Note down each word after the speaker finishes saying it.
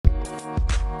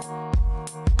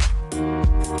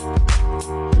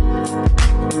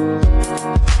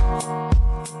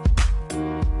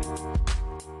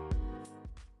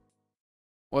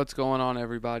What's going on,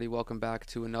 everybody? Welcome back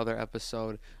to another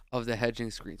episode of the Hedging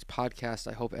Screens podcast.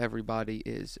 I hope everybody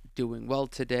is doing well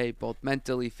today, both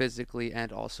mentally, physically,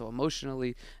 and also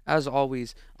emotionally. As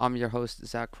always, I'm your host,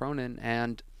 Zach Cronin,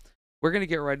 and we're going to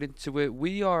get right into it.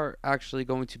 We are actually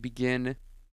going to begin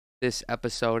this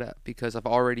episode because I've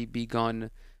already begun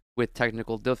with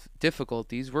technical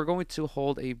difficulties. We're going to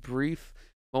hold a brief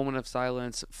moment of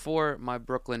silence for my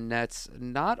Brooklyn Nets.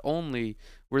 Not only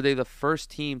were they the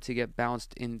first team to get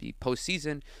bounced in the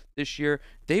postseason this year,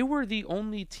 they were the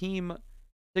only team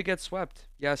to get swept.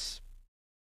 Yes,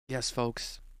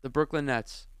 folks. The Brooklyn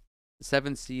Nets, the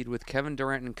seventh seed with Kevin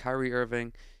Durant and Kyrie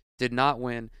Irving, did not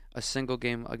win a single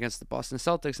game against the Boston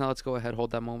Celtics. Now let's go ahead,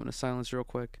 hold that moment of silence real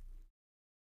quick.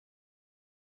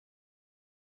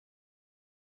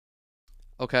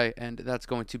 Okay, and that's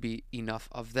going to be enough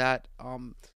of that.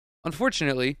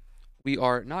 Unfortunately, we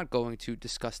are not going to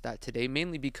discuss that today,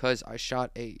 mainly because I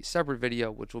shot a separate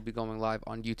video, which will be going live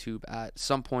on YouTube at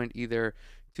some point, either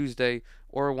Tuesday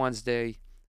or Wednesday,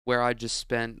 where I just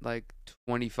spent like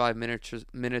 25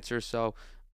 minutes or so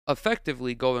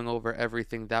effectively going over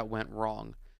everything that went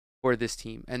wrong for this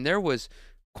team. And there was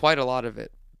quite a lot of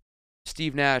it.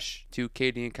 Steve Nash to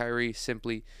KD and Kyrie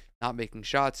simply not making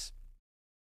shots.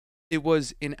 It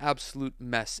was an absolute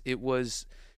mess. It was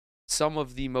some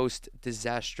of the most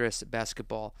disastrous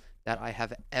basketball that I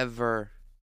have ever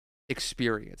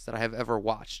experienced, that I have ever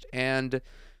watched. And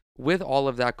with all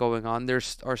of that going on, there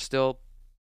are still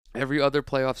every other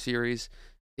playoff series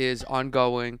is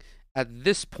ongoing. At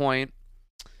this point,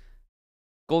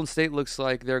 Golden State looks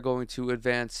like they're going to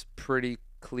advance pretty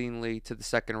cleanly to the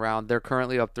second round. They're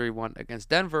currently up 3-1 against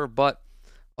Denver, but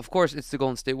of course, it's the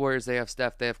Golden State Warriors. They have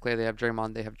Steph, they have Clay, they have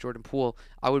Draymond, they have Jordan Poole.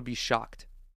 I would be shocked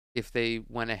if they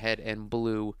went ahead and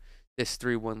blew this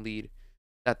 3-1 lead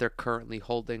that they're currently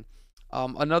holding.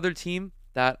 Another team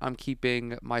that I'm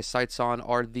keeping my sights on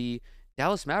are the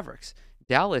Dallas Mavericks.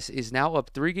 Dallas is now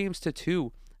up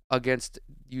 3-2 against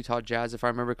Utah Jazz. If I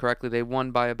remember correctly, they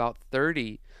won by about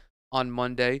 30 on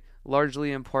Monday,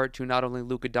 largely in part to not only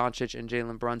Luka Doncic and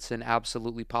Jalen Brunson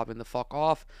absolutely popping the fuck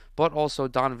off, but also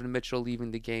Donovan Mitchell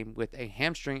leaving the game with a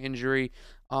hamstring injury.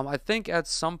 I think at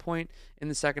some point in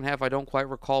the second half, I don't quite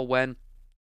recall when.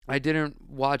 I didn't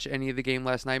watch any of the game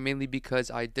last night, mainly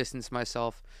because I distanced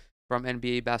myself from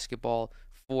NBA basketball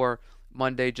for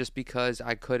Monday just because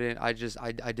I couldn't. I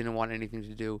didn't want anything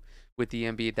to do with the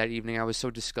NBA that evening. I was so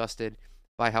disgusted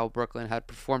by how Brooklyn had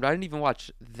performed. I didn't even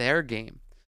watch their game.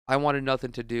 I wanted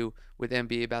nothing to do with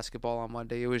NBA basketball on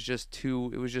Monday. It was just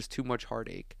too much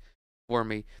heartache for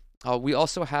me. We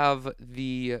also have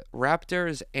the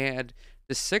Raptors and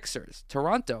the Sixers.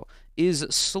 Toronto is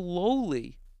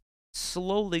slowly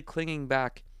clinging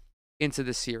back into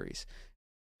the series.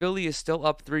 Philly is still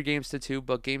up 3-2,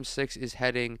 but Game 6 is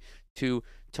heading to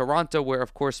Toronto, where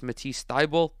of course Matisse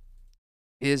Thybulle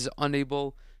is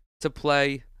unable to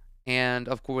play, and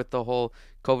of course with the whole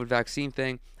COVID vaccine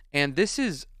thing. And this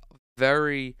is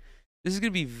going to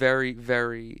be very,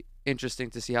 very interesting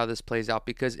to see how this plays out,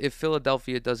 because if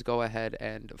Philadelphia does go ahead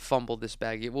and fumble this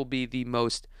bag, it will be the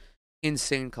most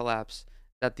insane collapse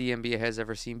that the NBA has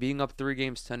ever seen. Being up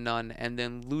 3-0 and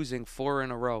then losing 4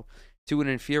 in a row to an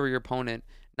inferior opponent.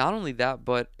 Not only that,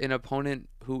 but an opponent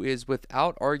who is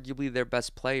without arguably their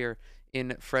best player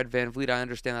in Fred VanVleet. I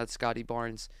understand that Scotty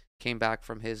Barnes came back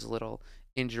from his little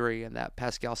injury and that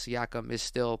Pascal Siakam is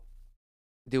still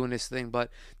doing his thing, but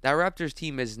that Raptors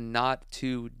team is not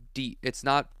too deep. It's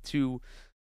not too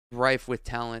rife with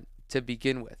talent to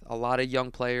begin with. A lot of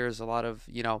young players, a lot of,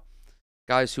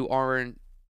 guys who aren't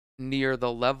near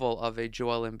the level of a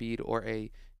Joel Embiid or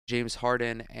a James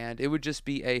Harden, and it would just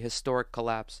be a historic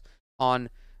collapse on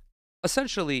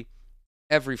essentially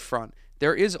every front.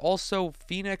 There is also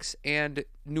Phoenix and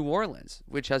New Orleans,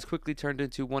 which has quickly turned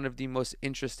into one of the most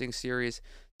interesting series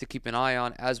to keep an eye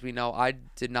on. As we know, I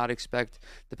did not expect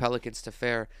the Pelicans to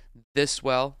fare this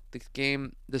well.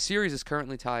 The series is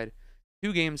currently tied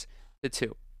 2-2.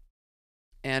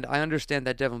 And I understand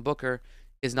that Devin Booker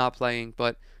is not playing,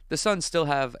 but the Suns still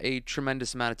have a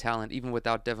tremendous amount of talent, even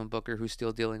without Devin Booker, who's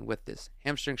still dealing with this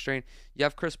hamstring strain. You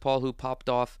have Chris Paul, who popped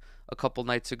off a couple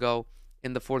nights ago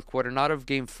in the fourth quarter, not of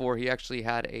Game 4. He actually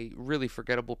had a really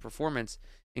forgettable performance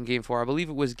in Game 4. I believe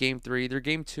it was Game 3, either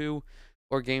Game 2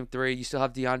 or Game 3. You still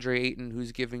have DeAndre Ayton,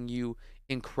 who's giving you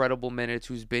incredible minutes,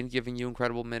 who's been giving you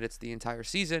incredible minutes the entire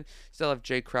season. Still have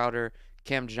Jay Crowder,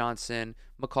 Cam Johnson,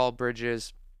 McCall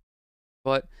Bridges.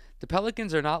 But the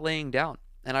Pelicans are not laying down.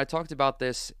 And I talked about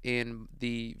this in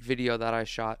the video that I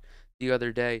shot the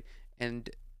other day. And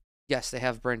yes, they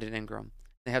have Brandon Ingram.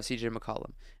 They have CJ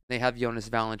McCollum. They have Jonas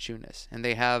Valanciunas. And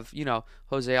they have,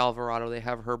 Jose Alvarado. They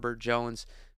have Herbert Jones.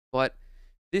 but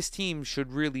this team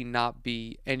should really not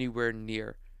be anywhere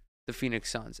near the Phoenix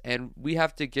Suns. And we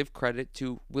have to give credit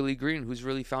to Willie Green, who's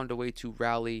really found a way to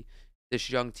rally this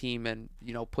young team and,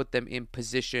 put them in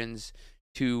positions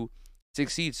to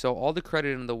succeed. So all the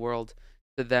credit in the world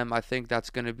to them. I think that's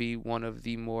going to be one of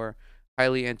the more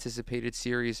highly anticipated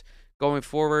series going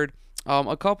forward.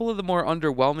 A couple of the more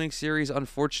underwhelming series,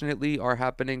 unfortunately, are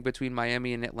happening between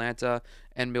Miami and Atlanta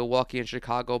and Milwaukee and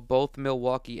Chicago. Both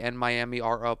Milwaukee and Miami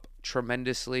are up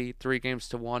tremendously,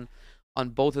 3-1 on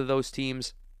both of those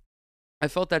teams. I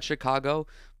felt that Chicago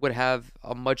would have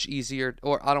a much easier,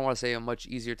 or I don't want to say a much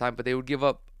easier time, but they would give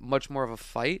up much more of a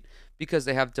fight because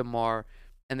they have DeMar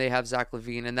and they have Zach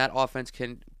LaVine, and that offense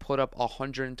can put up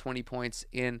 120 points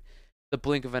in the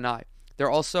blink of an eye. They're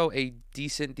also a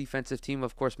decent defensive team.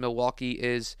 Of course, Milwaukee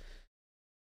is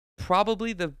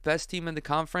probably the best team in the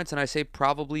conference, and I say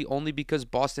probably only because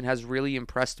Boston has really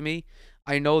impressed me.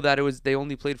 I know that they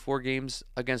only played 4 games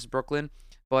against Brooklyn,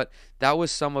 but that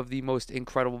was some of the most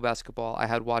incredible basketball I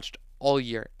had watched all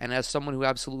year. And as someone who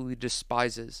absolutely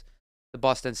despises the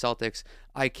Boston Celtics,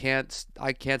 I can't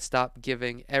stop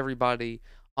giving everybody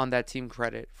on that team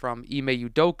credit, from Ime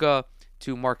Udoka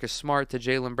to Marcus Smart to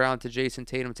Jaylen Brown to Jason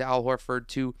Tatum to Al Horford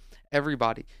to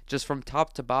everybody, just from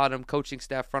top to bottom, coaching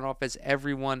staff, front office,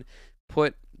 everyone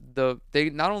they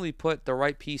not only put the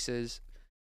right pieces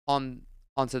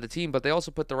onto the team, but they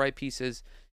also put the right pieces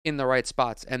in the right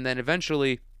spots. And then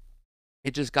eventually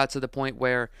it just got to the point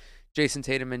where Jason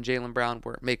Tatum and Jaylen Brown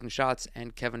were making shots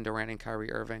and Kevin Durant and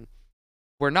Kyrie Irving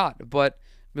were not. But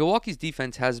Milwaukee's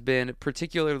defense has been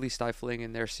particularly stifling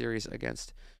in their series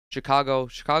against Chicago.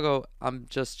 Chicago, I'm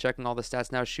just checking all the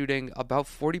stats now, shooting about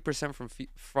 40%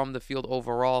 from the field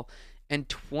overall and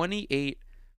 28%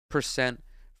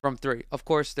 from 3. Of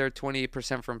course, their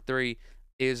 28% from 3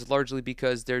 is largely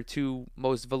because their 2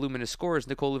 most voluminous scorers,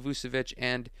 Nikola Vucevic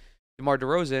and DeMar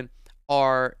DeRozan,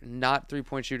 are not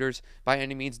 3-point shooters by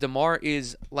any means. DeMar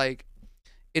is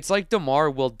it's like DeMar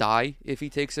will die if he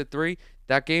takes a 3.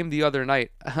 That game the other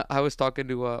night, I was talking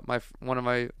to one of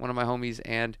my homies,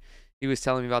 and he was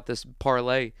telling me about this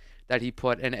parlay that he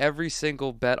put, and every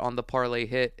single bet on the parlay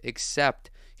hit, except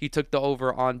he took the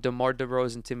over on DeMar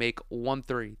DeRozan to make 1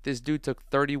 3. This dude took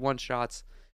 31 shots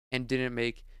and didn't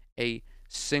make a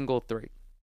single 3.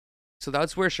 So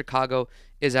that's where Chicago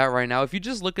is at right now. If you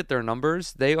just look at their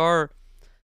numbers, they are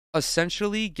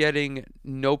essentially getting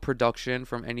no production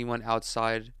from anyone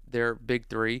outside their big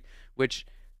 3, which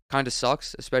kind of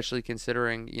sucks, especially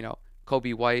considering,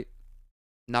 Kobe White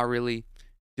not really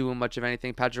doing much of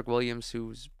anything. Patrick Williams,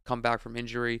 who's come back from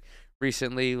injury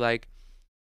recently.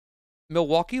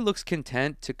 Milwaukee looks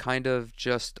content to kind of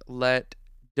just let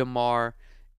DeMar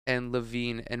and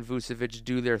LaVine and Vucevic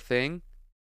do their thing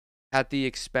at the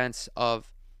expense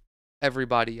of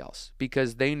everybody else,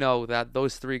 because they know that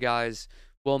those 3 guys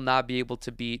will not be able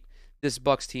to beat this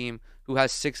Bucks team, who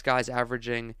has 6 guys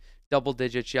averaging double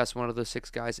digits. Yes, one of those 6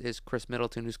 guys is Chris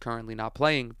Middleton, who's currently not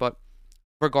playing, but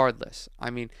regardless,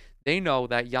 they know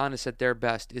that Giannis at their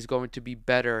best is going to be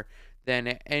better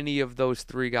than any of those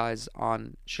 3 guys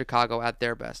on Chicago at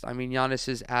their best.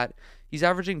 Giannis he's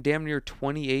averaging damn near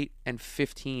 28 and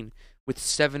 15 with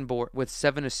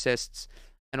 7 assists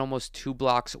and almost 2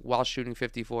 blocks while shooting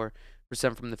 54%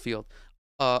 from the field.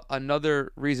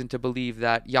 Another reason to believe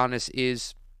that Giannis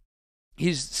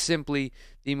he's simply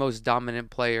the most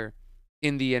dominant player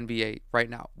in the NBA right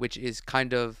now, which is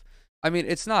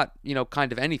it's not,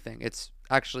 kind of anything. It's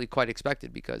actually quite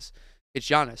expected because it's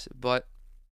Giannis. But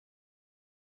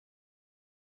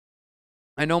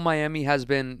I know Miami has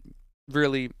been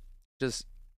really just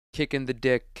kicking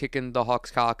the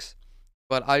Hawks' cocks,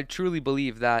 but I truly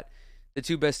believe that the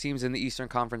 2 best teams in the Eastern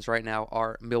Conference right now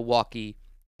are Milwaukee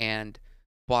and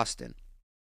Boston.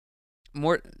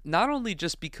 Not only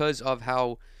just because of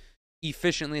how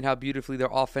efficiently and how beautifully their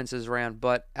offenses ran,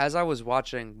 but as I was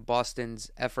watching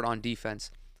Boston's effort on defense,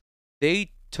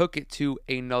 they took it to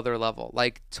another level,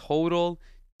 total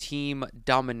team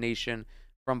domination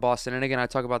from Boston. And again, I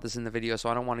talk about this in the video, so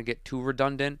I don't want to get too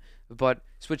redundant, but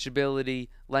switchability,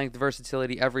 length,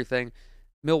 versatility, everything.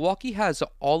 Milwaukee has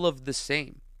all of the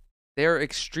same. They're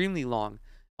extremely long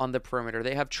on the perimeter.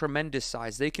 They have tremendous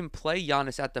size. They can play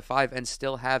Giannis at the 5 and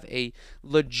still have a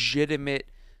legitimate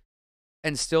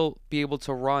and still be able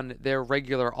to run their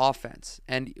regular offense.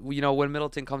 And, when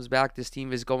Middleton comes back, this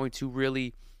team is going to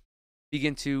really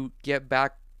begin to get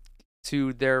back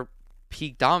to their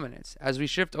peak dominance. As we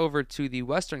shift over to the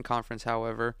Western Conference,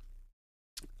 however,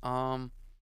 I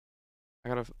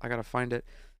gotta find it.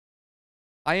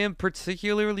 I am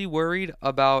particularly worried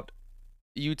about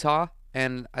Utah,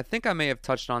 and I think I may have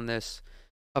touched on this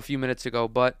a few minutes ago,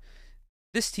 but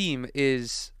this team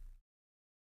is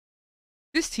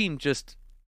this team just,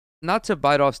 not to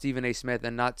bite off Stephen A. Smith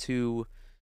and not to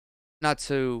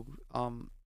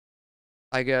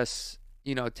I guess,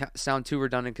 sound too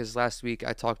redundant, because last week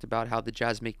I talked about how the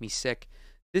Jazz make me sick.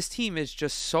 This team is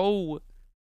just so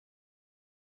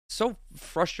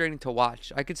frustrating to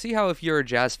watch. I could see how, if you're a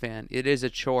Jazz fan, it is a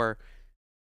chore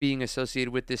being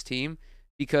associated with this team,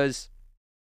 because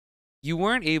you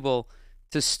weren't able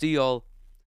to steal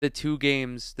the two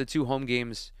home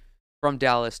games from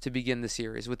Dallas to begin the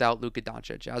series without Luka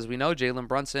Doncic. As we know, Jalen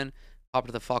Brunson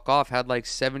popped the fuck off, had like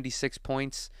 76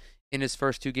 points in his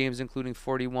first two games, including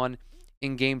 41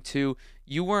 in game two.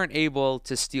 You weren't able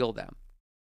to steal them.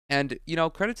 And,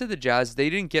 credit to the Jazz, they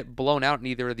didn't get blown out in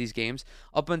either of these games.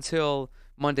 Up until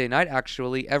Monday night,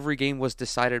 actually, every game was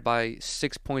decided by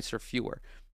 6 points or fewer.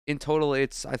 In total,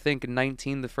 it's, I think,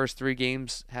 19. The first three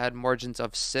games had margins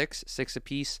of six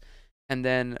apiece. And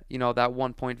then, that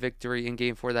 1 point victory in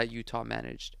game four that Utah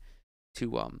managed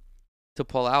to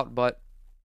pull out. But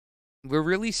we're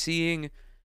really seeing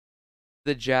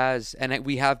the Jazz, and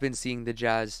we have been seeing the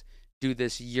Jazz do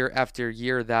this year after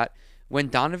year, that when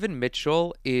Donovan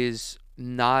Mitchell is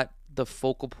not the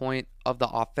focal point of the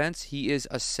offense, he is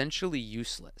essentially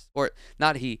useless. Or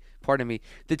not he, pardon me.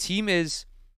 The team is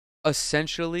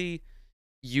essentially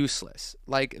useless.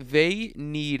 Like, they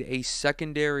need a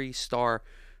secondary star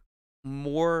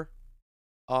more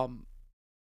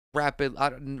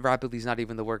rapidly is not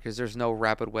even the word, because there's no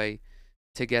rapid way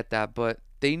to get that, but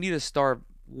they need a star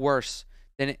worse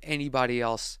than anybody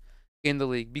else in the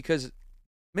league, because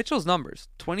Mitchell's numbers,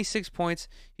 26 points,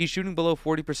 he's shooting below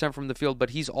 40% from the field,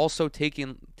 but he's also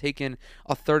taken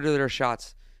a third of their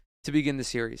shots to begin the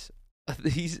series.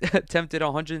 He's attempted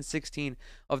 116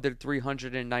 of their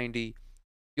 390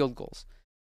 field goals.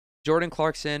 Jordan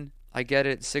Clarkson, I get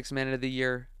it, sixth man of the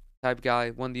year type guy,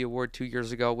 won the award 2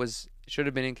 years ago, should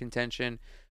have been in contention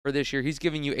for this year. He's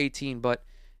giving you 18, but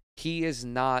he is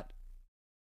not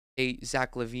a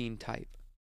Zach LaVine type.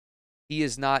 He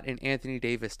is not an Anthony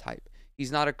Davis type.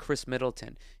 He's not a Chris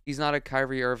Middleton. He's not a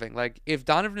Kyrie Irving. Like, if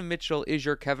Donovan Mitchell is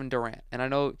your Kevin Durant, and I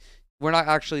know we're not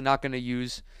going to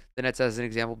use the Nets as an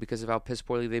example because of how piss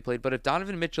poorly they played, but if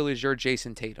Donovan Mitchell is your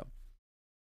Jason Tatum,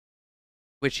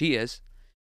 which he is,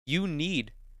 you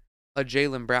need a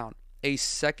Jaylen Brown, a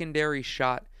secondary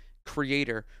shot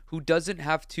creator who doesn't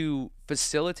have to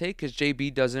facilitate, because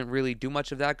JB doesn't really do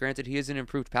much of that. Granted, he is an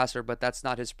improved passer, but that's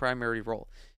not his primary role.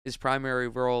 His primary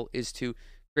role is to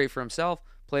create for himself,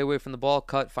 play away from the ball,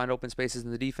 cut, find open spaces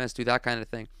in the defense, do that kind of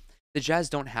thing. The Jazz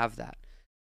don't have that.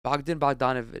 Bojan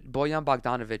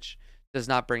Bogdanovic does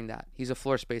not bring that. He's a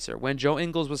floor spacer. When Joe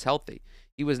Ingles was healthy,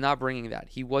 he was not bringing that.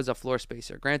 He was a floor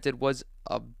spacer. Granted, was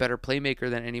a better playmaker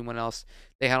than anyone else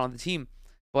they had on the team,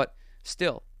 but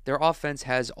still, their offense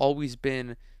has always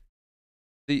been,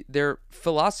 their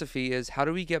philosophy is, how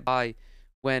do we get by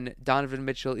when Donovan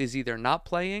Mitchell is either not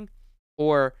playing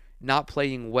or not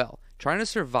playing well? Trying to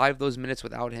survive those minutes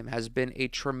without him has been a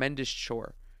tremendous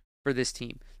chore for this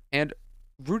team. And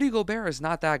Rudy Gobert is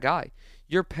not that guy.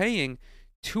 You're paying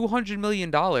 $200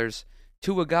 million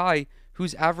to a guy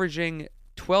who's averaging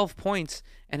 12 points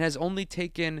and has only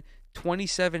taken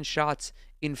 27 shots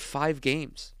in 5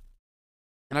 games.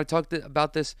 And I talked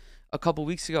about this a couple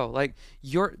weeks ago. Like,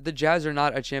 the Jazz are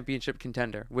not a championship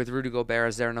contender with Rudy Gobert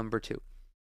as their number 2.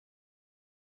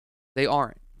 They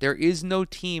aren't. There is no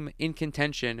team in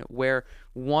contention where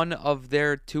one of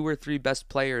their 2 or 3 best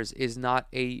players is not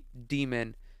a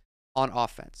demon on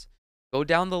offense. Go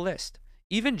down the list.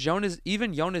 Even Jonas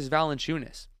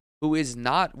Valanciunas, who is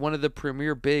not one of the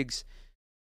premier bigs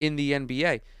in the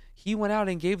NBA, he went out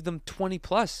and gave them 20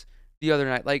 plus the other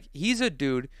night. Like, he's a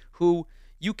dude who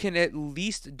you can at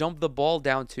least dump the ball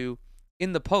down to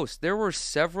in the post. There were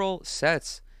several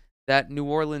sets that New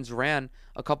Orleans ran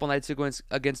a couple nights ago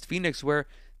against Phoenix where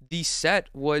the set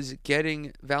was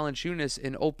getting Valanciunas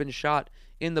an open shot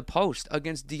in the post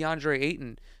against DeAndre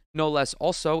Ayton, no less.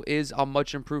 Also is a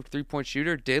much improved three-point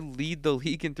shooter, did lead the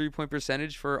league in three-point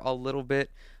percentage for a little bit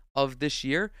of this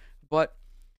year, but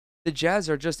the Jazz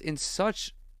are just in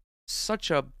such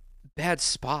a bad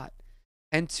spot.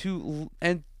 And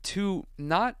to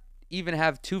not even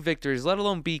have 2 victories, let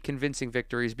alone be convincing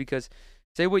victories, because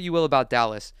say what you will about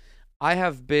Dallas, I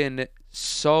have been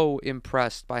so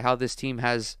impressed by how this team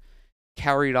has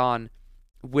carried on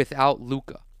without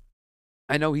Luka.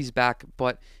 I know he's back,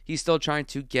 but he's still trying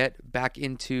to get back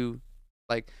into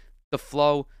like the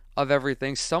flow of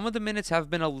everything. Some of the minutes have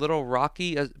been a little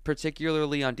rocky,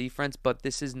 particularly on defense, but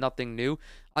this is nothing new.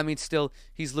 I mean, still,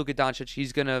 he's Luka Doncic.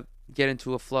 He's going to get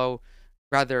into a flow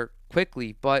rather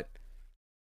quickly, but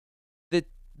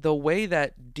the way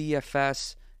that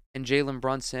DFS and Jalen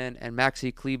Brunson and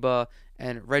Maxi Kleba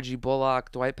and Reggie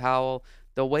Bullock, Dwight Powell,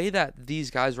 the way that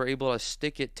these guys were able to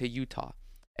stick it to Utah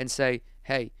and say,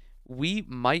 hey, we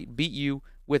might beat you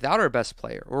without our best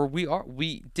player, or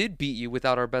we did beat you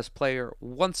without our best player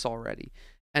once already.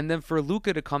 And then for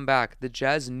Luka to come back, the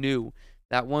Jazz knew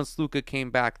that once Luka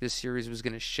came back, this series was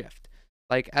going to shift.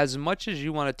 Like, as much as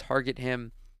you want to target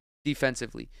him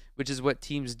defensively, which is what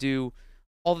teams do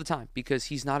all the time because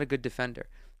he's not a good defender,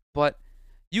 but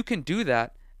you can do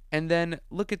that. And then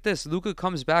look at this. Luka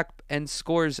comes back and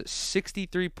scores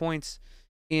 63 points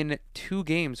in 2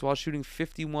 games while shooting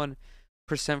 51%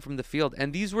 from the field.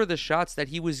 And these were the shots that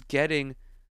he was getting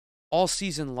all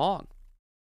season long.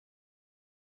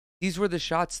 These were the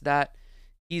shots that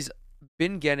he's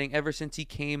been getting ever since he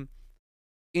came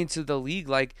into the league.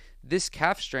 Like, this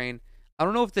calf strain, I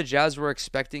don't know if the Jazz were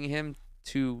expecting him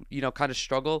to, kind of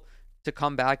struggle to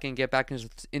come back and get back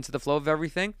into the flow of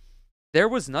everything. There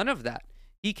was none of that.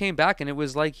 He came back and it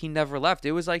was like he never left.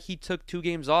 It was like he took 2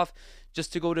 games off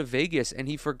just to go to Vegas and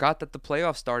he forgot that the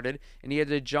playoffs started and he had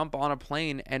to jump on a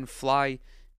plane and fly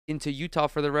into Utah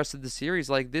for the rest of the series.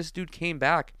 Like, this dude came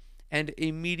back and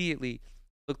immediately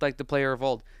looked like the player of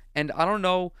old. And I don't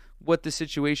know what the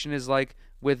situation is like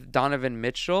with Donovan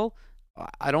Mitchell.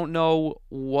 I don't know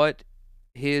what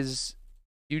his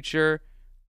future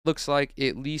looks like,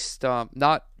 at least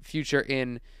not future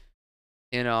in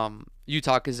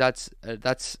Utah, because that's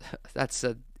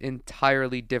an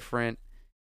entirely different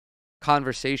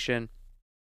conversation.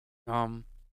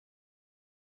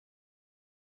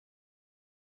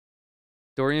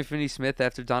 Dorian Finney-Smith,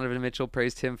 after Donovan Mitchell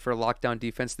praised him for lockdown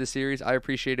defense this series. I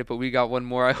appreciate it, but we got one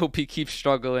more. I hope he keeps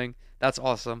struggling. That's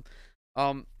awesome.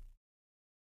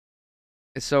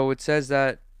 So it says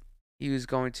that he was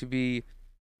going to be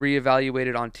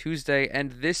reevaluated on Tuesday,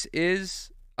 and this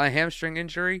is a hamstring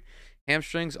injury.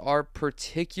 Hamstrings are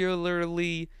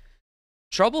particularly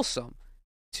troublesome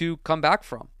to come back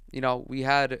from. We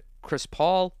had Chris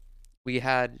Paul, we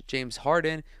had James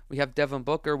Harden, we have Devin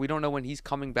Booker. We don't know when he's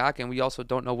coming back, and we also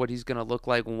don't know what he's going to look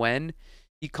like when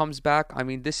he comes back. I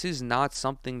mean, this is not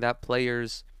something that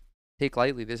players take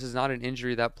lightly. This is not an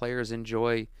injury that players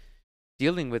enjoy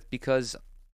dealing with because,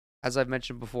 as I've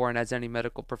mentioned before, and as any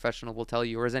medical professional will tell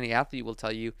you, or as any athlete will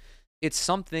tell you, it's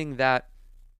something that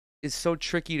is so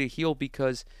tricky to heal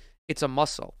because it's a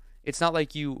muscle. It's not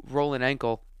like you roll an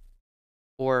ankle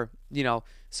or,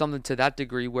 something to that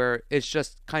degree where it's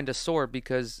just kind of sore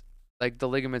because like the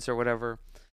ligaments or whatever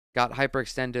got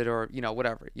hyperextended or,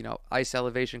 whatever, ice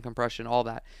elevation, compression, all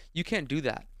that. You can't do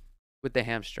that with the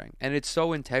hamstring. And it's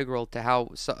so integral to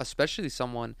how, especially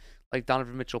someone like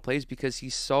Donovan Mitchell plays because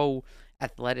he's so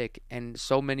athletic and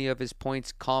so many of his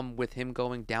points come with him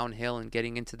going downhill and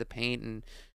getting into the paint and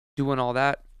doing all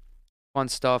that fun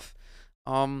stuff.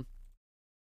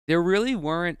 There really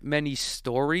weren't many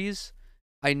stories.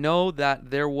 I know that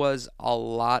there was a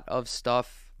lot of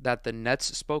stuff that the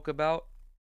Nets spoke about,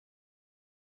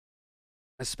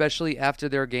 especially after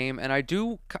their game. And I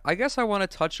guess I want to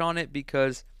touch on it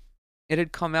because it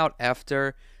had come out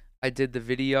after I did the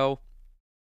video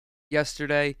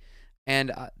yesterday.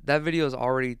 And that video is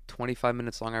already 25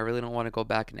 minutes long. I really don't want to go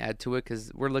back and add to it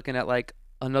because we're looking at like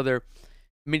another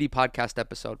mini podcast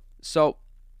episode. So,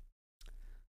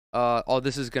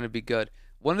 this is going to be good.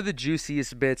 One of the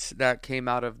juiciest bits that came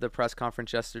out of the press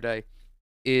conference yesterday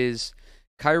is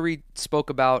Kyrie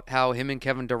spoke about how him and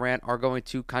Kevin Durant are going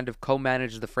to kind of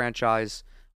co-manage the franchise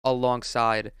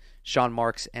alongside Sean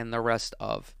Marks and the rest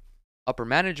of upper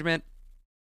management.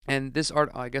 And this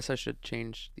I guess I should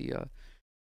change the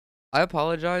I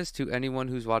apologize to anyone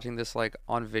who's watching this like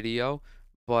on video,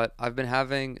 but I've been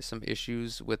having some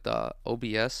issues with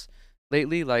OBS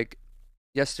lately. Like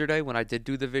yesterday when I did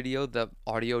do the video, the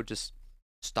audio just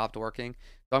stopped working.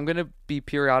 So I'm going to be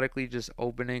periodically just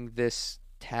opening this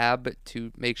tab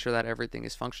to make sure that everything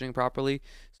is functioning properly.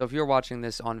 So if you're watching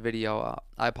this on video,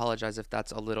 I apologize if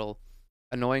that's a little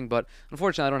annoying, but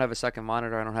unfortunately I don't have a second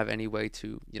monitor. I don't have any way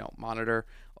to, monitor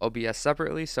OBS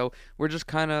separately. So we're just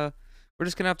going to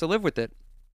have to live with it.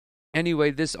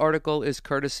 Anyway, this article is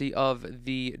courtesy of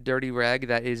the Dirty Rag,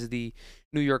 that is the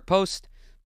New York Post.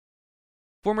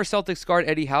 Former Celtics guard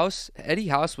Eddie House. Eddie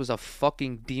House was a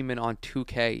fucking demon on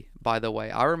 2K, by the way.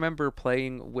 I remember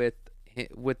playing with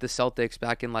the Celtics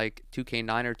back in like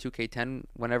 2K9 or 2K10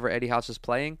 whenever Eddie House was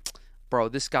playing. Bro,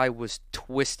 this guy was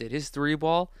twisted. His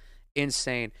 3-ball,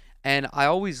 insane. And I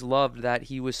always loved that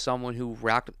he was someone who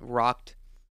rocked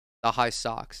the high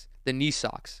socks, the knee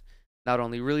socks. Not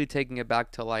only really taking it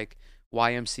back to like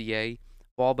YMCA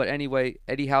ball, but anyway,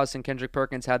 Eddie House and Kendrick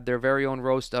Perkins had their very own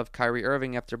roast of Kyrie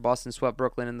Irving after Boston swept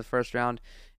Brooklyn in the first round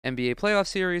NBA playoff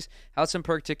series, House and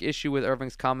Perk took issue with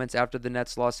Irving's comments after the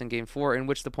Nets lost in Game 4, in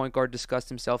which the point guard discussed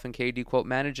himself and KD, quote,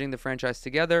 managing the franchise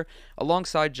together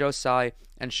alongside Joe Tsai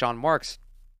and Sean Marks.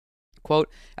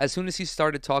 Quote, as soon as he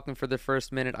started talking for the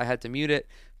first minute, I had to mute it,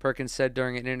 Perkins said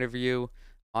during an interview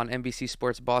on NBC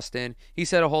Sports Boston. He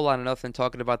said a whole lot of nothing,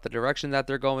 talking about the direction that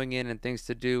they're going in and things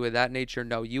to do of that nature.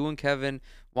 No, you and Kevin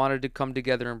wanted to come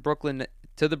together in Brooklyn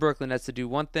to the Brooklyn Nets to do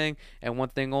one thing and one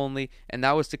thing only, and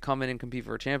that was to come in and compete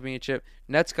for a championship.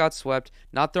 Nets got swept,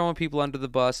 not throwing people under the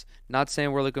bus, not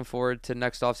saying we're looking forward to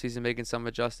next offseason making some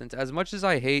adjustments. As much as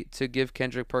I hate to give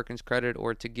Kendrick Perkins credit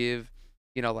or to give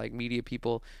like media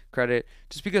people credit,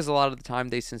 just because a lot of the time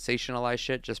they sensationalize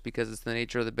shit just because it's the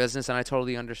nature of the business, and I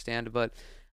totally understand, but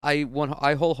I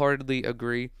wholeheartedly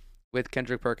agree with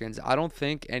Kendrick Perkins. I don't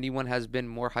think anyone has been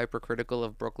more hypercritical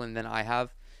of Brooklyn than I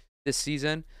have this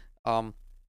season, or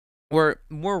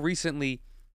more recently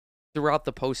throughout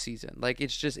the postseason. Like,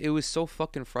 it was so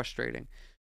fucking frustrating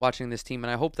watching this team, and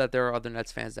I hope that there are other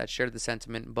Nets fans that share the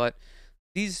sentiment, but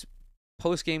these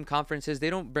post-game conferences,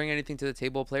 they don't bring anything to the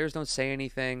table. Players don't say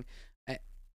anything.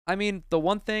 I mean, the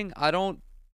one thing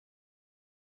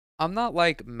I'm not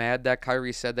like mad that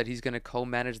Kyrie said that he's going to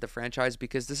co-manage the franchise,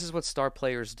 because this is what star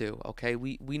players do, okay?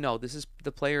 We know this is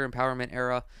the player empowerment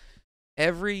era.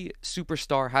 Every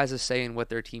superstar has a say in what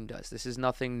their team does. This is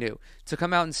nothing new. To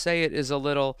come out and say it is a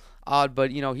little odd, but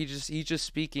he's just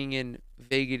speaking in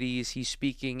vagaries. He's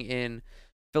speaking in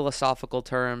philosophical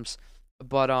terms.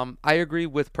 But I agree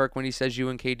with Perk when he says you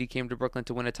and KD came to Brooklyn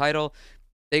to win a title.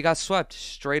 They got swept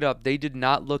straight up. They did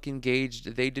not look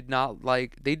engaged. They did not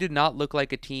look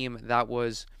like a team that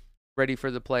was ready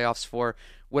for the playoffs for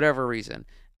whatever reason.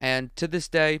 And to this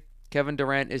day, Kevin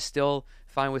Durant is still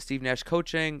fine with Steve Nash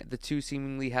coaching. The two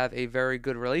seemingly have a very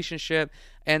good relationship,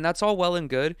 and that's all well and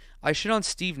good. I shit on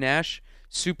Steve Nash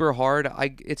super hard.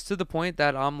 It's to the point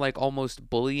that I'm like almost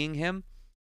bullying him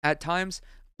at times,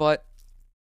 but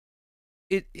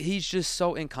he's just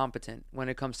so incompetent when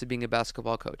it comes to being a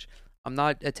basketball coach. I'm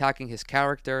not attacking his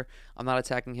character. I'm not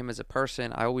attacking him as a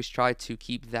person. I always try to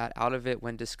keep that out of it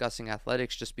when discussing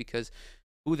athletics, just because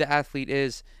who the athlete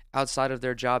is outside of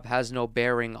their job has no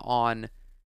bearing on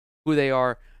who they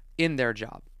are in their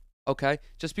job. Okay?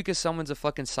 Just because someone's a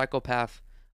fucking psychopath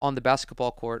on the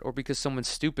basketball court, or because someone's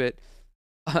stupid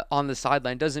on the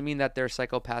sideline, doesn't mean that they're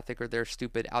psychopathic or they're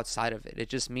stupid outside of it. It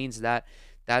just means that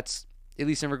that's, at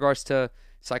least in regards to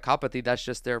psychopathy, that's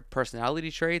just their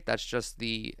personality trait. That's just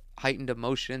the heightened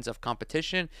emotions of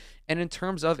competition. And in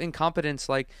terms of incompetence,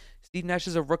 like, Steve Nash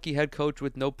is a rookie head coach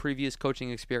with no previous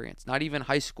coaching experience, not even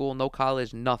high school, no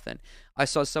college, nothing. I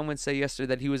saw someone say yesterday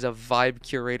that he was a vibe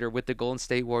curator with the Golden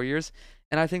State Warriors,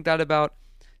 and I think that about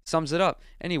sums it up.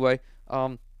 Anyway,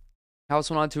 House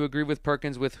went on to agree with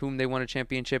Perkins, with whom they won a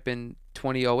championship in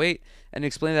 2008, and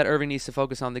explained that Irving needs to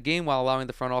focus on the game while allowing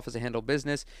the front office to handle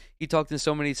business. He talked in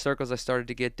so many circles I started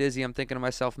to get dizzy. I'm thinking to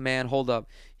myself, man, hold up.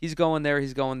 He's going there,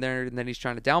 and then he's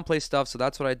trying to downplay stuff, so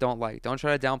that's what I don't like. Don't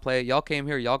try to downplay it. Y'all came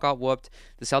here, y'all got whooped.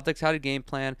 The Celtics had a game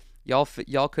plan.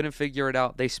 Y'all couldn't figure it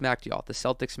out. They smacked y'all. The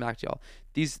Celtics smacked y'all.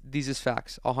 These is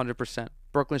facts, 100%.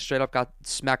 Brooklyn straight up got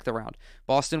smacked around.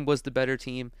 Boston was the better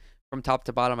team from top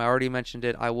to bottom. I already mentioned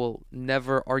it. I will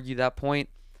never argue that point.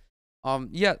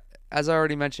 Yeah, as I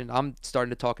already mentioned, I'm starting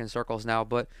to talk in circles now,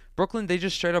 but Brooklyn, they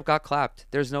just straight up got clapped.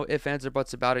 There's no ifs, ands, or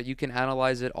buts about it. You can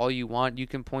analyze it all you want. You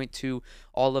can point to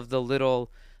all of the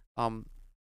little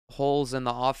holes in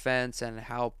the offense and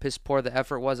how piss poor the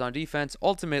effort was on defense.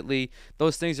 Ultimately,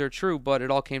 those things are true, but it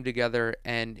all came together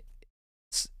and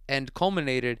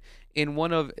culminated in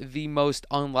one of the most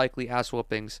unlikely ass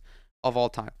whoopings of all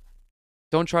time.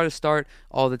 Don't try to start,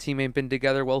 oh, the team ain't been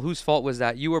together. Well, whose fault was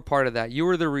that? You were part of that. You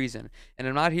were the reason. And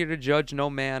I'm not here to judge no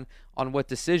man on what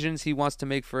decisions he wants to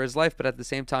make for his life, but at the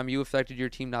same time, you affected your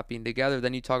team not being together.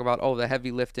 Then you talk about, oh, the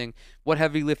heavy lifting. What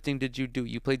heavy lifting did you do?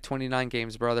 You played 29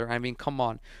 games, brother. I mean, come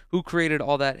on. Who created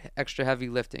all that extra heavy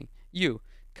lifting? You,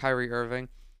 Kyrie Irving.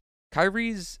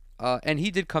 Kyrie's, and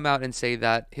he did come out and say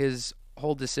that his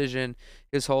whole decision,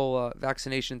 his whole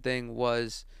vaccination thing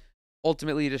was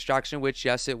ultimately a distraction, which,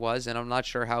 yes, it was, and I'm not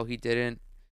sure how he didn't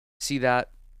see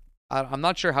that. I'm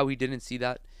not sure how he didn't see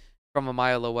that from a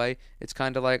mile away. It's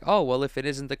kind of like, oh, well, if it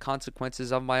isn't the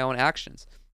consequences of my own actions.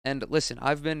 And listen,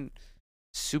 I've been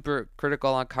super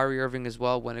critical on Kyrie Irving as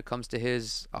well when it comes to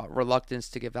his reluctance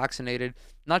to get vaccinated,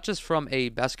 not just from a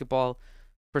basketball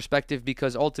perspective,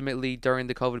 because ultimately during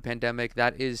the COVID pandemic,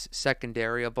 that is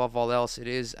secondary. Above all else, it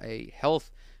is a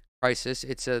health crisis.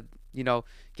 It's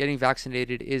getting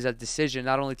vaccinated is a decision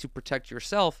not only to protect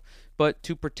yourself, but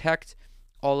to protect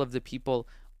all of the people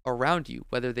around you,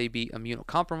 whether they be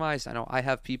immunocompromised. I know I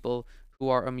have people who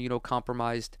are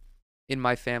immunocompromised in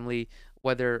my family,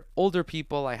 whether older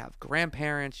people, I have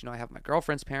grandparents, I have my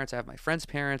girlfriend's parents, I have my friend's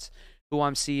parents who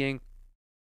I'm seeing.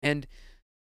 And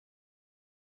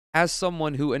as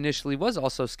someone who initially was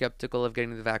also skeptical of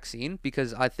getting the vaccine,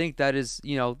 because I think that is,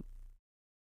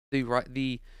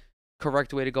 the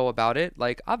correct way to go about it.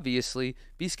 Like, obviously,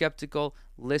 be skeptical,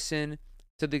 listen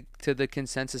to the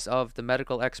consensus of the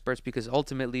medical experts, because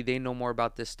ultimately they know more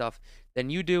about this stuff than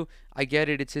you do. I get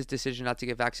it; it's his decision not to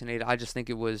get vaccinated. I just think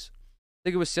it was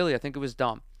silly. I think it was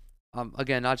dumb.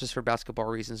 Again, not just for basketball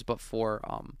reasons, but for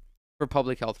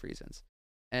public health reasons.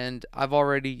 And I've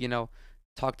already,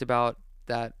 talked about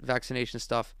that vaccination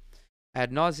stuff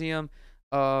ad nauseum.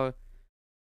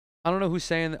 I don't know who's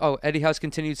saying. Oh, Eddie House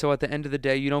continued. So at the end of the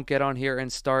day, you don't get on here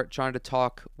and start trying to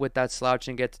talk with that slouch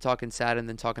and get to talking sad and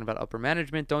then talking about upper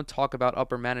management. Don't talk about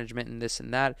upper management and this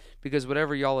and that, because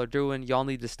whatever y'all are doing, y'all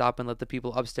need to stop and let the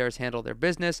people upstairs handle their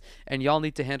business, and y'all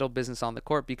need to handle business on the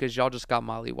court, because y'all just got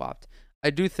mollywopped.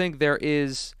 I do think there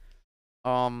is,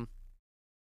 I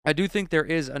do think there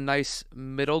is a nice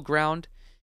middle ground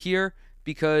here,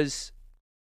 because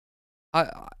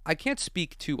I can't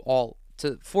speak to all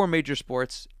to four major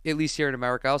sports, at least here in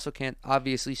America. I also can't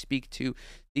obviously speak to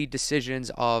the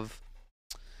decisions of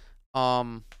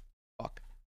fuck.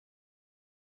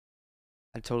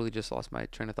 I totally just lost my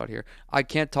train of thought here. I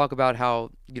can't talk about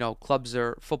how, clubs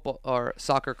are football or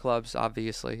soccer clubs,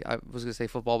 obviously. I was gonna say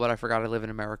football, but I forgot I live in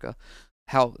America.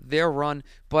 How they're run.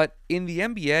 But in the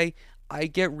NBA, I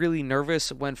get really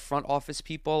nervous when front office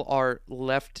people are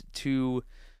left to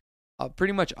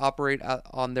pretty much operate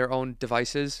on their own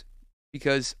devices,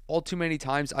 because all too many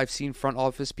times I've seen front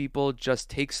office people just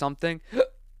take something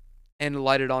and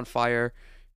light it on fire,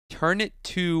 turn it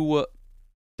to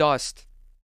dust,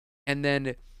 and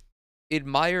then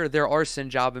admire their arson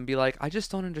job and be like, I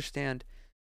just don't understand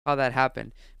how that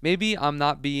happened. Maybe I'm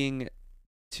not being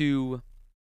too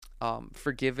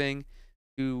forgiving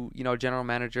to, general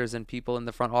managers and people in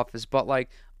the front office, but like,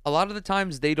 a lot of the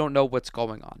times they don't know what's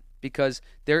going on, because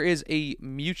there is a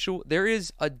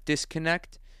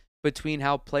disconnect between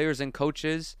how players and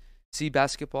coaches see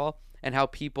basketball and how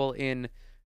people in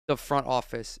the front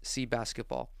office see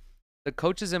basketball. The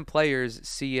coaches and players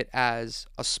see it as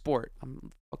a sport.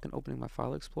 I'm fucking opening my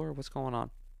file explorer. What's going on?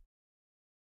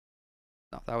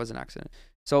 No, that was an accident.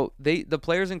 So the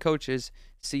players and coaches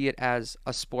see it as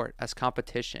a sport, as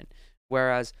competition,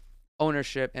 whereas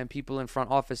ownership and people in front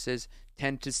offices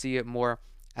tend to see it more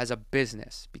as a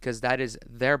business, because that is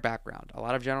their background. A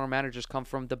lot of general managers come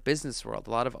from the business world.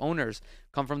 A lot of owners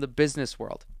come from the business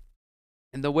world.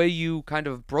 And the way you kind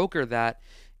of broker that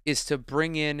is to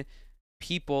bring in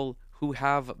people who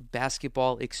have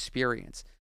basketball experience.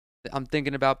 I'm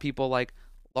thinking about people like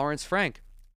Lawrence Frank,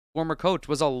 former coach,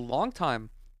 was a long time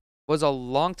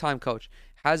coach,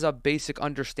 has a basic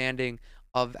understanding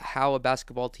of how a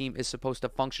basketball team is supposed to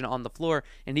function on the floor,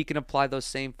 and he can apply those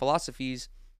same philosophies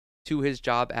to his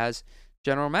job as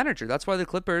general manager. That's why the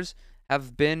Clippers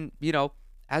have been,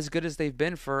 as good as they've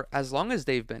been for as long as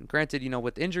they've been. Granted,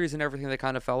 with injuries and everything, they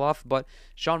kind of fell off, but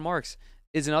Sean Marks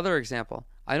is another example.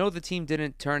 I know the team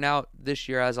didn't turn out this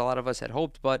year as a lot of us had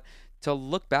hoped, but to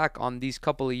look back on these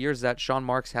couple of years that Sean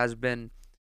Marks has been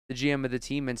the GM of the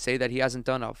team and say that he hasn't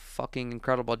done a fucking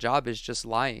incredible job is just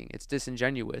lying. It's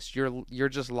disingenuous. You're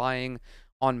just lying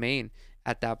on main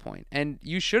at that point, and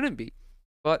you shouldn't be.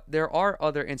 But there are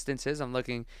other instances. I'm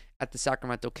looking at the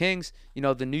Sacramento Kings,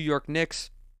 the New York Knicks.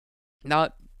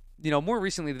 Not, more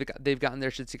recently they've gotten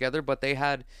their shit together, but they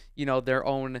had, their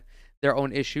own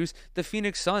issues. The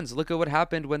Phoenix Suns, look at what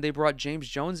happened when they brought James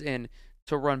Jones in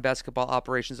to run basketball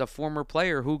operations, a former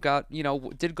player who got,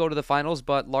 did go to the finals,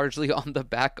 but largely on the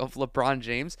back of LeBron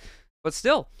James. But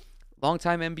still,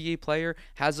 longtime NBA player,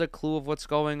 has a clue of what's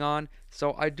going on.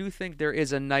 So I do think there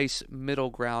is a nice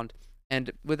middle ground.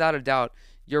 And without a doubt,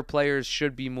 your players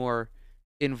should be more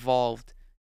involved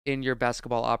in your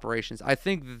basketball operations. I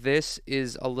think this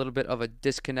is a little bit of a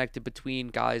disconnect between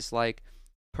guys like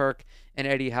Perk and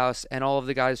Eddie House and all of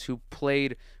the guys who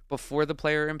played before the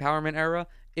player empowerment era.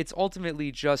 It's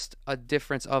ultimately just a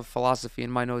difference of philosophy,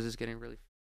 and my nose is getting really...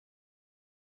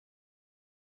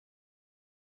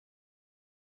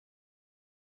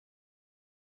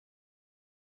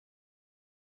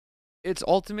 It's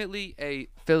ultimately a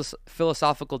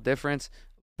philosophical difference,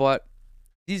 but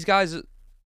these guys,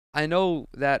 I know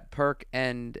that Perk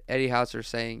and Eddie House are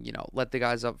saying, let the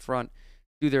guys up front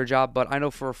do their job, but I know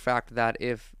for a fact that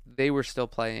if they were still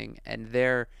playing and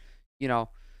they're,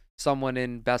 someone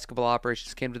in basketball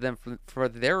operations came to them for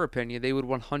their opinion, they would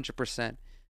 100%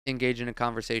 engage in a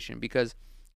conversation, because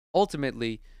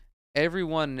ultimately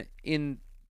everyone in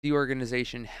the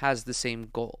organization has the same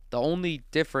goal. The only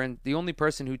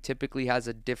person who typically has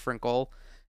a different goal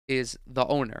is the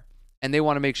owner, and they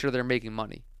want to make sure they're making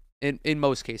money. In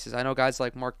most cases, I know guys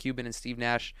like Mark Cuban and Steve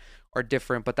Nash are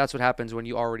different, but that's what happens when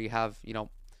you already have,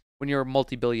 when you're a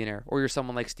multi-billionaire, or you're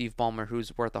someone like Steve Ballmer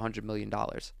who's worth $100 million.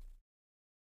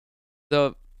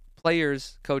 The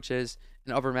players, coaches,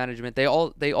 and upper management, they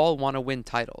all want to win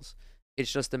titles.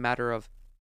 It's just a matter of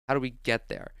how do we get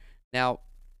there. Now,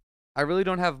 I really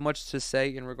don't have much to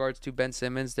say in regards to Ben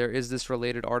Simmons. There is this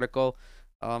related article.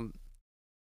 Um,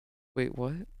 Wait,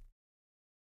 what?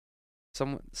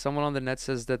 Someone on the net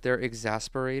says that they're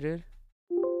exasperated.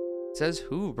 Says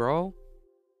who, bro?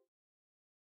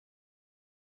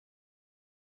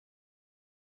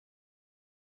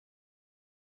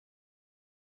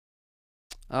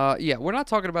 Yeah, we're not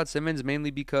talking about Simmons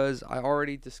mainly because I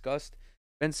already discussed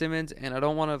Ben Simmons, and I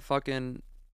don't want to fucking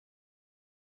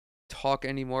talk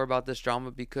anymore about this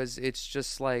drama because it's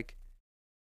just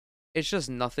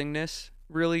nothingness.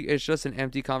 Really, it's just an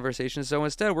empty conversation. So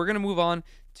instead, we're gonna move on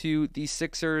to the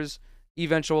Sixers'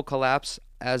 eventual collapse.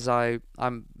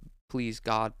 I'm please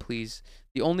God, please.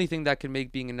 The only thing that can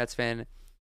make being a Nets fan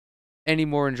any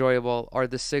more enjoyable are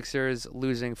the Sixers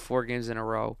losing 4 games in a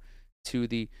row to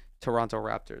the Toronto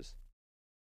Raptors.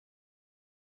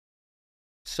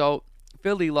 So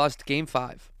Philly lost Game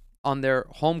 5 on their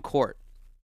home court,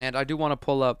 and I do want to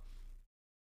pull up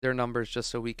their numbers just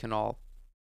so we can all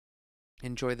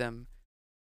enjoy them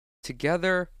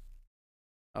together.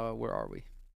 Where are we?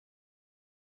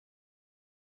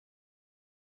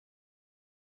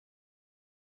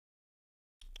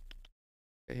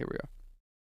 Okay, here we are.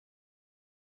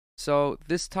 So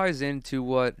this ties into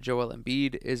what Joel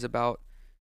Embiid is about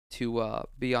to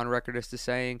be on record as to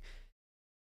saying.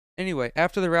 Anyway,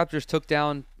 after the Raptors took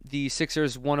down the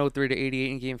Sixers 103-88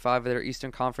 in Game 5 of their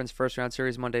Eastern Conference first-round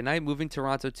series Monday night, moving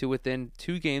Toronto to within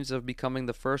 2 games of becoming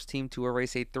the first team to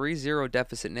erase a 3-0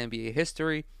 deficit in NBA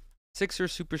history,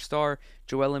 Sixers superstar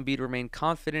Joel Embiid remained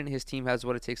confident his team has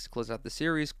what it takes to close out the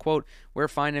series. Quote, "We're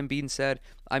fine," Embiid said.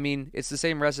 "I mean, it's the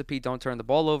same recipe. Don't turn the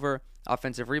ball over.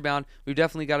 Offensive rebound. We've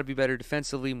definitely got to be better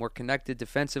defensively, more connected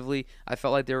defensively. I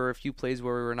felt like there were a few plays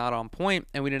where we were not on point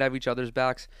and we didn't have each other's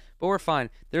backs, but we're fine.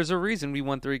 There's a reason we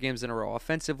won 3 games in a row.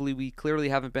 Offensively, we clearly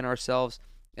haven't been ourselves,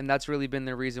 and that's really been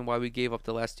the reason why we gave up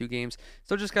the last 2 games.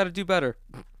 So just got to do better."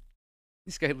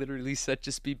 This guy literally said,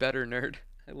 "Just be better, nerd."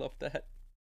 I love that.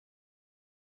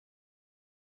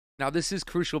 Now, this is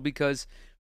crucial because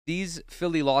these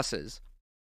Philly losses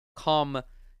come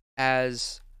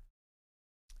as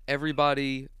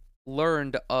everybody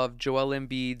learned of Joel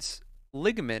Embiid's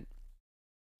ligament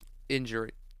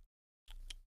injury.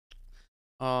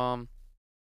 In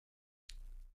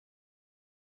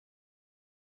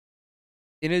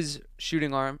his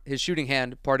shooting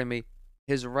hand, pardon me,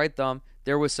 his right thumb,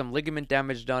 there was some ligament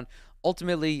damage done.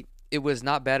 Ultimately, it was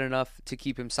not bad enough to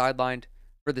keep him sidelined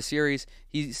for the series.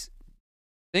 He's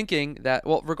thinking that,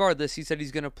 well, regardless, he said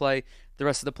he's going to play the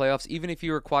rest of the playoffs. Even if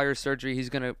he requires surgery, he's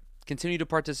going to continue to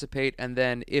participate, and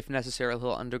then, if necessary,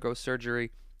 he'll undergo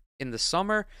surgery in the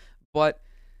summer. But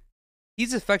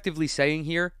he's effectively saying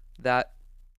here that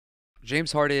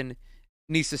James Harden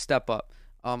needs to step up.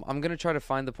 I'm going to try to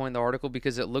find the point in the article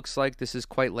because it looks like this is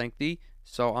quite lengthy.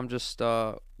 So I'm just,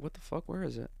 what the fuck? Where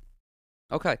is it?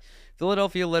 Okay.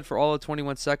 Philadelphia led for all of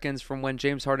 21 seconds from when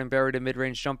James Harden buried a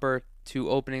mid-range jumper to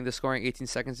opening the scoring 18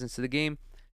 seconds into the game,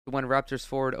 to when Raptors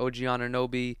forward OG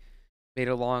Anunoby made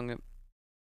a long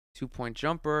 2-point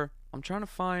jumper. I'm trying to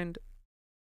find.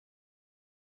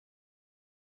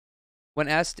 When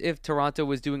asked if Toronto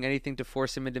was doing anything to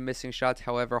force him into missing shots,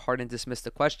 however, Harden dismissed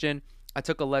the question. "I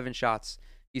took 11 shots,"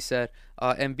 he said.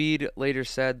 Embiid later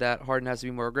said that Harden has to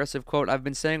be more aggressive. Quote, "I've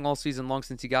been saying all season long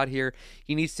since he got here,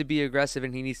 he needs to be aggressive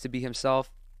and he needs to be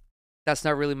himself. That's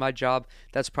not really my job.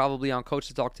 That's probably on coach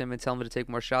to talk to him and tell him to take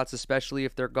more shots, especially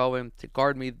if they're going to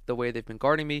guard me the way they've been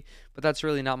guarding me. But that's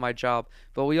really not my job.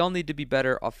 But we all need to be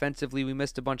better offensively. We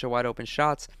missed a bunch of wide open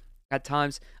shots. At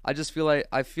times, I just felt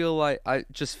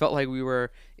like we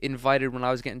were invited when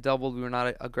I was getting doubled. We were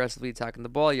not aggressively attacking the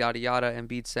ball, yada yada." And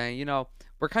Embiid saying,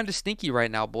 "We're kind of stinky right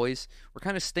now, boys. We're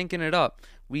kind of stinking it up.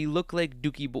 We look like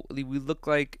dookie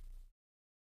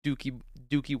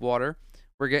water.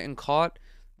 We're getting caught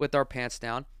with our pants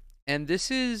down." And this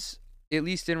is, at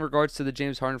least in regards to the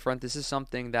James Harden front, this is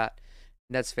something that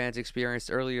Nets fans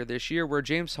experienced earlier this year, where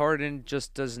James Harden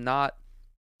just does not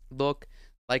look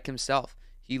like himself.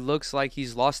 He looks like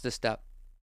he's lost a step.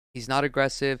 He's not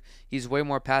aggressive. He's way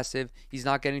more passive. He's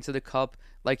not getting to the cup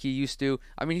like he used to.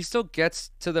 I mean, he still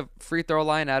gets to the free throw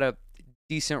line at a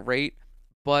decent rate,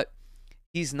 but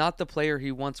he's not the player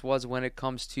he once was when it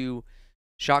comes to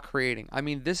shot creating. I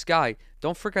mean, this guy,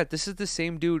 don't forget, this is the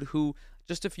same dude who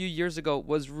just a few years ago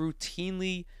was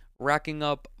routinely racking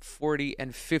up 40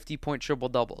 and 50-point triple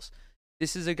doubles.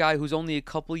 This is a guy who's only a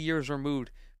couple years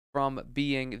removed from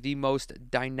being the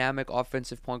most dynamic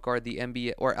offensive point guard the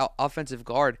NBA or offensive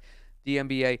guard the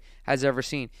NBA has ever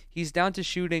seen. He's down to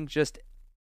shooting just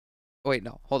wait,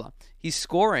 no, hold on. He's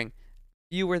scoring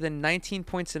fewer than 19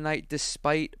 points a night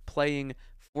despite playing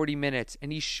 40 minutes,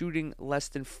 and he's shooting less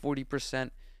than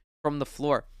 40% from the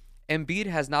floor. Embiid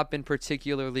has not been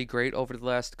particularly great over the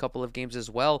last couple of games as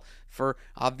well, for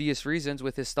obvious reasons.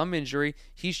 With his thumb injury,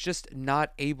 he's just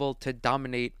not able to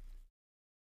dominate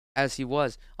as he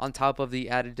was, on top of the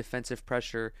added defensive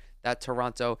pressure that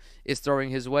Toronto is throwing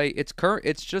his way. It's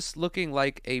just looking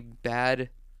like a bad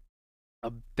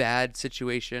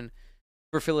situation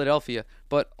for Philadelphia.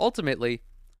 But ultimately,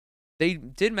 they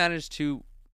did manage to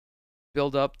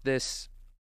build up this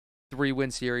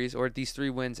 3-win series, or these 3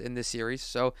 wins in this series.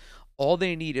 So all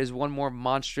they need is one more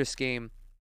monstrous game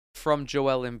from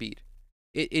Joel Embiid.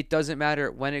 It doesn't matter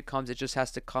when it comes. It just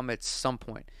has to come at some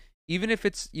point. Even if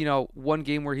it's, one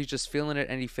game where he's just feeling it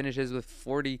and he finishes with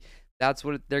 40, that's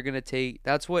what they're going to take.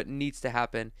 That's what needs to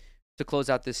happen to close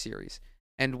out this series.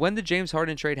 And when the James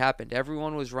Harden trade happened,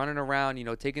 everyone was running around,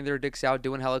 taking their dicks out,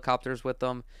 doing helicopters with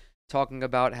them, talking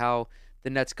about how the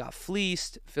Nets got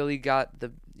fleeced, Philly got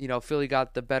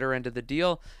the better end of the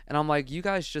deal. And I'm like, you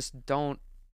guys just don't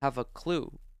have a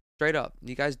clue. Straight up.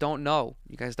 You guys don't know.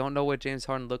 You guys don't know what James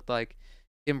Harden looked like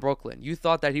in Brooklyn. You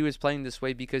thought that he was playing this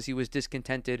way because he was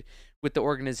discontented with the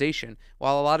organization.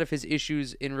 While a lot of his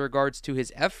issues in regards to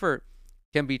his effort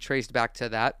can be traced back to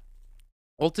that,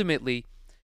 ultimately,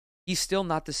 he's still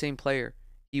not the same player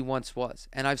he once was.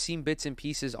 And I've seen bits and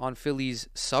pieces on Philly's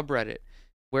subreddit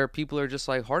where people are just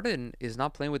like, Harden is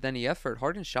not playing with any effort.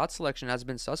 Harden's shot selection has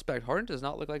been suspect. Harden does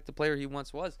not look like the player he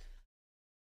once was.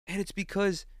 And it's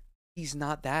because he's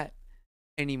not that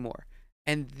anymore.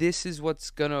 And this is what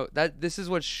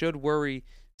should worry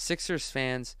Sixers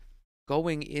fans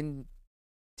going in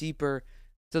deeper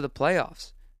to the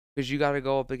playoffs, because you got to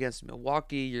go up against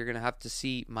Milwaukee. You're going to have to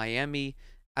see Miami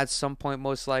at some point,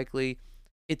 most likely.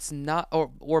 It's not,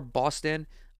 or Boston,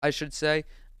 I should say.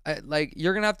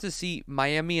 You're going to have to see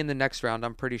Miami in the next round,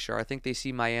 I'm pretty sure. I think they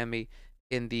see Miami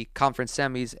in the conference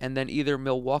semis, and then either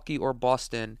Milwaukee or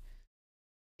Boston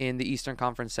in the Eastern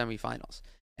Conference semifinals.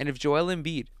 And if Joel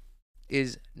Embiid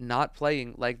is not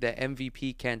playing like the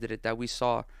MVP candidate that we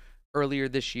saw earlier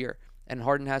this year, and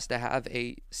Harden has to have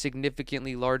a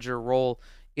significantly larger role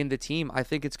in the team, I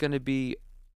think it's going to be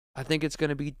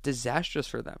disastrous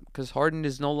for them, because Harden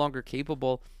is no longer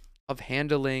capable of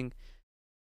handling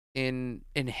an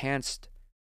enhanced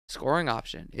scoring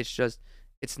option.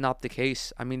 It's not the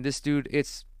case. I mean, this dude,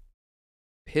 it's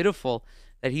pitiful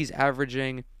that he's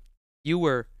averaging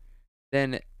fewer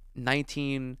than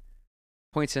 19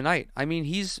 points a night. I mean,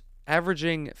 he's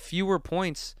averaging fewer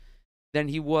points than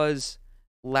he was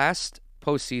last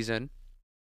postseason.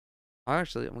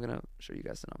 Actually, I'm going to show you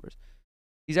guys the numbers.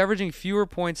 He's averaging fewer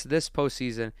points this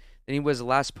postseason than he was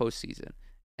last postseason.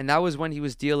 And that was when he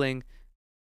was dealing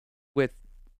with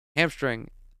hamstring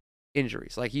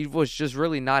injuries. Like, he was just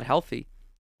really not healthy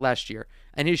last year.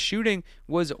 And his shooting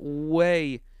was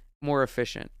way more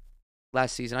efficient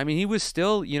last season. I mean, he was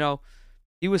still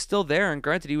there, and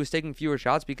granted, he was taking fewer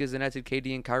shots because the Nets had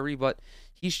KD and Kyrie, but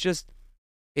he's just,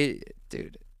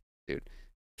 dude.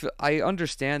 I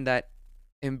understand that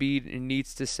Embiid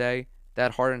needs to say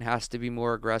that Harden has to be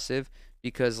more aggressive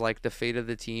because, the fate of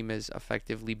the team is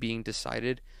effectively being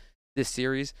decided this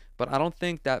series, but I don't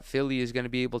think that Philly is going to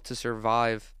be able to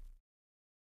survive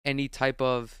any type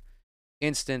of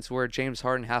instance where James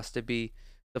Harden has to be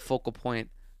the focal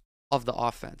point of the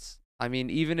offense. I mean,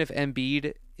 even if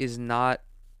Embiid is not,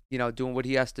 doing what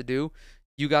he has to do,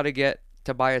 you got to get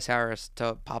Tobias Harris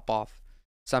to pop off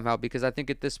somehow, because I think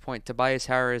at this point, Tobias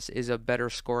Harris is a better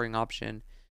scoring option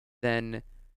than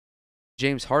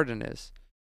James Harden is.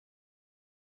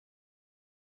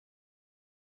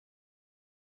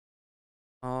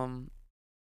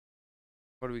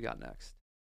 What do we got next?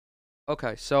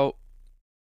 Okay, so a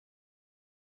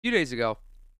few days ago,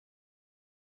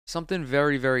 something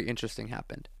very, very interesting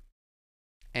happened.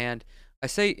 And I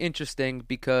say interesting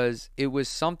because it was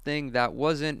something that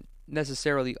wasn't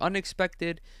necessarily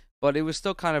unexpected, but it was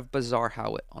still kind of bizarre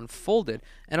how it unfolded.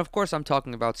 And of course, I'm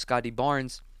talking about Scottie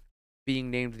Barnes being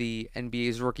named the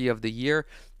NBA's Rookie of the Year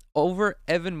over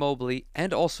Evan Mobley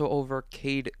and also over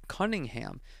Cade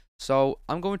Cunningham. So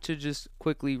I'm going to just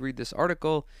quickly read this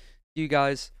article to you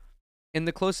guys. In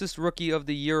the closest Rookie of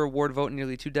the Year award vote in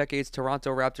nearly 2 decades, Toronto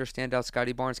Raptors standout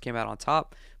Scotty Barnes came out on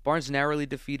top. Barnes narrowly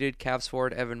defeated Cavs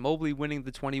forward Evan Mobley, winning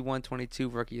the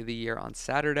 21-22 Rookie of the Year on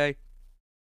Saturday.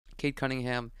 Cade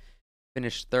Cunningham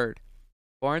finished third.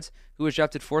 Barnes, who was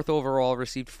drafted fourth overall,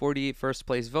 received 48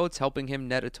 first-place votes, helping him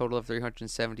net a total of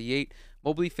 378.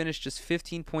 Mobley finished just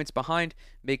 15 points behind,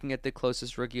 making it the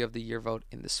closest Rookie of the Year vote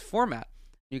in this format.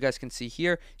 You guys can see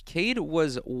here, Cade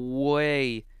was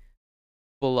way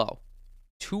below,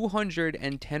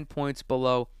 210 points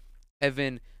below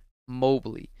Evan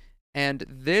Mobley. And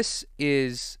this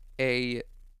is a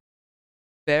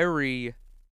very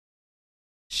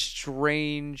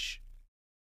strange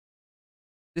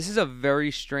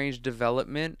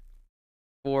development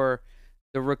for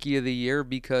the Rookie of the Year,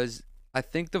 because I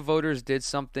think the voters did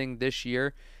something this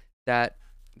year that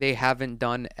they haven't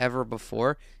done ever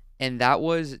before, and that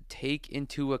was take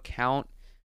into account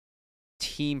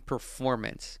team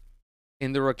performance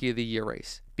in the Rookie of the Year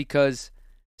race. Because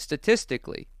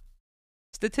statistically,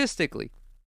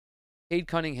 Cade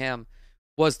Cunningham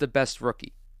was the best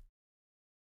rookie.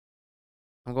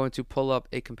 I'm going to pull up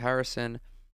a comparison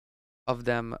of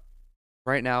them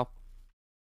right now.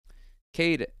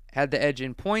 Cade had the edge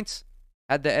in points,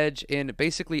 had the edge in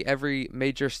basically every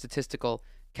major statistical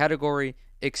category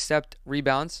except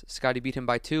rebounds. Scotty beat him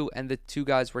by 2, and the two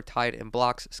guys were tied in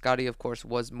blocks. Scotty, of course,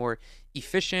 was more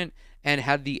efficient and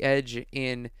had the edge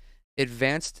in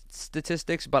advanced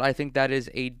statistics, but I think that is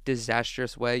a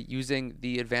disastrous way, using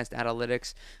the advanced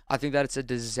analytics. I think that it's a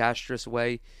disastrous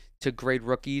way to grade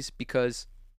rookies, because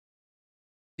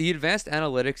the advanced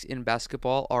analytics in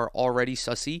basketball are already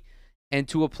sussy, and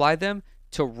to apply them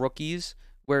to rookies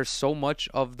where so much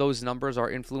of those numbers are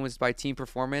influenced by team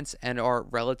performance and are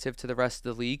relative to the rest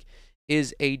of the league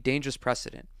is a dangerous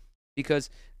precedent. Because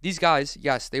these guys,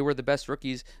 yes, they were the best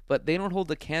rookies, but they don't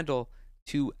hold a candle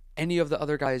to any of the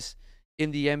other guys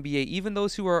in the NBA, even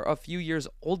those who are a few years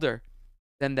older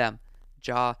than them.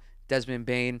 Ja, Desmond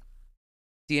Bane,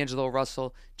 D'Angelo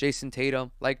Russell, Jason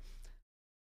Tatum. Like,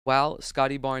 while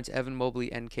Scotty Barnes, Evan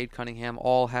Mobley, and Cade Cunningham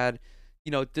all had,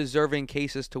 deserving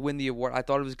cases to win the award, I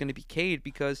thought it was going to be Cade,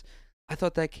 because I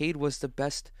thought that Cade was the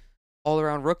best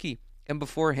all-around rookie. And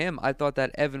before him, I thought that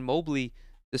Evan Mobley,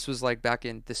 this was like back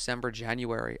in December,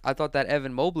 January, I thought that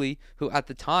Evan Mobley, who at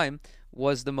the time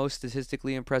was the most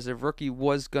statistically impressive rookie,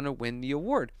 was going to win the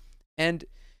award. And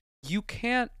you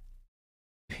can't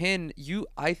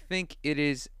I think it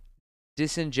is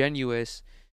disingenuous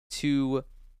to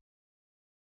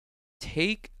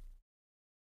take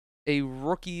a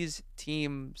rookie's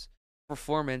team's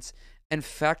performance and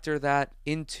factor that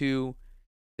into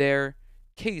their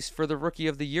case for the Rookie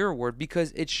of the Year award,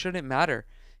 because it shouldn't matter.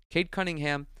 Cade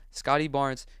Cunningham, Scotty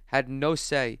Barnes had no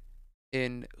say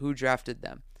in who drafted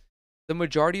them. The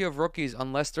majority of rookies,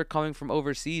 unless they're coming from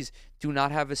overseas, do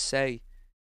not have a say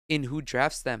in who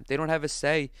drafts them. They don't have a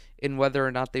say in whether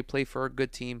or not they play for a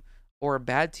good team or a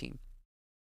bad team.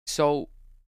 So,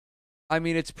 I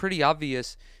mean, it's pretty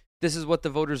obvious this is what the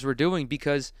voters were doing,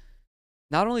 because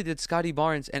not only did Scotty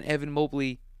Barnes and Evan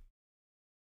Mobley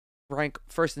rank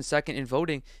first and second in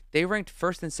voting, they ranked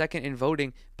first and second in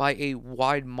voting by a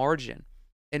wide margin.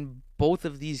 And both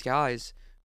of these guys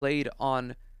played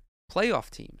on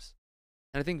playoff teams.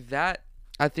 And I think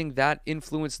that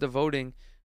influenced the voting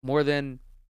more than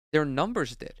their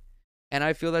numbers did. And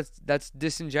I feel that's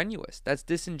disingenuous. That's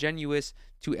disingenuous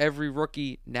to every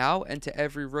rookie now and to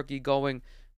every rookie going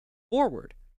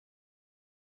forward.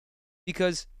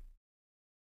 Because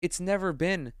it's never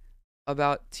been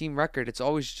about team record. It's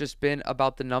always just been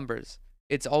about the numbers.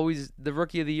 It's always, the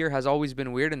Rookie of the Year has always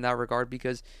been weird in that regard,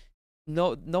 because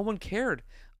no one cared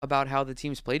about how the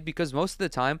teams played, because most of the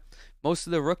time, most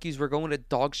of the rookies were going to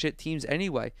dog shit teams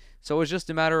anyway. So it was just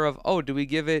a matter of, do we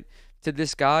give it to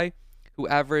this guy who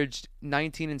averaged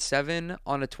 19-7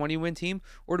 on a 20-win team,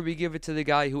 or do we give it to the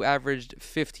guy who averaged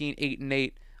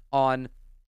 15-8-8 on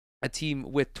a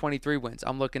team with 23 wins?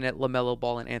 I'm looking at LaMelo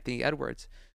Ball and Anthony Edwards,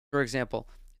 for example.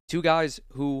 Two guys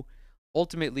who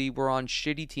ultimately were on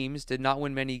shitty teams, did not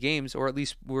win many games, or at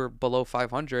least were below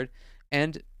 500.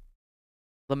 And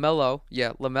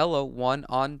LaMelo won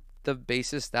on the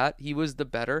basis that he was the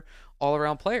better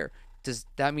all-around player. Does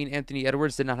that mean Anthony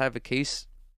Edwards did not have a case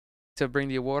to bring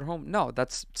the award home? No,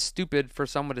 that's stupid for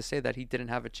someone to say that he didn't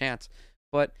have a chance.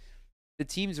 But the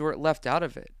teams were left out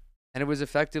of it. And it was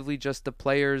effectively just the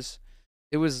players'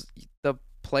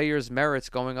 merits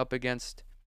going up against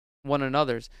one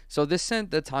another's. So this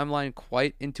sent the timeline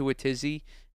quite into a tizzy.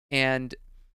 And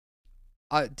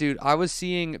I was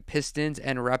seeing Pistons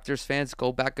and Raptors fans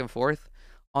go back and forth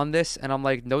on this, and I'm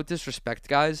like, no disrespect,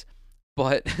 guys,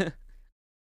 but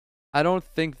I don't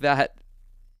think that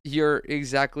you're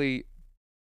exactly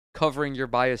covering your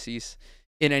biases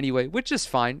in any way, which is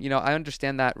fine. I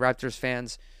understand that Raptors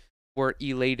fans were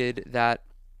elated that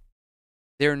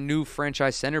their new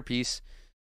franchise centerpiece,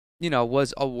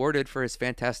 was awarded for his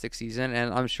fantastic season.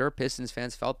 And I'm sure Pistons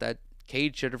fans felt that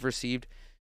Cade should have received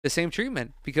the same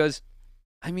treatment because,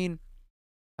 I mean,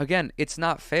 again, it's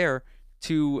not fair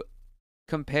to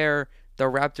compare the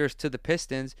Raptors to the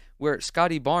Pistons where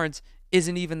Scotty Barnes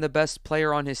isn't even the best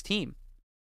player on his team.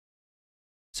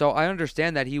 So I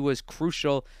understand that he was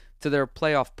crucial to their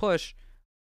playoff push,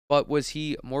 but was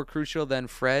he more crucial than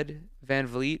Fred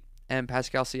VanVleet and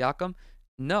Pascal Siakam?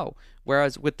 No.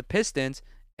 Whereas with the Pistons,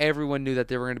 everyone knew that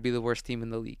they were going to be the worst team in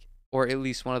the league, or at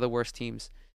least one of the worst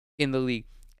teams in the league.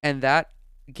 And that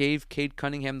gave Cade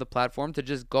Cunningham the platform to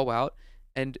just go out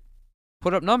and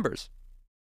put up numbers.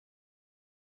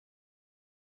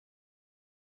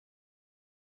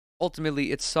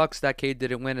 Ultimately, it sucks that Cade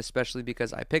didn't win, especially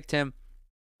because I picked him.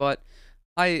 But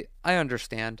I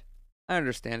understand. I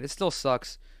understand. It still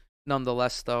sucks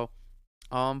nonetheless, though.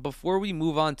 Before we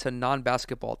move on to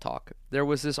non-basketball talk, there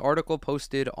was this article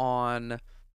posted on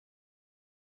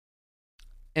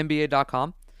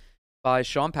NBA.com by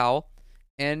Sean Powell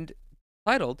and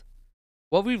titled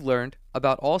 "What We've Learned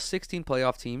About All 16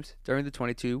 Playoff Teams During the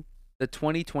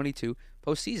 2022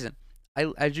 Postseason."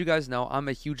 As you guys know, I'm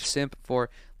a huge simp for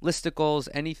listicles,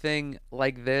 anything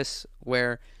like this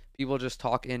where people just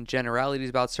talk in generalities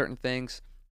about certain things.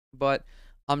 But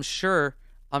I'm sure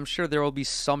there will be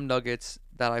some nuggets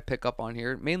that I pick up on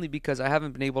here, mainly because I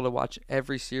haven't been able to watch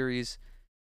every series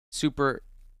super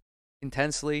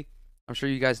intensely. I'm sure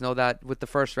you guys know that with the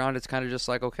first round, it's kind of just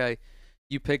like, okay,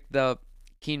 you pick the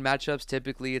keen matchups.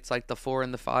 Typically, it's like the 4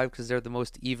 and the 5 because they're the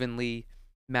most evenly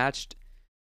matched.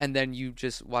 And then you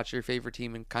just watch your favorite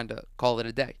team and kind of call it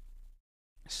a day.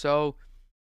 So,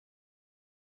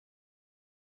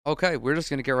 okay, we're just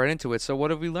going to get right into it. So,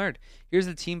 what have we learned? Here's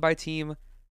the team by team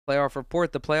playoff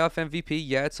report. The playoff MVP,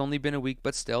 yeah, it's only been a week,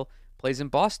 but still, plays in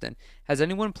Boston. Has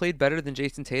anyone played better than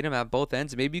Jason Tatum at both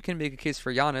ends? Maybe you can make a case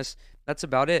for Giannis. That's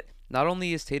about it. Not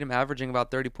only is Tatum averaging about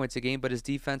 30 points a game, but his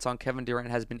defense on Kevin Durant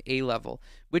has been A-level,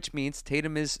 which means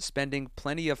Tatum is spending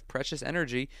plenty of precious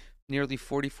energy, nearly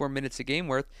 44 minutes a game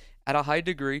worth, at a high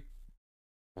degree,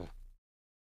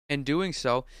 and doing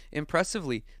so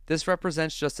impressively. This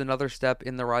represents just another step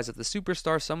in the rise of the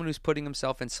superstar, someone who's putting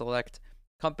himself in select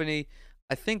company.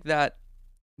 I think that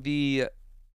the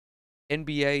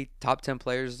NBA top 10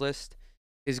 players list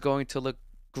is going to look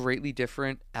greatly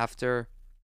different after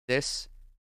this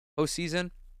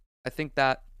postseason. I think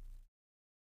that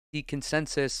the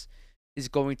consensus is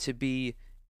going to be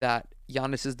that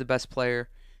Giannis is the best player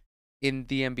in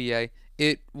the NBA.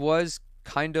 It was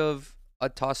kind of a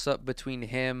toss-up between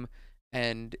him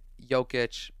and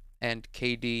Jokic and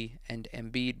KD and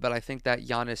Embiid, but I think that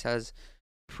Giannis has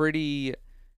pretty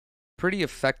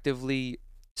effectively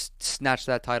snatched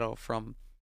that title from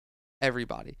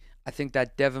everybody. I think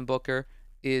that Devin Booker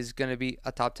is going to be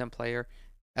a top 10 player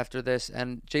after this,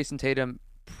 and Jason Tatum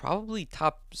probably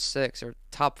top 6 or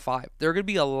top 5. There are going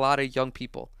to be a lot of young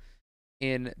people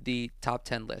in the top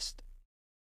 10 list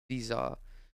these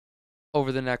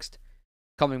over the next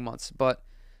coming months. But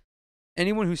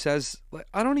anyone who says, like,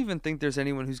 I don't even think there's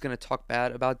anyone who's going to talk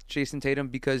bad about Jason Tatum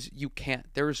because you can't.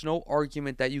 There is no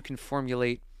argument that you can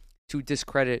formulate to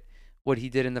discredit what he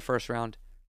did in the first round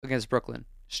against Brooklyn.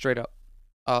 Straight up.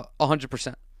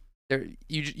 100%. There,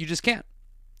 you just can't.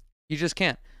 You just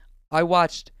can't. I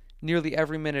watched nearly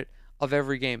every minute of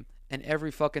every game, and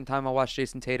every fucking time I watched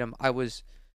Jason Tatum, I was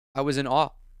in awe.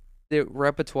 The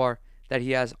repertoire that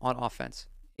he has on offense.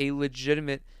 A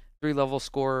legitimate 3-level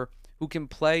scorer who can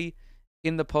play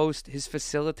in the post. His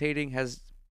facilitating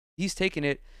he's taken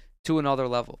it to another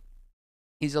level.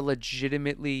 He's a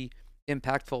legitimately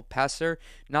impactful passer,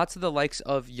 not to the likes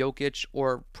of Jokic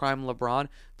or prime LeBron,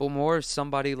 but more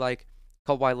somebody like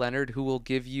Kawhi Leonard who will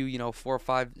give you, 4,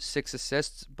 5, 6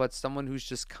 assists, but someone who's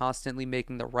just constantly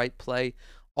making the right play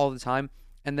all the time.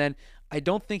 And then I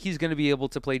don't think he's going to be able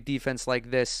to play defense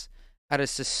like this at a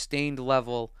sustained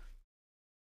level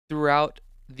throughout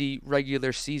the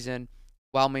regular season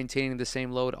while maintaining the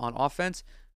same load on offense,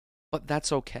 but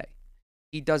that's okay.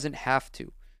 He doesn't have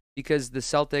to, because the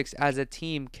Celtics as a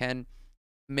team can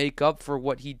make up for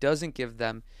what he doesn't give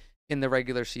them in the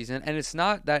regular season. And it's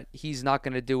not that he's not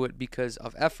going to do it because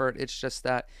of effort. It's just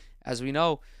that, as we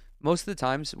know, most of the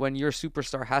times when your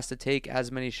superstar has to take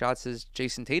as many shots as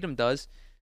Jason Tatum does,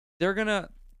 they're going to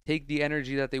take the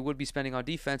energy that they would be spending on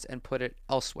defense and put it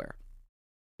elsewhere.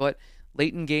 But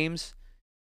late in games,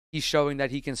 he's showing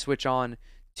that he can switch on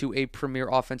to a premier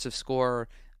offensive scorer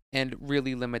and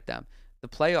really limit them. The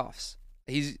playoffs,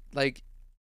 He's like,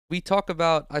 we talk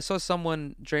about, I saw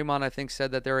someone, Draymond, I think,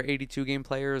 said that there are 82 game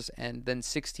players and then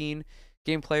 16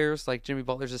 game players. Like Jimmy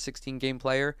Butler's a 16 game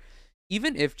player.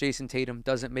 Even if Jason Tatum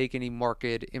doesn't make any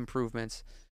marked improvements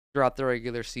throughout the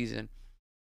regular season,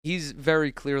 he's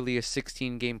very clearly a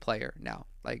 16 game player now.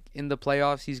 Like in the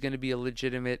playoffs, he's going to be a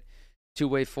legitimate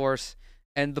two-way force.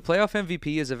 And the playoff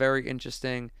MVP is a very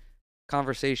interesting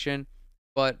conversation,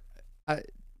 but I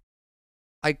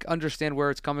I understand where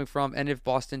it's coming from. And if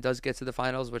Boston does get to the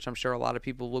finals, which I'm sure a lot of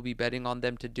people will be betting on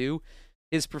them to do,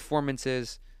 his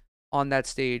performances on that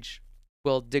stage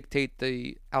will dictate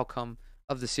the outcome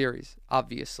of the series,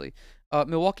 obviously.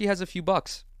 Milwaukee has a few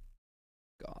bucks.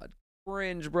 God,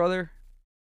 cringe, brother.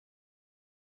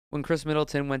 When Chris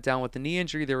Middleton went down with the knee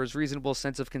injury, there was reasonable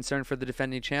sense of concern for the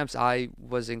defending champs. I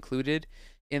was included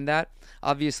in that.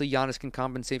 Obviously, Giannis can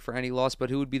compensate for any loss, but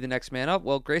who would be the next man up?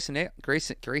 Well, Grayson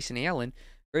Allen,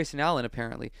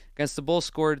 apparently. Against the Bulls,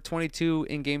 scored 22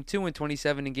 in Game 2 and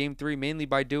 27 in Game 3, mainly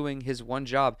by doing his one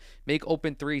job, make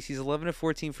open threes. He's 11 of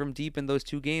 14 from deep in those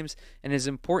 2 games, and his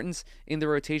importance in the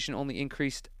rotation only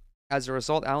increased as a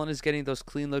result. Allen is getting those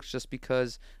clean looks just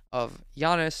because of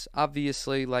Giannis.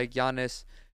 Obviously, like Giannis,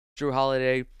 Drew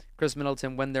Holiday, Chris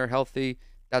Middleton, when they're healthy,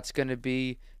 that's going to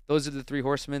be, those are the 3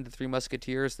 horsemen, the 3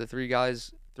 musketeers, the 3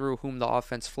 guys through whom the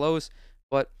offense flows.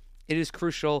 But it is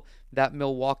crucial that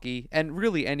Milwaukee, and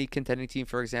really any contending team,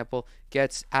 for example,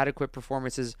 gets adequate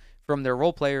performances from their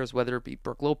role players, whether it be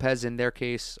Brook Lopez in their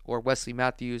case, or Wesley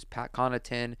Matthews, Pat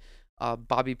Connaughton,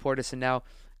 Bobby Portis, and now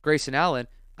Grayson Allen.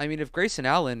 I mean, if Grayson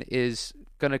Allen is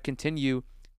going to continue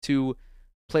to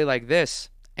play like this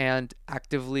and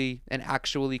actively and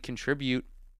actually contribute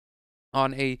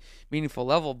on a meaningful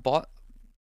level,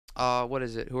 what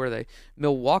is it? Who are they?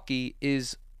 Milwaukee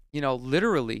is,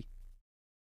 literally,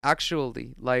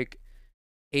 actually, like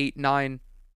 8, 9,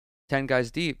 10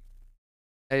 guys deep.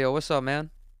 Hey, yo, what's up, man?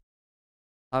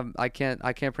 I can't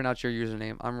pronounce your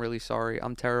username. I'm really sorry.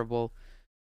 I'm terrible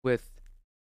with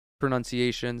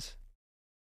pronunciations.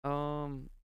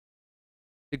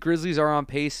 The Grizzlies are on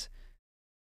pace,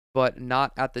 but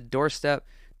not at the doorstep.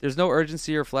 There's no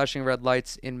urgency or flashing red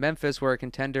lights in Memphis, where a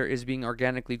contender is being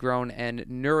organically grown and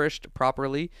nourished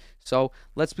properly. So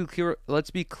let's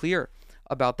be clear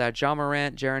about that. Ja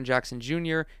Morant, Jaren Jackson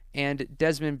Jr., and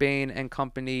Desmond Bane and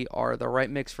company are the right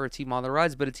mix for a team on the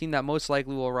rise, but a team that most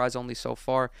likely will rise only so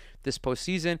far this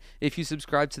postseason. If you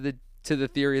subscribe to the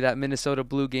theory that Minnesota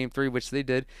blew Game 3, which they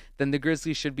did, then the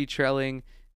Grizzlies should be trailing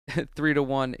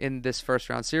 3-1 in this first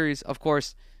round series. Of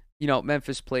course,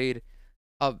 Memphis played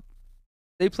a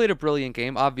brilliant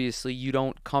game. Obviously, you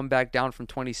don't come back down from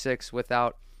 26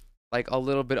 without like a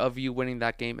little bit of you winning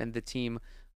that game and the team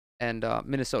and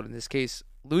Minnesota in this case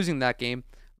losing that game.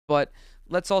 But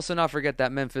let's also not forget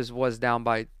that Memphis was down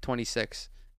by 26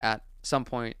 at some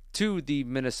point to the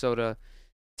Minnesota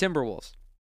Timberwolves.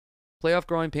 Playoff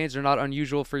growing pains are not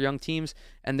unusual for young teams,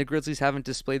 and the Grizzlies haven't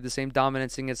displayed the same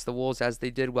dominance against the Wolves as they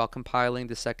did while compiling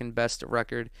the second best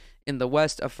record in the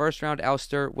West. A first-round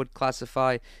ouster would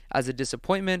classify as a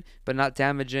disappointment, but not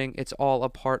damaging. It's all a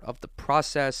part of the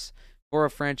process for a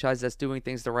franchise that's doing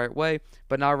things the right way,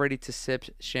 but not ready to sip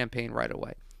champagne right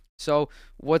away. So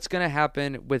what's going to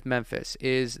happen with Memphis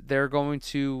is they're going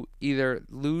to either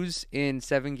lose in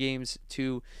 7 games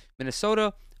to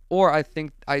Minnesota, or I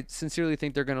sincerely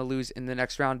think they're going to lose in the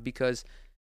next round, because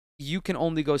you can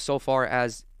only go so far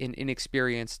as an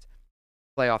inexperienced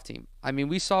playoff team. I mean,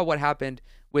 we saw what happened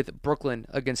with Brooklyn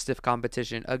against stiff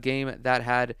competition, a game that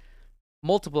had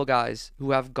multiple guys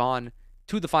who have gone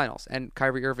to the finals, and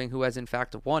Kyrie Irving, who has in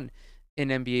fact won in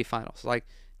NBA finals. Like,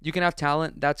 you can have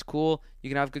talent, that's cool. You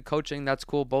can have good coaching, that's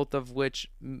cool, both of which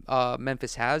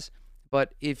Memphis has.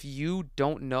 But if you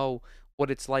don't know what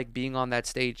it's like being on that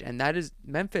stage, and that is,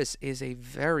 Memphis is a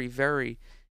very, very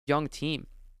young team.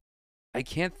 I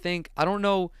don't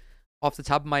know off the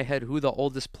top of my head who the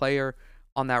oldest player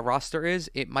on that roster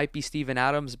is. It might be Steven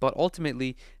Adams, but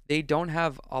ultimately they don't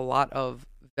have a lot of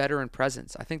veteran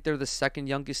presence. I think they're the second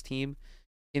youngest team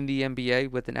in the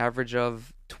NBA with an average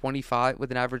of 25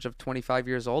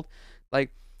 years old.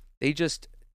 Like, they just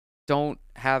don't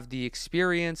have the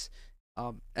experience.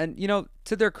 And,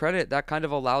 to their credit, that kind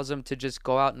of allows them to just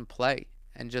go out and play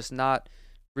and just not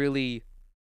really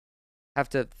have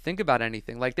to think about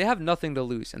anything. Like, they have nothing to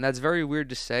lose. And that's very weird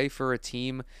to say for a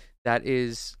team that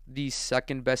is the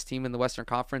second best team in the Western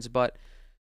Conference, but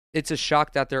it's a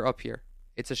shock that they're up here.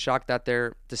 It's a shock that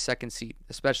they're the second seed,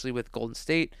 especially with Golden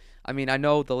State. I mean, I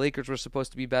know the Lakers were supposed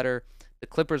to be better. The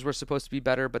Clippers were supposed to be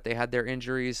better, but they had their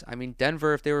injuries. I mean,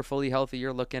 Denver, if they were fully healthy,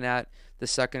 you're looking at the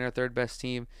second or third best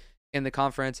team in the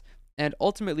conference. And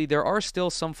ultimately, there are still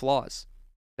some flaws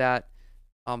that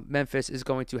Memphis is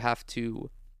going to have to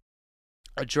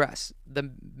address.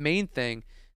 The main thing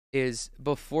is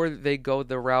before they go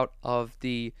the route of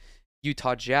the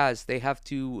Utah Jazz, they have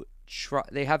to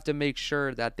make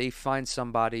sure that they find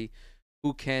somebody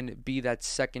who can be that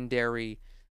secondary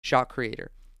shot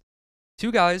creator.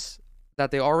 Two guys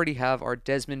that they already have are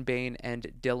Desmond Bane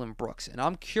and Dylan Brooks, and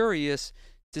I'm curious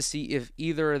to see if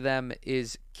either of them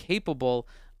is capable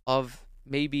of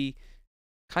maybe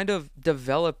kind of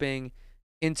developing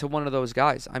into one of those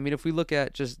guys. I mean, if we look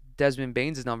at just Desmond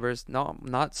Bane's numbers, no,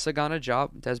 not Sagana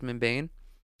Job, Desmond Bane.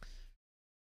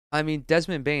 I mean,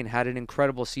 Desmond Bane had an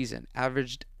incredible season,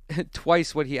 averaged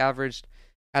twice what he averaged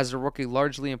as a rookie,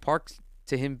 largely in part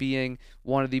to him being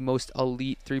one of the most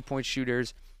elite 3-point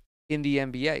shooters in the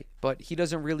NBA. But he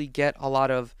doesn't really get a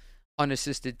lot of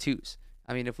unassisted twos.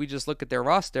 I mean, if we just look at their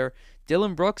roster,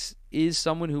 Dylan Brooks is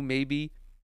someone who maybe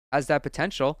has that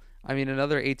potential. I mean,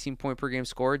 another 18-point per game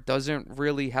scorer doesn't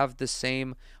really have the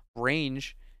same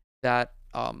range that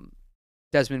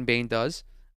Desmond Bane does.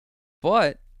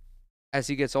 But as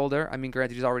he gets older, I mean,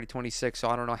 granted, he's already 26, so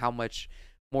I don't know how much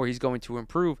more he's going to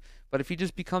improve. But if he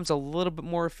just becomes a little bit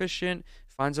more efficient,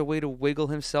 finds a way to wiggle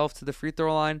himself to the free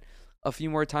throw line a few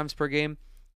more times per game,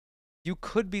 you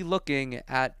could be looking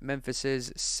at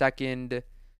Memphis's second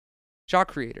shot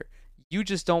creator. You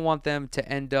just don't want them to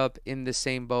end up in the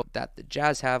same boat that the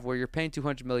Jazz have, where you're paying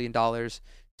 $200 million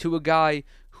to a guy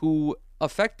who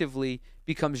effectively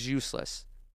becomes useless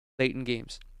late in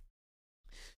games.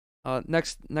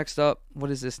 Next up,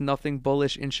 what is this? Nothing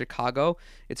bullish in Chicago.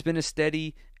 It's been a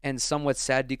steady and somewhat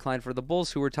sad decline for the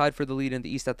Bulls, who were tied for the lead in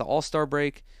the East at the All-Star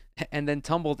break and then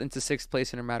tumbled into sixth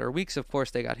place in a matter of weeks. Of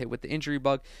course, they got hit with the injury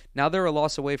bug. Now they're a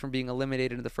loss away from being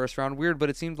eliminated in the first round. Weird, but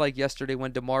it seemed like yesterday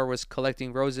when DeMar was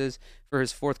collecting roses for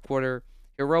his fourth quarter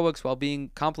heroics while being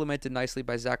complimented nicely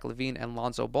by Zach LaVine and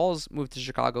Lonzo Ball's move to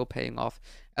Chicago paying off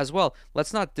as well.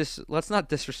 Let's not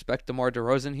disrespect DeMar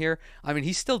DeRozan here. I mean,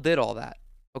 he still did all that.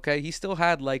 Okay, he still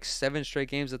had like 7 straight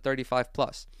games of 35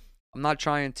 plus. I'm not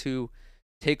trying to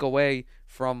take away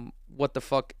from what the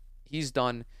fuck he's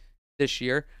done this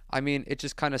year. I mean, it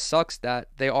just kind of sucks that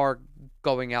they are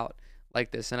going out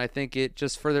like this. And I think it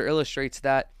just further illustrates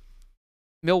that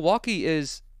Milwaukee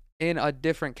is in a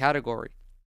different category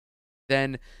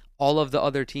than all of the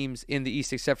other teams in the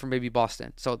East except for maybe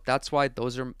Boston. So that's why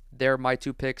they're my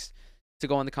 2 picks to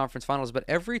go in the conference finals. But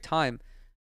every time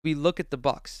we look at the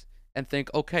Bucks and think,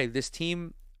 okay, this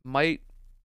team might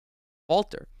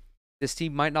falter. This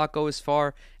team might not go as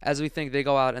far as we think. They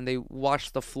go out and they wash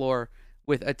the floor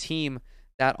with a team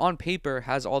that on paper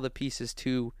has all the pieces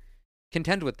to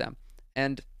contend with them.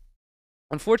 And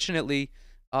unfortunately,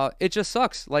 it just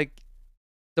sucks. Like,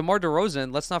 DeMar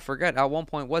DeRozan, let's not forget, at one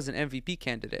point was an MVP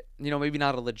candidate. You know, maybe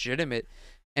not a legitimate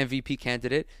MVP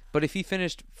candidate, but if he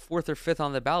finished 4th or 5th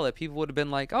on the ballot, people would have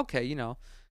been like, okay, you know,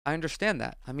 I understand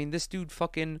that. I mean, this dude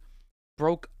fucking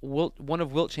broke one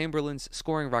of Wilt Chamberlain's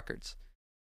scoring records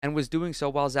and was doing so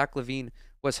while Zach LaVine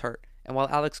was hurt and while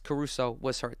Alex Caruso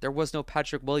was hurt. There was no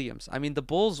Patrick Williams. I mean, the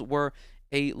Bulls were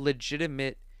a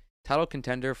legitimate title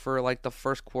contender for like the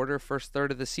first quarter, first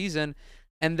third of the season,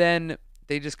 and then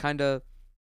they just kind of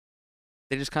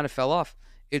fell off.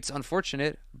 It's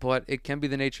unfortunate, but it can be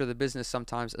the nature of the business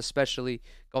sometimes, especially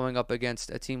going up against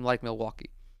a team like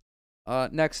Milwaukee.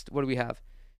 Next, what do we have?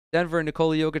 Denver,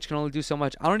 Nikola Jokic can only do so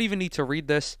much. I don't even need to read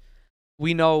this.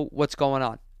 We know what's going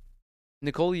on.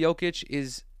 Nikola Jokic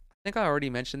is, I think I already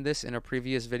mentioned this in a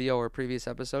previous video or a previous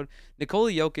episode.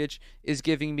 Nikola Jokic is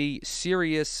giving me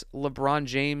serious LeBron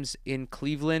James in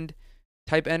Cleveland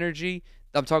type energy.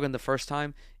 I'm talking the first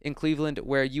time in Cleveland,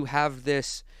 where you have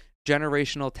this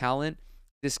generational talent,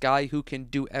 this guy who can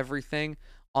do everything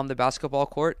on the basketball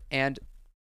court, and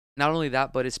not only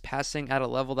that, but is passing at a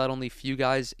level that only few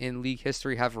guys in league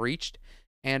history have reached,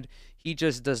 and he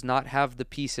just does not have the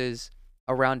pieces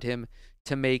around him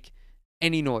to make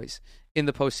any noise in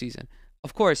the postseason.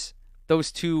 Of course,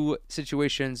 those two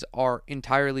situations are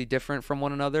entirely different from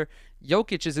one another.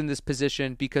 Jokic is in this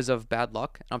position because of bad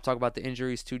luck, and I'm talking about the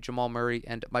injuries to Jamal Murray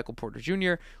and Michael Porter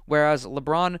Jr., whereas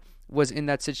LeBron was in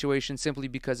that situation simply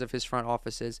because of his front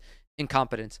office's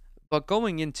incompetence. But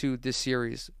going into this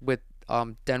series with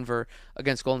Denver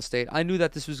against Golden State, I knew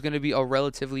that this was going to be a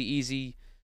relatively easy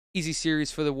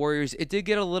series for the Warriors. It did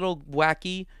get a little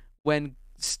wacky when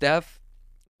Steph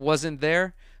wasn't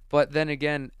there, but then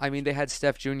again, I mean, they had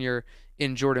Steph Jr.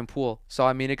 in Jordan Poole, so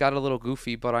I mean, it got a little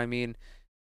goofy, but I mean,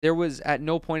 there was at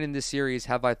no point in this series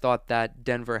have I thought that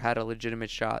Denver had a legitimate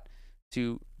shot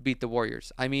to beat the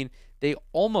Warriors. I mean, they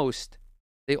almost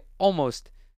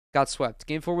got swept.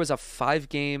 Game 4 was a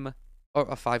 5-game or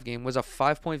a 5 game, was a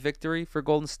 5-point victory for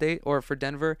Golden State or for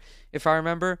Denver, if I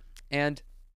remember. And,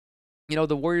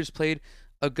 the Warriors played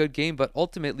a good game, but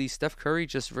ultimately Steph Curry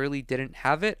just really didn't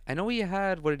have it. I know he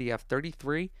had, what did he have,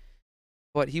 33?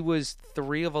 But he was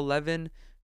 3 of 11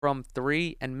 from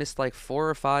 3 and missed like 4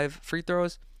 or 5 free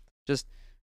throws. Just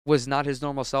was not his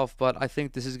normal self, but I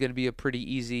think this is going to be a pretty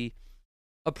easy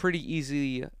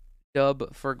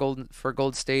dub for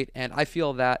Golden State, and I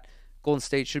feel that Golden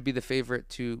State should be the favorite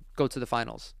to go to the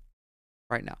finals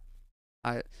right now.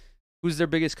 Who's their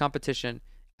biggest competition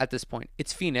at this point?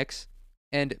 It's Phoenix,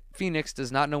 and Phoenix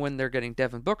does not know when they're getting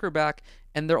Devin Booker back,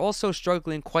 and they're also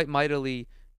struggling quite mightily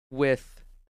with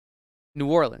New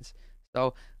Orleans.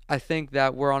 So I think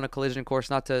that we're on a collision course,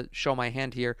 not to show my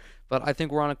hand here, but I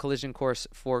think we're on a collision course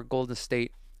for Golden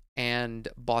State and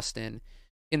Boston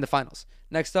in the finals.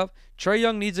 Next up, Trae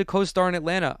Young needs a co-star in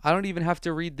Atlanta. I don't even have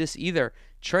to read this either.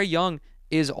 Trae Young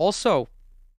is also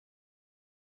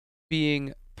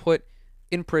being put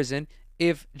in prison.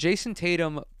 If Jason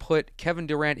Tatum put Kevin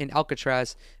Durant in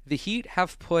Alcatraz, the Heat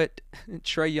have put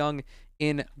Trae Young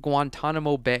in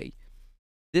Guantanamo Bay.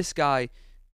 This guy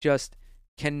just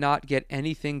cannot get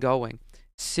anything going.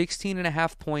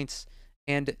 16.5 points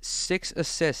and 6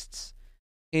 assists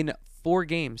in 4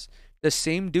 games. The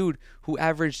same dude who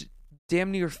averaged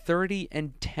damn near 30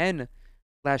 and 10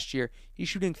 last year. He's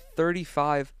shooting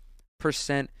 35%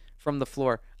 from the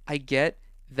floor. I get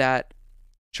that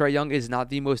Trae Young is not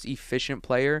the most efficient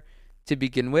player to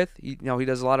begin with. He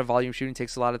does a lot of volume shooting,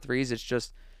 takes a lot of threes. It's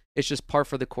just par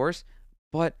for the course.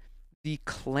 But the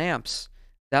clamps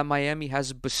that Miami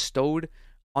has bestowed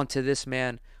onto this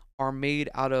man are made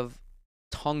out of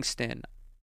tungsten.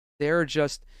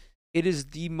 It is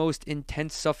the most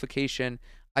intense suffocation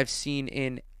I've seen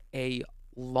in a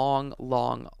long,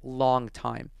 long, long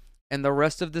time. And the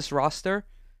rest of this roster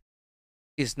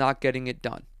is not getting it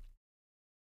done.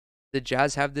 The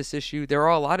Jazz have this issue. There are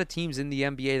a lot of teams in the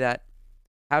NBA that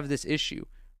have this issue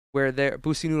where they're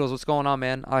Boosie Noodles. What's going on,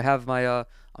 man? I have my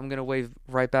I'm gonna wave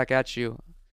right back at you.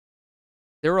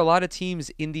 There are a lot of teams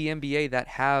in the NBA that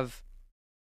have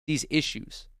these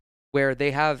issues where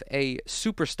they have a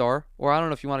superstar, or I don't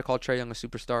know if you want to call Trae Young a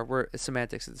superstar. It's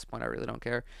semantics at this point. I really don't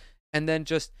care. And then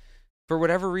just for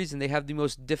whatever reason, they have the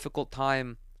most difficult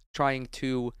time trying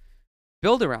to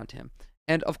build around him.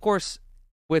 And of course,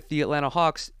 with the Atlanta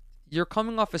Hawks, you're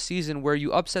coming off a season where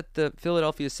you upset the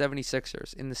Philadelphia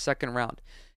 76ers in the second round,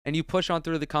 and you push on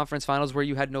through the conference finals where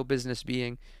you had no business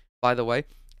being, by the way.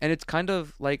 And it's kind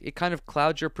of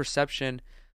clouds your perception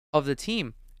of the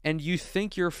team, and you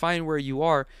think you're fine where you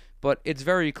are, but it's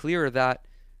very clear that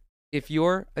if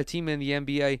you're a team in the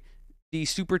NBA, the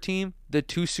super team, the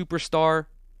two superstar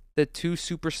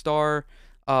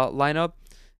lineup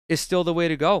is still the way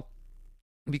to go.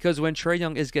 Because when Trae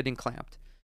Young is getting clamped,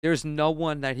 there's no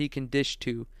one that he can dish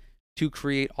to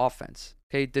create offense.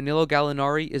 Okay, Danilo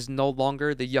Gallinari is no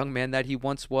longer the young man that he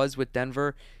once was with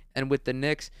Denver and with the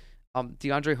Knicks.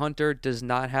 DeAndre Hunter does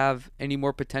not have any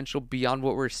more potential beyond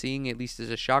what we're seeing, at least as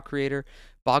a shot creator.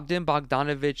 Bogdan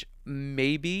Bogdanovic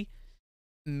maybe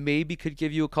could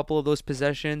give you a couple of those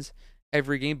possessions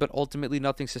every game, but ultimately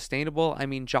nothing sustainable. I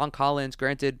mean, John Collins,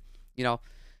 granted,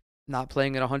 not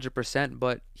playing at 100%,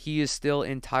 but he is still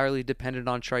entirely dependent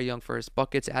on Trae Young for his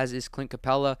buckets, as is Clint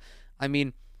Capella. I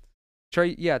mean,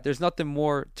 there's nothing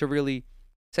more to really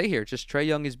say here. Just Trae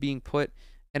Young is being put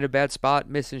in a bad spot,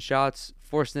 missing shots,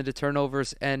 forced into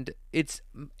turnovers, and it's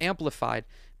amplified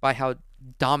by how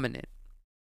dominant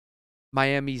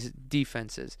Miami's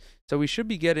defense is. So we should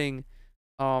be getting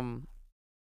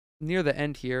near the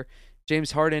end here.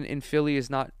 James Harden in Philly is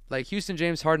not like Houston.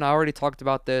 James Harden, I already talked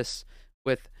about this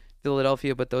with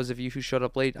Philadelphia, but those of you who showed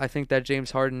up late, I think that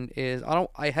James Harden is,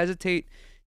 I hesitate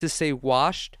to say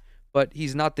washed, but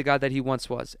he's not the guy that he once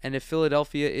was. And if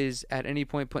Philadelphia is at any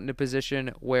point put in a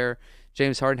position where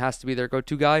James Harden has to be their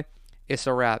go-to guy, it's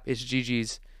a wrap. It's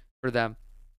GG's for them.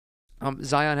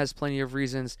 Zion has plenty of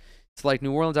reasons to like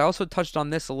New Orleans. I also touched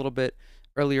on this a little bit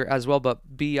earlier as well,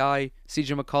 but B.I.,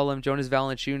 CJ McCollum, Jonas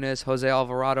Valanciunas, Jose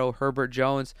Alvarado, Herbert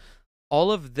Jones,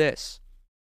 all of this.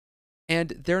 And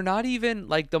they're not even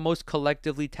like the most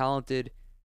collectively talented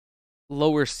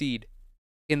lower seed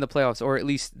in the playoffs, or at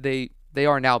least they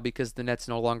are now because the Nets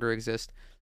no longer exist.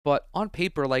 But on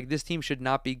paper, like, this team should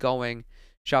not be going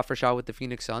shot for shot with the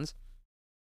Phoenix Suns.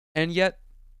 And yet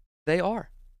they are.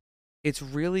 It's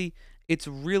really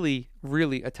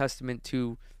a testament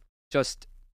to just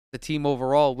the team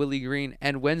overall, Willie Green.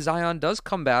 And when Zion does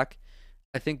come back,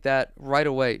 I think that right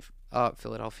away,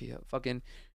 Philadelphia, fucking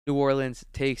New Orleans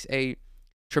takes a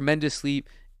tremendous leap.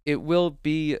 It will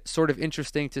be sort of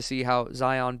interesting to see how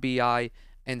Zion, B.I.,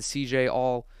 and CJ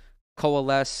all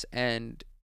coalesce and,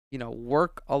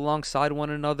 work alongside one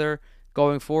another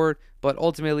going forward. But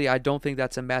ultimately, I don't think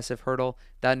that's a massive hurdle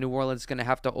that New Orleans is going to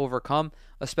have to overcome,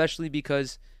 especially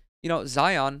because,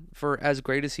 Zion, for as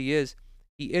great as he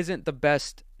isn't the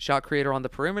best shot creator on the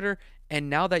perimeter. And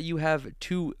now that you have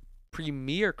two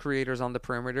premier creators on the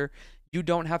perimeter, you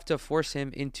don't have to force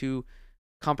him into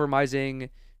compromising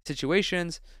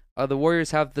situations. The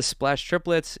Warriors have the splash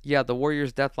triplets. Yeah, the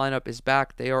Warriors' death lineup is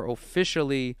back. They are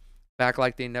officially back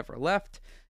like they never left.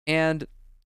 And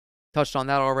touched on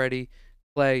that already.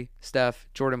 Clay, Steph,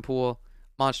 Jordan Poole,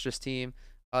 monstrous team.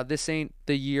 This ain't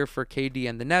the year for KD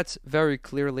and the Nets. Very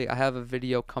clearly, I have a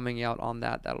video coming out on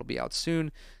that. That'll be out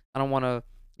soon. I don't want to,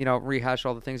 rehash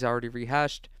all the things I already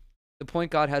rehashed. The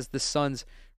point guard has the Suns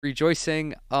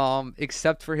rejoicing,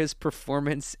 except for his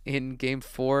performance in Game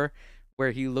 4,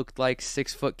 where he looked like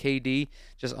 6-foot KD,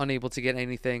 just unable to get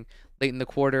anything late in the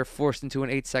quarter, forced into an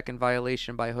 8-second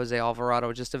violation by Jose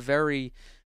Alvarado. Just a very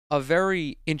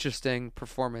interesting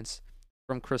performance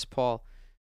from Chris Paul,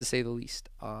 to say the least.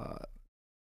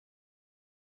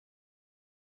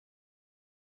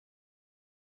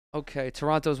 Okay,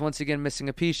 Toronto's once again missing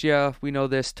a piece. Yeah, we know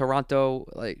this. Toronto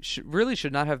really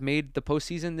should not have made the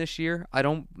postseason this year. I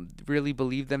don't really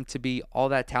believe them to be all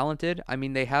that talented. I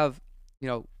mean, they have,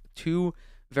 two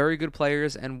very good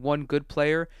players and one good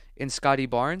player in Scotty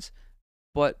Barnes.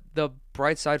 But the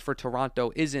bright side for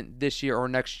Toronto isn't this year or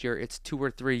next year. It's 2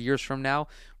 or 3 years from now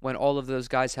when all of those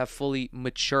guys have fully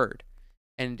matured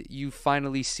and you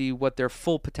finally see what their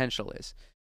full potential is.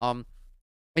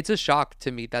 It's a shock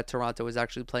to me that Toronto is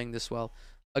actually playing this well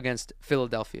against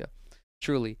Philadelphia.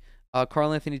 Truly.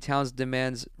 Karl Anthony Towns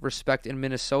demands respect in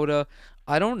Minnesota.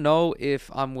 I don't know if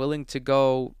I'm willing to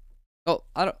go. Oh,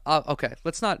 I don't. Okay,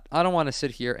 let's not. I don't want to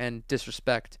sit here and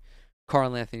disrespect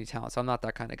Karl Anthony Towns. I'm not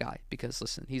that kind of guy because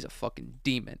listen, he's a fucking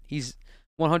demon. He's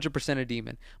 100% a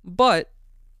demon. But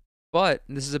and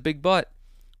this is a big but.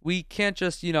 We can't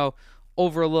just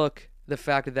overlook the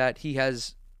fact that he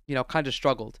has kind of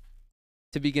struggled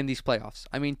to begin these playoffs.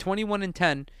 I mean,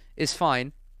 21-10 is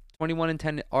fine.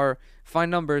 21-10 are fine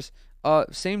numbers.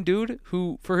 Same dude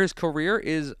who for his career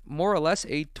is more or less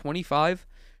a 25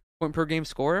 point per game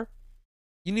scorer.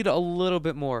 You need a little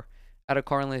bit more out of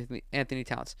Karl Anthony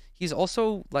Towns. He's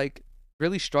also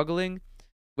really struggling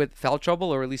with foul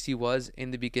trouble, or at least he was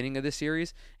in the beginning of the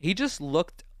series. He just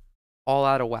looked all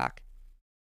out of whack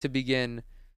to begin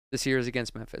the series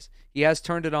against Memphis. He has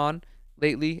turned it on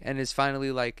lately and is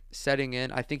finally setting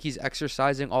in. I think he's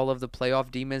exercising all of the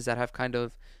playoff demons that have kind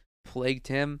of plagued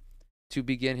him to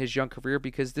begin his young career,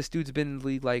 because this dude's been in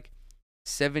the league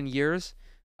 7 years,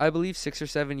 I believe, 6 or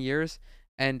 7 years,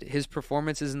 and his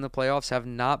performances in the playoffs have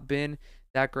not been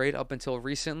that great up until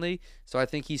recently. So I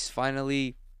think he's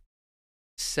finally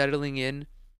settling in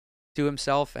to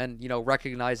himself and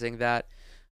recognizing that,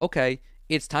 okay,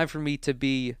 it's time for me to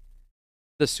be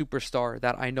the superstar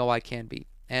that I know I can be.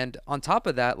 And on top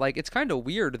of that, it's kind of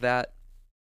weird that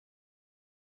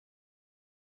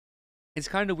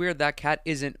Cat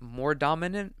isn't more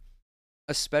dominant,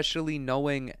 especially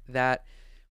knowing that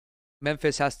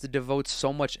Memphis has to devote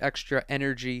so much extra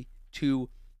energy to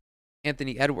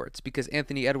Anthony Edwards, because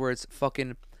Anthony Edwards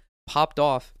fucking popped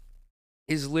off,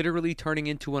 is literally turning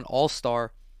into an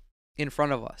all-star in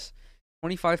front of us.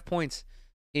 25 points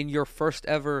in your first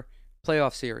ever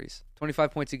playoff series.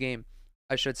 25 points a game,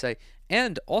 I should say.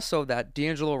 And also that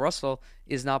D'Angelo Russell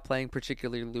is not playing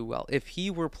particularly well. If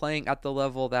he were playing at the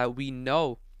level that we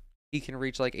know he can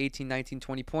reach, 18, 19,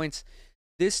 20 points,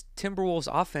 this Timberwolves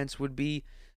offense would be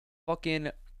fucking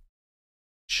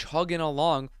chugging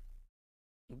along,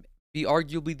 be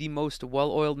arguably the most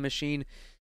well-oiled machine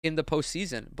in the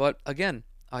postseason. But again,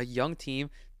 a young team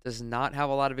does not have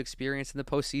a lot of experience in the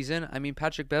postseason. I mean,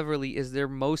 Patrick Beverley is their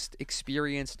most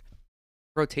experienced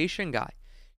rotation guy.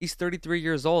 He's 33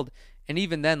 years old, and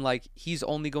even then, he's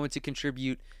only going to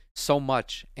contribute so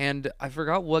much. And I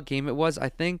forgot what game it was. I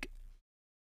think,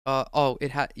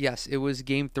 it was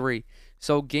Game 3.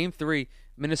 So Game 3,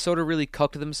 Minnesota really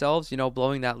cucked themselves,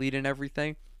 blowing that lead and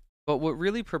everything. But what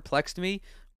really perplexed me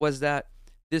was that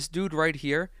this dude right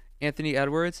here, Anthony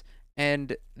Edwards,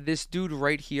 and this dude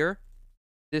right here,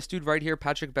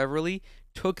 Patrick Beverley,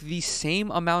 took the same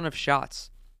amount of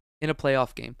shots in a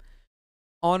playoff game.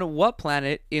 On what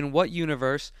planet, in what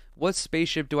universe, what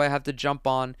spaceship do I have to jump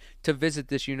on to visit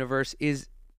this universe is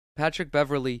Patrick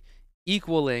Beverley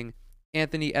equaling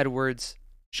Anthony Edwards'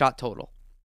 shot total?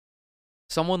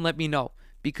 Someone let me know,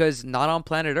 because not on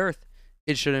planet Earth.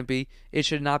 It shouldn't be. It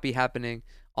should not be happening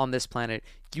on this planet.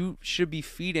 You should be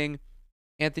feeding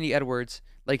Anthony Edwards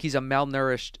like he's a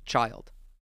malnourished child.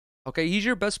 Okay, he's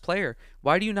your best player.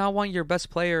 Why do you not want your best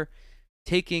player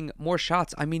taking more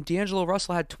shots? I mean, D'Angelo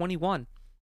Russell had 21.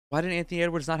 Why did Anthony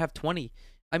Edwards not have 20?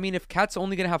 I mean, if Cat's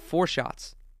only going to have 4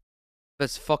 shots,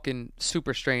 that's fucking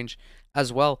super strange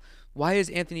as well. Why is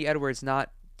Anthony Edwards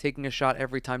not taking a shot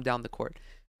every time down the court?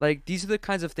 Like, these are the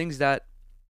kinds of things that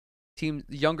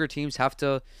younger teams have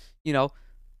to, you know,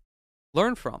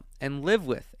 learn from and live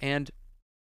with. And,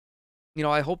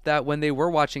 I hope that when they were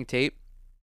watching tape,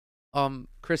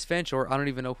 Chris Finch, or I don't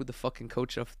even know who the fucking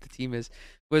coach of the team is,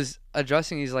 was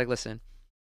addressing. He's like, listen,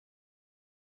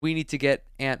 we need to get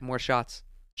Ant more shots.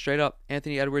 Straight up,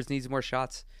 Anthony Edwards needs more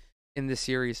shots in this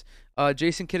series.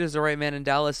 Jason Kidd is the right man in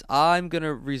Dallas. I'm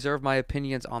gonna reserve my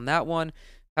opinions on that one.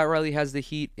 Pat Riley has the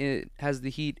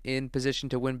Heat in position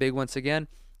to win big once again.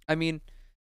 I mean,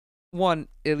 one,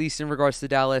 at least in regards to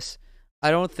Dallas,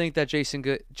 I don't think that Jason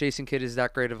Kidd is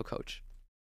that great of a coach.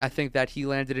 I think that he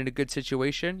landed in a good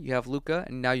situation. You have Luka,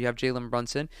 and now you have Jalen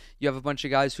Brunson. You have a bunch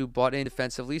of guys who bought in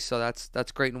defensively, so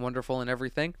that's great and wonderful and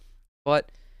everything.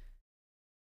 But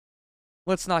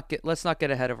let's not get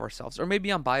ahead of ourselves. Or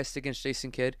maybe I'm biased against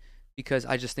Jason Kidd because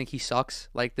I just think he sucks.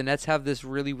 Like, the Nets have this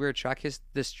really weird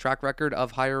track record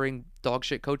of hiring dog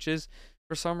shit coaches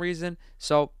for some reason.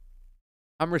 So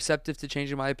I'm receptive to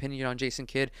changing my opinion on Jason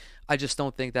Kidd. I just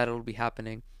don't think that it'll be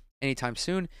happening anytime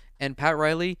soon. And Pat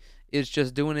Riley is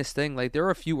just doing his thing. Like, there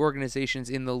are a few organizations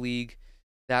in the league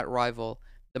that rival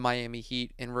the Miami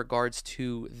Heat in regards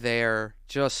to their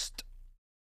just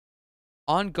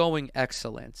ongoing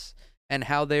excellence and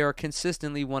how they are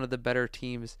consistently one of the better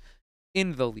teams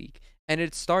in the league. And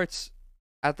it starts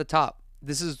at the top.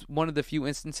 This is one of the few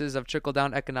instances of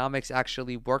trickle-down economics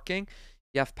actually working.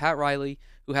 You have Pat Riley,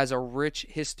 who has a rich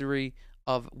history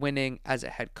of winning as a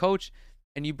head coach,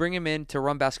 and you bring him in to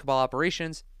run basketball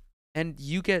operations, and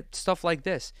you get stuff like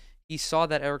this. He saw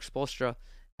that Eric Spoelstra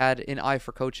had an eye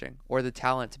for coaching or the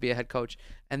talent to be a head coach.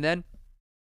 And then,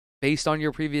 based on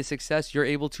your previous success, you're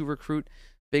able to recruit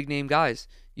big-name guys.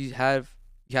 You have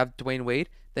Dwayne Wade.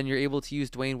 Then you're able to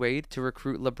use Dwayne Wade to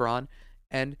recruit LeBron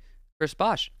and Chris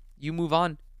Bosh. You move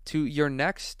on to your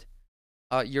next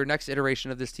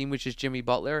iteration of this team, which is Jimmy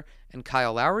Butler and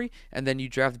Kyle Lowry, and then you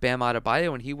draft Bam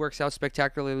Adebayo, and he works out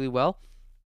spectacularly well.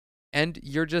 And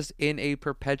you're just in a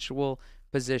perpetual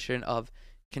position of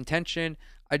contention.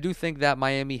 I do think that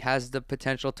Miami has the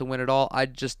potential to win it all. I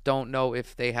just don't know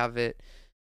if they have it,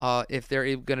 if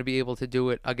they're going to be able to do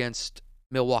it against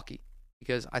Milwaukee,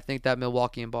 because I think that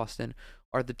Milwaukee and Boston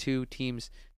are the two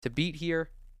teams to beat here.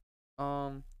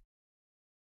 Let's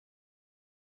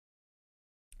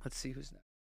see who's next.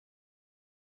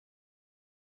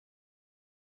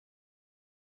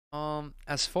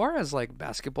 As far as like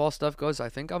basketball stuff goes, I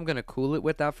think I'm gonna cool it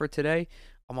with that for today.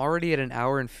 I'm already at an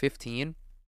hour and 15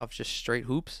 of just straight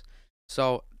hoops.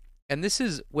 So, and this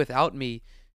is without me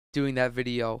doing that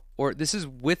video, or this is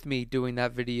with me doing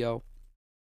that video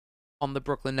on the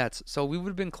Brooklyn Nets. So we would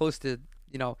have been close to,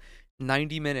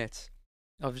 90 minutes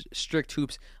of strict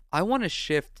hoops. I want to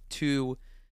shift to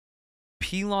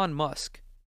Elon Musk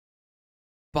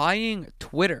buying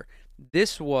Twitter.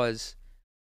 This was,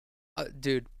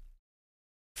 dude,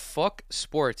 fuck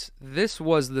sports. This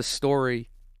was the story.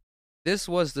 This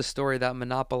was the story that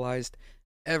monopolized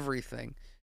everything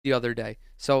the other day.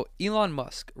 So Elon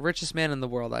Musk, richest man in the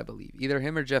world, I believe, either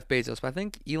him or Jeff Bezos. But I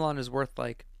think Elon is worth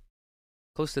like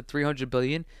close to 300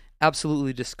 billion.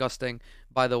 Absolutely disgusting,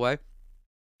 by the way.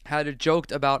 Had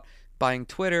joked about buying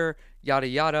Twitter, yada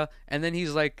yada, and then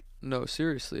he's like, no,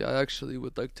 seriously, I actually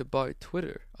would like to buy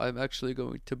Twitter. I'm actually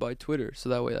going to buy Twitter so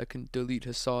that way I can delete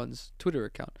Hassan's Twitter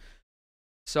account.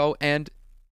 So, and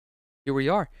here we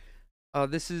are.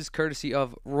 This is courtesy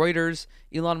of Reuters.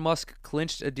 Elon Musk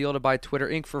clinched a deal to buy Twitter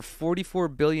Inc. for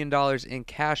 $44 billion in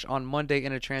cash on Monday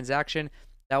in a transaction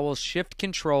that will shift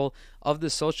control of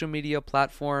the social media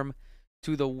platform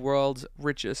to the world's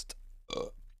richest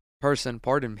person.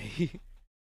 Pardon me.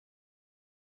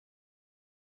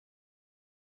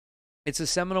 It's a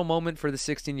seminal moment for the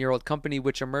 16-year-old company,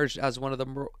 which emerged as one of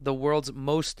the world's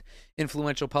most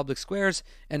influential public squares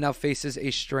and now faces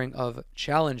a string of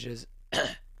challenges.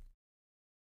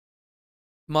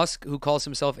 Musk, who calls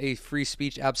himself a free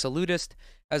speech absolutist,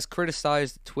 has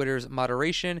criticized Twitter's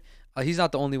moderation. He's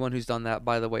not the only one who's done that,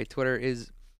 by the way.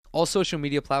 All social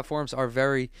media platforms are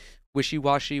very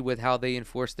wishy-washy with how they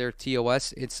enforce their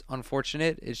TOS. It's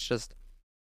unfortunate. It's just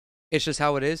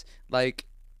how it is. Like,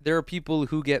 there are people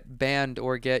who get banned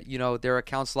or get, their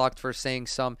accounts locked for saying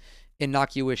some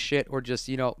innocuous shit or just,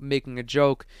 making a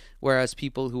joke, whereas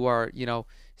people who are,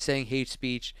 saying hate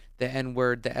speech, the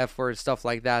N-word, the F-word, stuff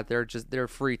like that, they're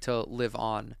free to live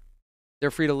on.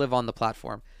 They're free to live on the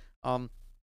platform.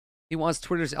 He wants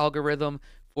Twitter's algorithm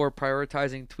for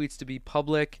prioritizing tweets to be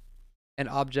public and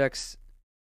objects.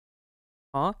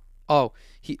 Huh? Oh,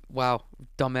 wow,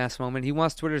 dumbass moment. He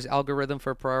wants Twitter's algorithm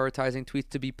for prioritizing tweets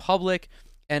to be public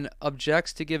and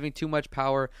objects to giving too much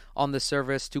power on the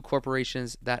service to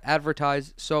corporations that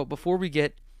advertise. So before we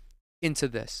get into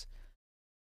this,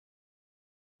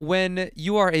 when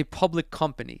you are a public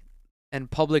company,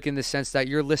 and public in the sense that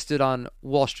you're listed on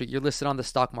Wall Street, you're listed on the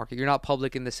stock market, you're not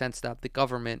public in the sense that the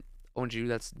government owns you,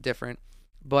 that's different.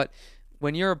 But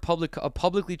when you're a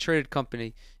publicly traded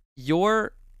company,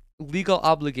 your legal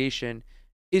obligation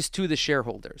is to the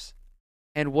shareholders.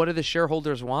 And what do the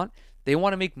shareholders want? They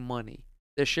want to make money.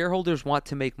 The shareholders want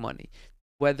to make money,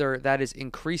 whether that is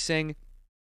increasing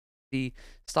the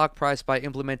stock price by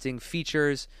implementing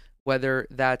features, whether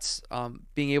that's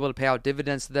being able to pay out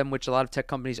dividends to them, which a lot of tech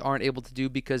companies aren't able to do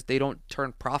because they don't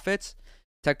turn profits.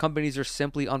 Tech companies are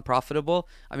simply unprofitable.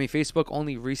 I mean, Facebook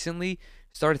only recently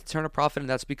started to turn a profit, and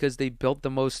that's because they built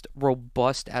the most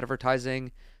robust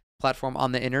advertising platform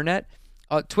on the internet.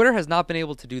 Twitter has not been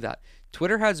able to do that.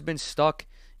 Twitter has been stuck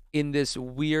in this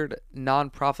weird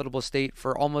non-profitable state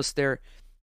for almost their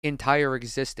entire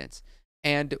existence.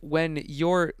 And when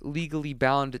you're legally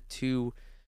bound to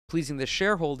pleasing the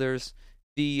shareholders,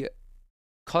 the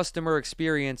customer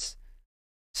experience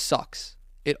sucks.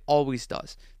 It always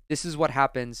does. This is what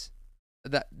happens.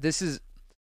 This is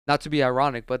not to be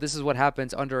ironic, but this is what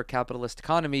happens under a capitalist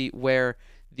economy where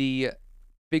the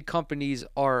big companies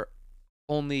are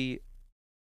only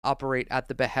operate at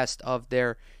the behest of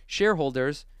their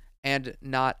shareholders and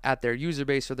not at their user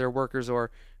base or their workers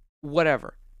or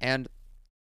whatever. And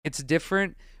it's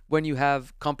different when you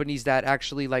have companies that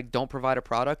actually like don't provide a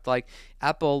product. Like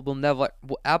Apple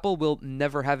will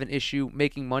never have an issue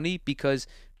making money because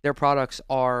their products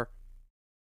are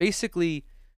basically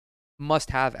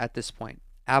must have at this point.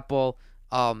 Apple,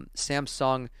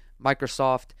 Samsung,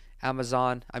 Microsoft,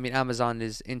 Amazon. I mean, Amazon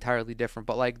is entirely different,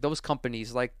 but like those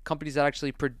companies, like companies that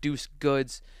actually produce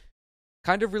goods,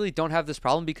 kind of really don't have this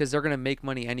problem because they're going to make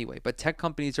money anyway. But tech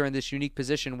companies are in this unique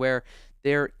position where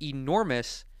they're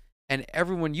enormous and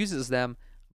everyone uses them,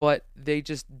 but they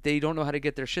don't know how to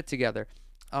get their shit together.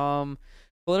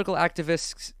 Political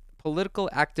activists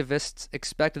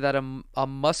expect that a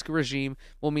Musk regime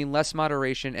will mean less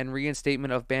moderation and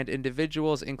reinstatement of banned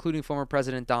individuals, including former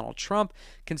President Donald Trump.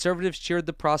 Conservatives cheered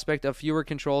the prospect of fewer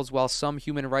controls, while some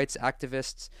human rights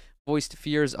activists voiced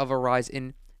fears of a rise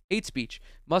in hate speech.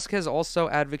 Musk has also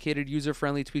advocated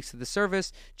user-friendly tweaks to the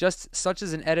service, such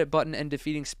as an edit button and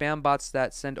defeating spam bots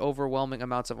that send overwhelming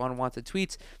amounts of unwanted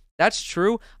tweets. That's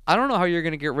true. I don't know how you're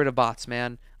going to get rid of bots,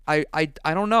 man. I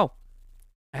don't know.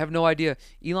 I have no idea.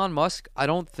 Elon Musk, I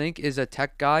don't think is a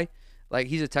tech guy. Like,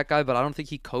 he's a tech guy, but I don't think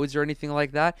he codes or anything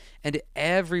like that. And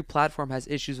every platform has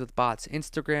issues with bots.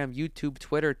 Instagram, YouTube,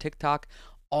 Twitter, TikTok,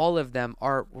 all of them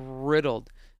are riddled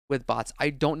with bots. I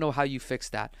don't know how you fix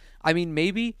that. I mean,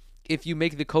 maybe if you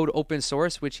make the code open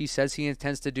source, which he says he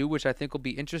intends to do, which I think will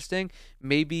be interesting,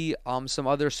 maybe some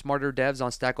other smarter devs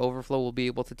on Stack Overflow will be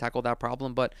able to tackle that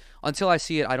problem. But until I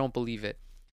see it, I don't believe it.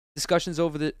 Discussions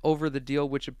over the deal,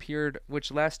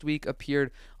 which last week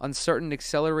appeared uncertain,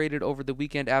 accelerated over the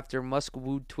weekend after Musk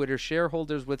wooed Twitter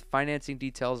shareholders with financing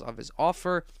details of his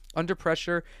offer. Under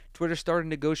pressure, Twitter started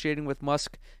negotiating with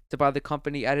Musk to buy the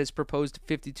company at his proposed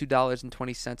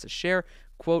 $52.20 a share.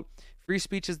 Quote, "Free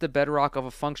speech is the bedrock of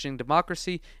a functioning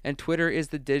democracy, and Twitter is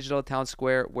the digital town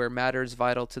square where matters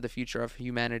vital to the future of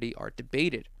humanity are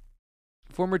debated."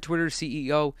 Former Twitter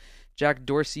CEO Jack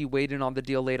Dorsey weighed in on the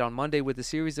deal late on Monday with a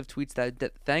series of tweets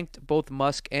that thanked both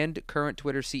Musk and current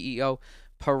Twitter CEO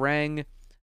Parag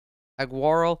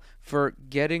Agrawal for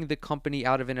getting the company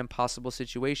out of an impossible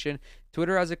situation.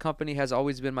 "Twitter as a company has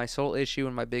always been my sole issue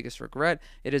and my biggest regret.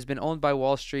 It has been owned by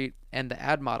Wall Street and the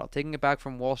ad model. Taking it back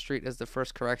from Wall Street is the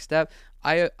first correct step."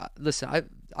 Listen,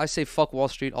 I say fuck Wall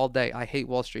Street all day. I hate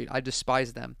Wall Street. I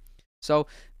despise them. So,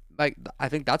 like, I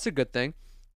think that's a good thing.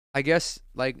 I guess,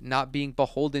 like, not being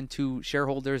beholden to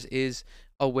shareholders is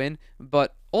a win,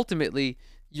 but ultimately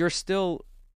you're still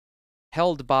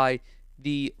held by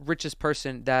the richest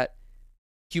person that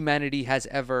humanity has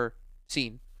ever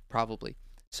seen, probably.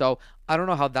 So I don't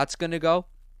know how that's going to go.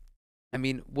 I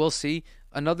mean, we'll see.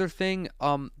 Another thing,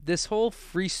 this whole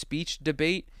free speech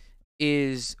debate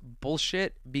is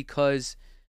bullshit because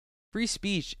free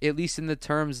speech, at least in the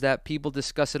terms that people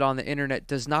discuss it on the internet,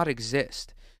 does not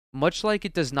exist. Much like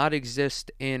it does not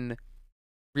exist in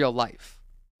real life,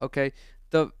 okay?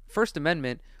 The First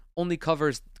Amendment only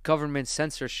covers government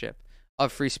censorship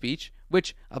of free speech,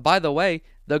 which, by the way,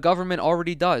 the government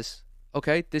already does,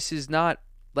 okay? This should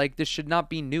not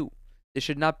be new. This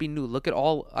should not be new. Look at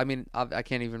all, I mean, I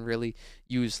can't even really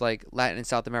use like Latin and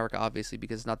South America, obviously,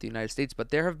 because it's not the United States, but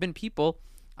there have been people,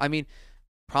 I mean,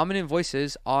 prominent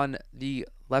voices on the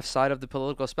left side of the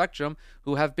political spectrum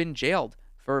who have been jailed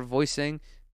for voicing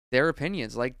their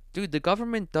opinions. Like, dude, the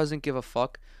government doesn't give a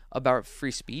fuck about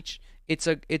free speech.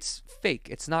 It's fake.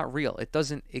 It's not real. It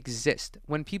doesn't exist.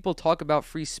 When people talk about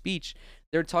free speech,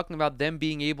 they're talking about them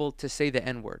being able to say the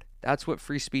N-word. That's what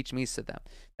free speech means to them.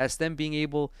 That's them being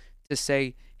able to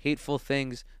say hateful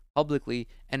things publicly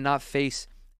and not face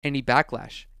any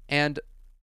backlash. And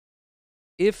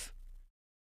if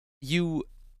you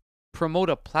promote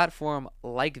a platform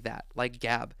like that, like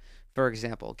Gab, for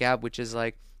example, Gab, which is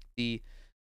like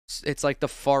it's like the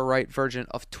far right version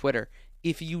of Twitter.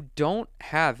 If you don't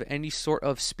have any sort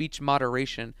of speech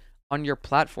moderation on your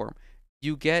platform,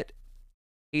 you get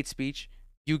hate speech,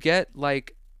 you get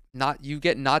like you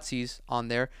get Nazis on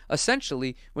there.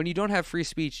 Essentially, when you don't have free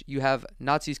speech, you have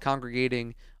Nazis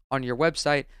congregating on your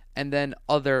website and then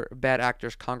other bad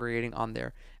actors congregating on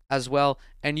there as well.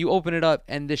 And you open it up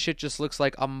and this shit just looks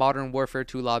like a Modern Warfare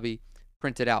 2 lobby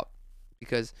printed out,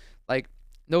 because like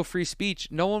no free speech,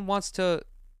 no one wants to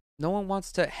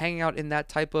hang out in that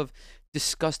type of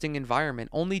disgusting environment.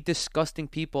 Only disgusting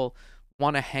people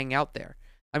want to hang out there.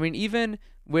 I mean, even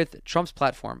with Trump's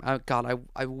platform,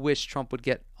 I wish Trump would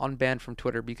get unbanned from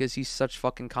Twitter because he's such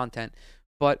fucking content.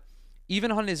 But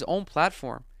even on his own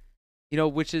platform,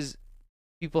 which is,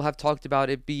 people have talked about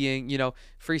it being,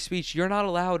 free speech, you're not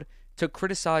allowed to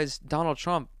criticize Donald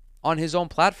Trump on his own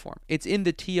platform. It's in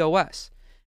the TOS.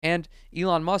 And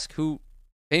Elon Musk, who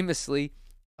famously,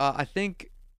 I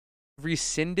think,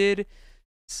 rescinded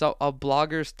a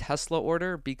blogger's Tesla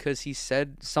order because he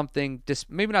said something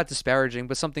maybe not disparaging,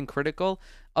 but something critical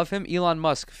of him. Elon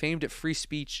Musk, famed free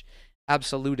speech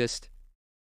absolutist,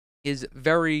 is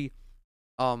very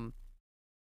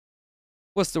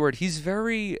what's the word? He's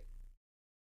very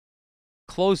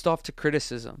closed off to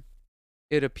criticism,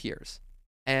 it appears.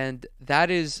 And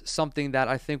that is something that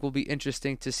I think will be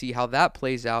interesting to see how that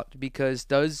plays out, because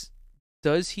does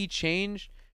he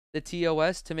change the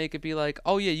TOS to make it be like,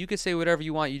 oh yeah, you can say whatever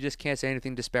you want, you just can't say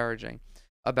anything disparaging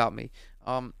about me.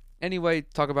 Anyway,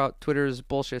 talk about Twitter's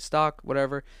bullshit stock,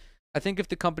 whatever. I think if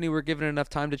the company were given enough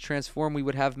time to transform, we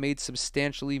would have made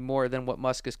substantially more than what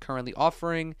Musk is currently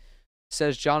offering,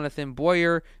 says Jonathan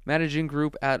Boyer, managing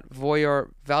group at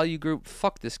Voyar Value Group.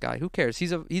 Fuck this guy. Who cares?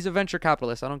 He's a venture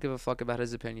capitalist. I don't give a fuck about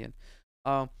his opinion.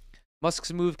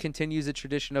 Musk's move continues a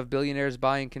tradition of billionaires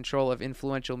buying control of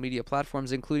influential media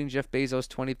platforms, including Jeff Bezos'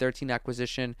 2013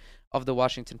 acquisition of the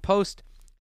Washington Post.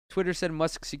 Twitter said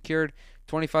Musk secured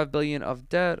 $25 billion of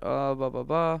debt,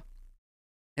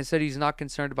 and said he's not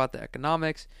concerned about the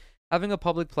economics. Having a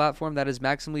public platform that is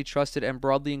maximally trusted and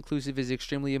broadly inclusive is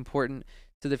extremely important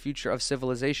to the future of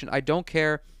civilization. I don't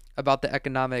care about the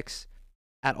economics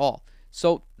at all.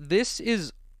 So this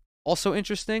is also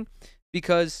interesting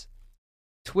because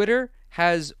Twitter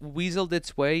has weaseled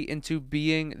its way into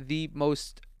being the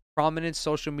most prominent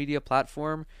social media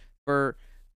platform for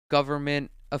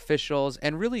government officials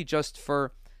and really just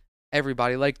for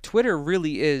everybody. Like, Twitter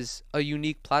really is a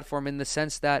unique platform in the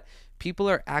sense that people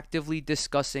are actively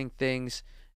discussing things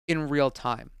in real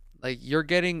time. Like, you're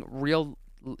getting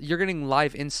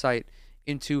live insight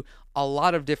into a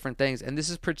lot of different things, and this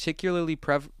is particularly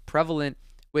prevalent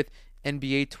with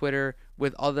NBA Twitter,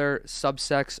 with other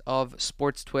subsects of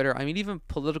sports Twitter, I mean even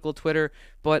political Twitter.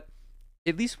 But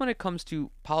at least when it comes to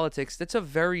politics, that's a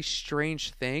very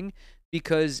strange thing,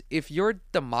 because if your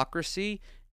democracy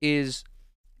is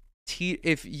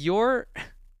if you're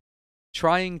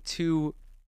trying to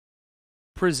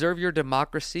preserve your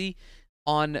democracy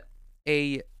on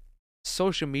a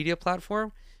social media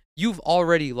platform, you've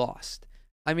already lost.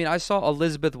 I mean, I saw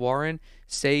Elizabeth Warren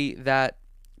say that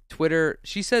Twitter,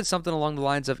 she said something along the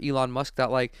lines of Elon Musk that,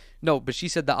 like, no, but she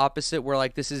said the opposite, where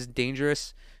like this is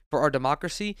dangerous for our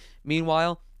democracy.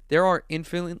 Meanwhile, there are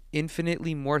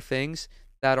infinitely more things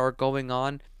that are going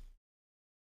on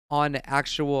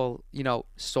actual,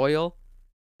 soil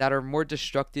that are more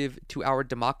destructive to our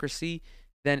democracy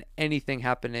than anything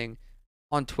happening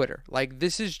on Twitter. Like,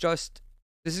 this is going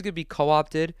to be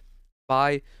co-opted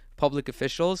by public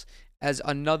officials as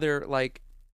another like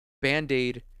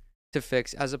band-aid to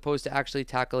fix, as opposed to actually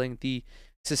tackling the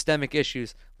systemic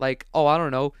issues, like, oh, I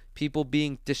don't know, people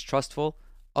being distrustful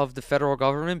of the federal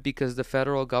government because the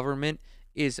federal government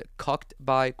is cucked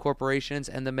by corporations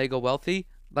and the mega wealthy.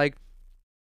 Like,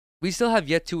 we still have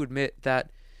yet to admit that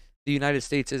the United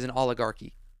States is an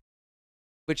oligarchy,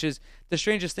 which is the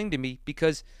strangest thing to me,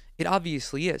 because it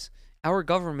obviously is. Our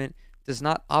government does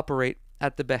not operate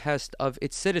at the behest of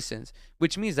its citizens,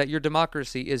 which means that your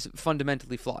democracy is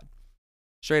fundamentally flawed.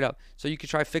 Straight up. So you could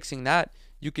try fixing that.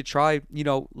 You could try,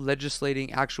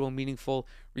 legislating actual meaningful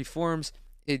reforms.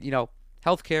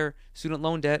 Healthcare, student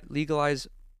loan debt, legalize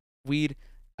weed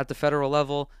at the federal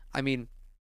level. I mean,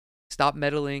 stop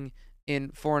meddling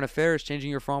in foreign affairs, changing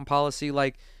your foreign policy.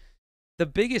 Like, the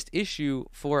biggest issue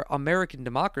for American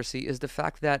democracy is the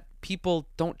fact that people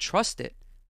don't trust it.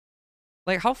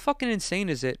 Like, how fucking insane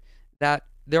is it that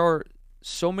there are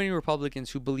so many Republicans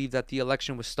who believe that the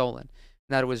election was stolen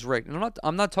and that it was rigged? And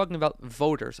I'm not talking about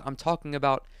voters. I'm talking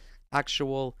about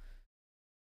actual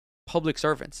public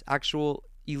servants, actual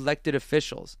elected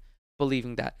officials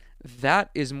believing that. That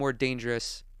is more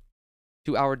dangerous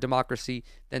to our democracy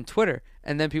than Twitter.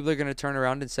 And then people are going to turn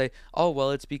around and say, oh, well,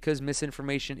 it's because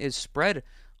misinformation is spread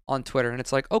on Twitter. And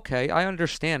it's like, okay, I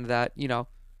understand that,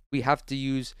 we have to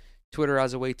use Twitter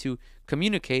as a way to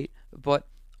communicate, but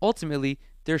ultimately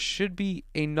there should be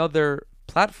another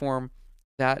platform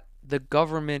that the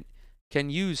government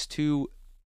can use to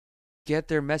get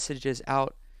their messages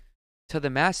out to the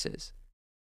masses.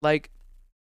 Like,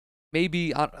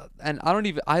 maybe, and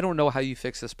I don't know how you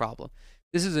fix this problem.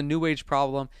 This is a new age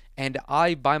problem, and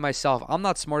by myself, I'm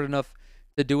not smart enough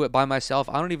to do it by myself.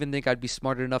 I don't even think I'd be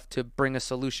smart enough to bring a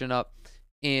solution up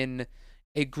in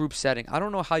a group setting. I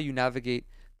don't know how you navigate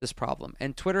this problem.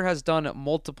 And Twitter has done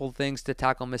multiple things to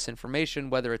tackle misinformation,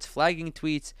 whether it's flagging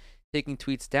tweets, taking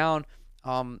tweets down,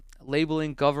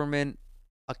 labeling government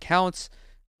accounts.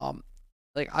 I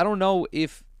don't know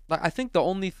if, I think the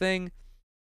only thing,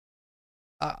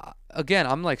 again,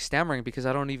 I'm like stammering because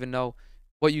I don't even know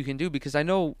what you can do, because I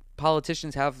know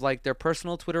politicians have like their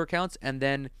personal Twitter accounts and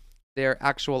then their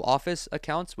actual office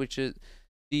accounts, which is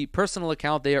the personal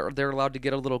account, they're allowed to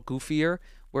get a little goofier,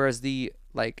 whereas the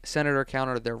like senator account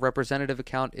or their representative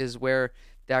account is where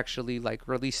they actually like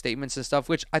release statements and stuff,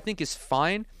 which I think is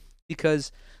fine,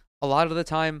 because a lot of the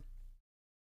time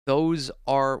those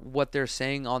are what they're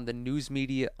saying on news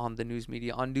media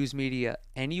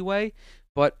anyway.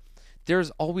 But there's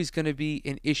always going to be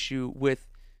an issue with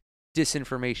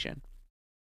disinformation.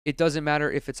 It doesn't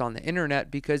matter if it's on the internet,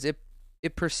 because it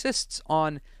persists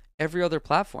on every other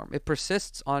platform. It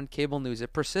persists on cable news.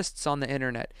 It persists on the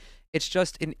internet. It's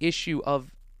just an issue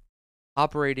of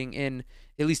operating in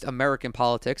at least American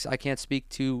politics. I can't speak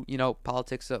to,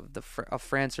 politics of of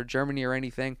France or Germany or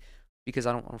anything, because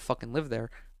I don't fucking live there.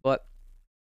 But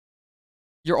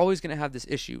you're always going to have this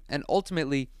issue. And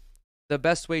ultimately, the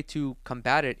best way to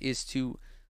combat it is to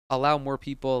allow more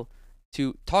people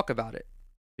to talk about it.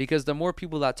 Because the more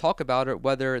people that talk about it,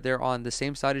 whether they're on the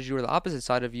same side as you or the opposite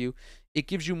side of you, it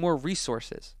gives you more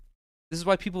resources. This is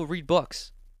why people read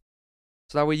books.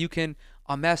 So that way you can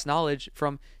amass knowledge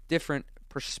from different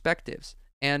perspectives.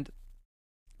 And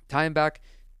tying back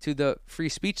to the free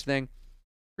speech thing,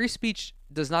 free speech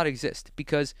does not exist,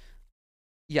 because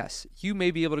yes, you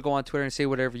may be able to go on Twitter and say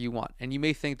whatever you want, and you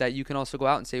may think that you can also go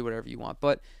out and say whatever you want.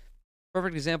 But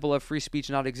perfect example of free speech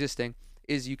not existing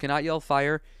is you cannot yell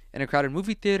fire in a crowded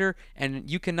movie theater, and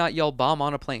you cannot yell bomb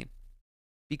on a plane.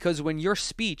 Because when your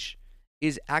speech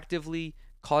is actively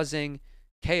causing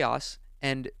chaos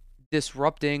and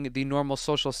disrupting the normal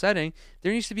social setting,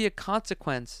 there needs to be a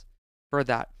consequence for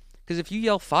that. Because if you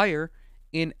yell fire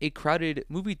in a crowded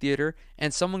movie theater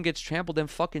and someone gets trampled and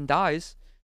fucking dies,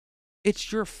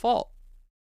 it's your fault.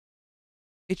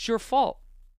 It's your fault.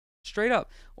 Straight up.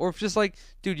 Or if just like,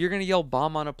 dude, you're going to yell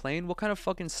bomb on a plane? What kind of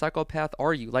fucking psychopath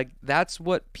are you? Like, that's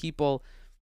what people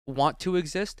want to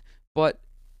exist, but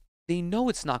they know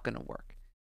it's not going to work.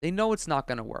 They know it's not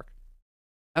going to work.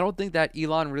 I don't think that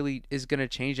Elon really is going to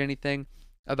change anything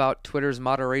about Twitter's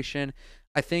moderation.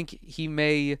 I think he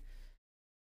may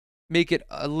make it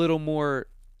a little more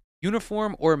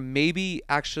uniform, or maybe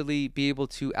actually be able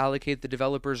to allocate the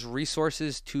developers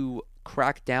resources to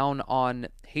crack down on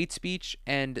hate speech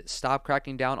and stop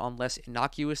cracking down on less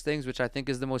innocuous things, which I think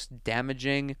is the most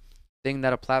damaging thing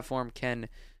that a platform can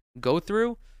go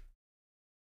through.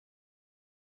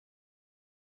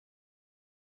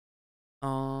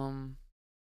 I'm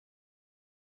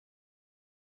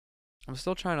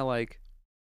still trying to like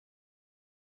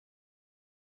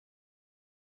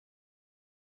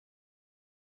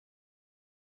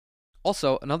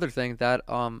also another thing that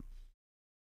I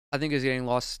think is getting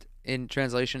lost in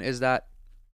translation is that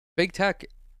big tech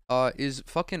is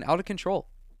fucking out of control.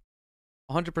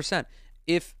 100%.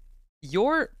 If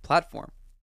your platform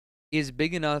is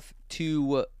big enough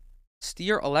to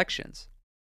steer elections,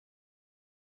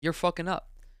 you're fucking up.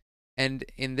 And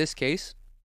in this case,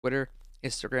 Twitter,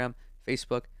 Instagram,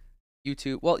 Facebook,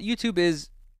 YouTube. Well, YouTube is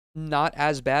not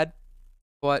as bad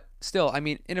But still, I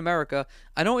mean, in America,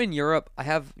 I know in Europe, I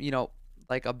have,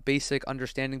 like a basic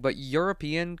understanding, but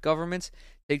European governments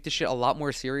take this shit a lot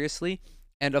more seriously.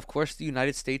 And of course, the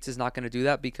United States is not going to do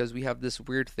that because we have this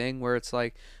weird thing where it's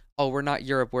like, oh, we're not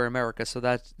Europe, we're America. So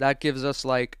that gives us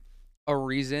like a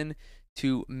reason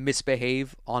to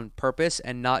misbehave on purpose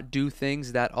and not do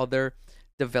things that other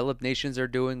developed nations are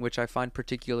doing, which I find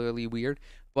particularly weird.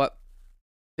 But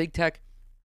big tech,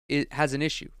 it has an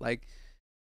issue. Like,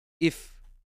 if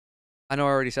I know I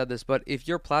already said this, but if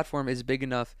your platform is big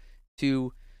enough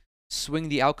to swing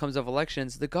the outcomes of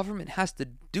elections, the government has to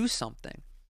do something.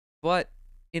 But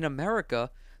in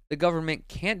America, the government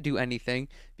can't do anything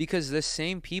because the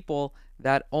same people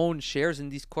that own shares in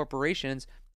these corporations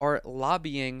are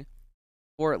lobbying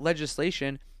for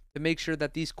legislation to make sure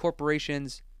that these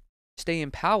corporations stay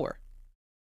in power.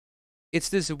 It's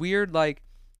this weird, like,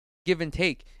 give and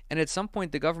take. And at some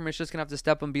point, the government's just going to have to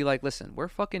step up and be like, listen, we're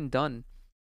fucking done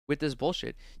with this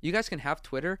bullshit. You guys can have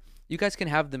Twitter. You guys can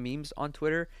have the memes on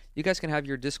Twitter. You guys can have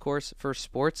your discourse for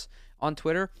sports on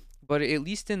Twitter. But at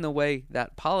least in the way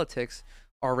that politics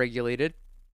are regulated,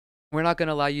 we're not going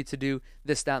to allow you to do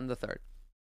this, that, and the third.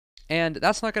 And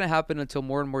that's not going to happen until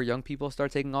more and more young people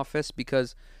start taking office,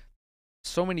 because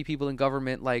so many people in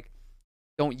government, like,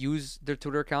 don't use their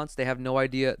Twitter accounts. They have no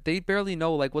idea. They barely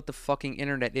know, like, what the fucking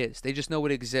internet is. They just know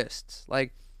it exists.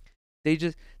 Like, they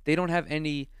don't have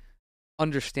any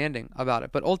understanding about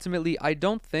it. But ultimately, I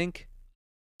don't think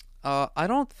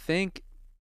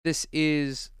this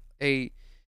is a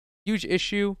huge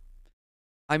issue.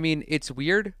 I mean, it's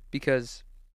weird because,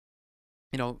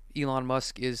 Elon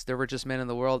Musk is the richest man in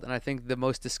the world, and I think the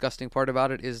most disgusting part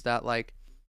about it is that, like,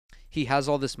 he has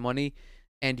all this money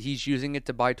and he's using it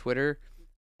to buy Twitter,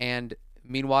 and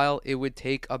meanwhile, it would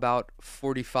take about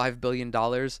 $45 billion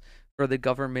for the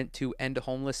government to end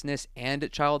homelessness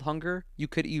and child hunger. You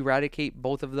could eradicate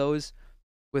both of those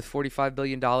with $45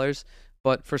 billion,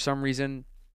 but for some reason,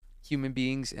 human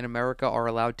beings in America are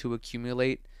allowed to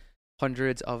accumulate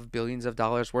hundreds of billions of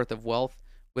dollars worth of wealth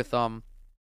with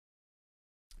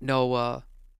no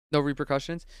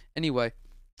repercussions. Anyway,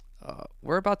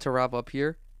 we're about to wrap up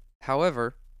here.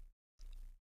 However,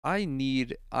 I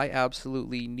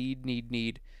absolutely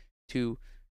need to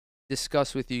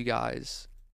discuss with you guys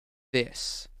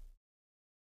this.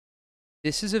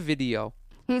 This is a video.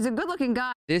 He's a good-looking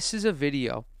guy. This is a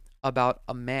video about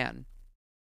a man.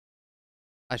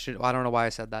 I don't know why I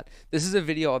said that. This is a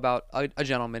video about a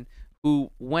gentleman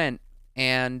who went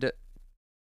and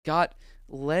got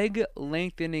leg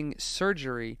lengthening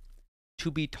surgery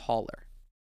to be taller.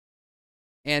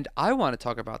 And I want to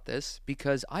talk about this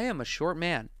because I am a short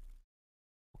man.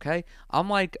 Okay? I'm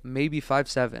like maybe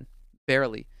 5'7",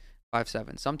 barely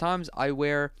 5'7". Sometimes I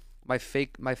wear my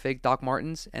fake Doc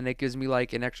Martens, and it gives me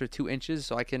like an extra 2 inches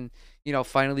so I can,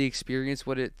 finally experience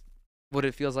what it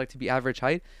feels like to be average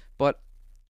height. But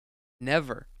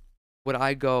never would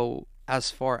I go as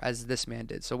far as this man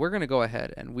did. So we're going to go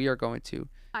ahead and we are going to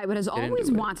But has always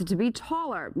wanted to be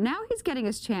taller. Now he's getting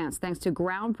his chance thanks to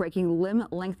groundbreaking limb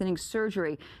lengthening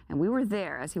surgery. And we were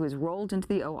there as he was rolled into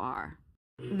the OR.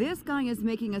 This guy is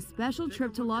making a special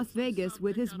trip to Las Vegas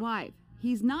with his wife.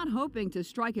 He's not hoping to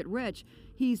strike it rich.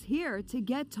 He's here to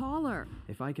get taller.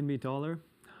 If I can be taller,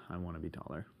 I want to be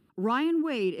taller. Ryan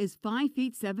Wade is 5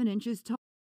 feet 7 inches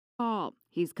tall.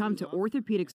 He's come to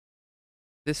orthopedics.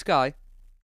 This guy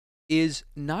is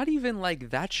not even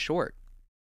like that short.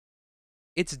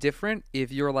 It's different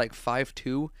if you're like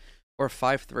 5'2" or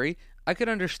 5'3". I could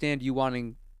understand you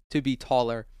wanting to be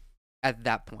taller at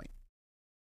that point.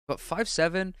 But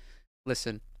 5'7",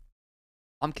 listen,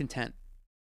 I'm content.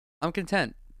 I'm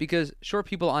content because short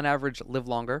people on average live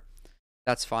longer.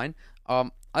 That's fine.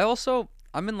 I'm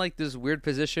in like this weird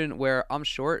position where I'm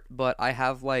short, but I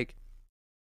have like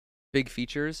big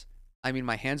features. I mean,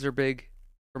 my hands are big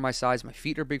for my size. My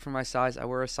feet are big for my size. I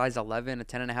wear a size 11, a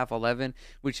 10.5, 11,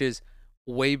 which is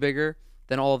way bigger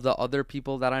than all of the other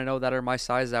people that I know that are my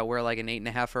size that wear like an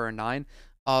 8.5 or a 9.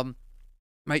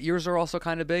 My ears are also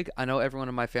kind of big. I know everyone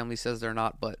in my family says they're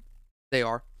not, but they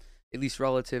are, at least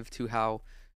relative to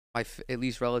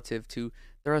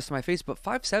the rest of my face. But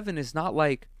 5'7" is not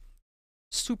like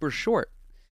super short.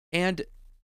 And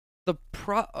I'm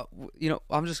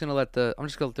just gonna let the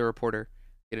reporter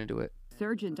get into it.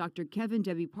 Surgeon Dr. Kevin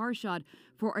W. Parshad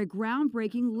for a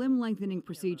groundbreaking limb lengthening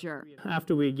procedure.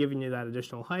 After we've given you that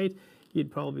additional height,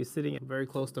 you'd probably be sitting at very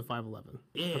close to 5'11".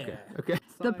 Yeah. Okay.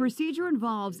 The procedure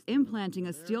involves implanting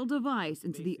a steel device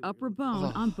into the upper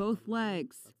bone on both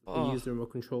legs. We use the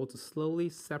remote control to slowly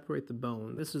separate the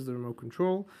bone. This is the remote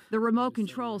control. The remote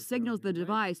control signals the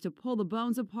device to pull the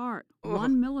bones apart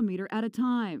 1 millimeter at a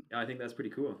time. Yeah, I think that's pretty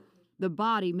cool. The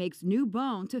body makes new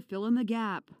bone to fill in the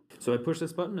gap. So I push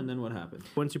this button, and then what happens?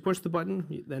 Once you push the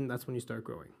button, then that's when you start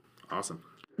growing. Awesome.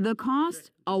 The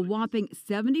cost, a whopping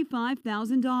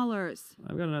 $75,000.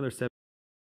 I've got another 7.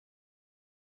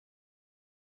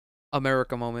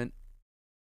 America moment.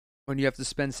 When you have to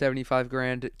spend 75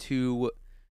 grand to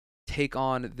take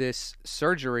on this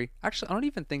surgery. Actually, I don't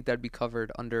even think that'd be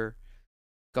covered under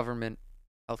government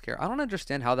healthcare. I don't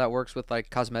understand how that works with like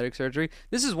cosmetic surgery.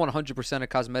 This is 100% a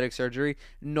cosmetic surgery.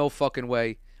 No fucking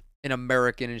way an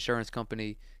American insurance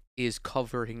company is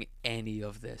covering any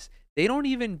of this. They don't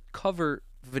even cover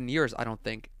veneers, I don't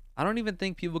think. I don't even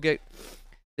think people get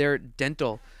their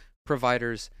dental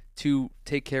providers to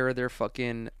take care of their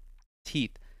fucking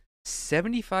teeth.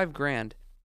 75 grand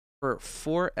for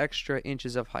 4 extra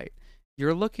inches of height.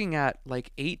 You're looking at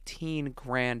like 18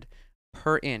 grand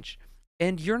per inch.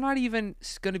 And you're not even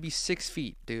going to be 6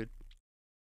 feet, dude.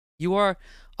 You are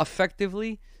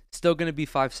effectively still going to be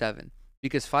 5'7",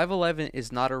 because 5'11"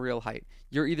 is not a real height.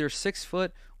 You're either 6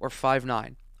 foot or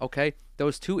 5'9", okay?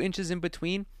 Those 2 inches in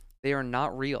between, they are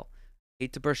not real.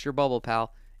 Hate to burst your bubble,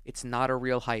 pal. It's not a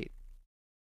real height.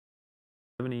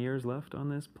 70 years left on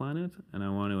this planet, and I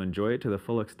want to enjoy it to the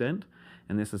full extent.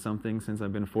 And this is something since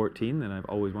I've been 14 that I've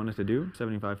always wanted to do.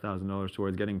 $75,000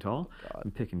 towards getting tall. I'm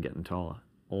picking getting tall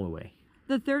all the way.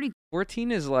 The 14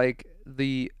 is like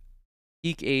the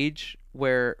peak age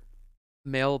where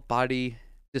male body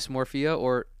dysmorphia,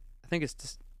 or I think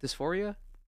it's dysphoria,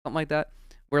 something like that,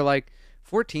 where like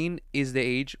 14 is the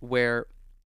age where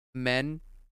men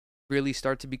really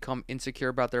start to become insecure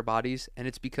about their bodies, and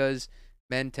it's because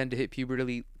men tend to hit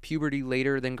puberty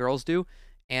later than girls do.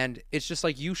 And it's just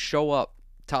like you show up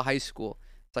to high school,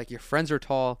 it's like your friends are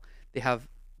tall, they have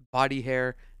body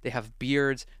hair, they have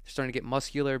beards, they're starting to get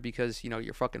muscular because, you know,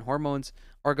 your fucking hormones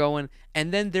are going.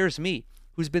 And then there's me,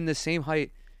 who's been the same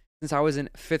height since I was in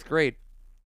 5th grade.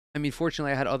 I mean,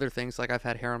 fortunately I had other things, like I've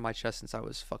had hair on my chest since I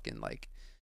was fucking like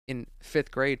in 5th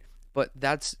grade, but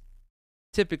that's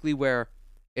typically where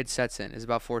it sets in, is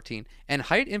about 14. And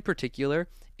height in particular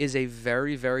is a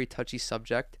very, very touchy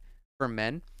subject for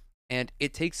men, and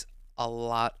it takes a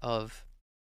lot of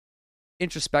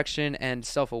introspection and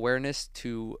self-awareness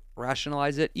to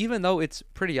rationalize it. Even though it's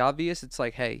pretty obvious, it's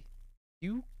like, hey,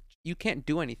 you can't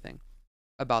do anything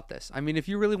about this. I mean, if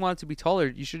you really wanted to be taller,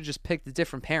 you should have just picked the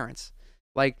different parents.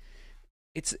 Like,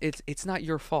 it's not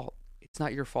your fault. It's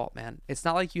not your fault, man. It's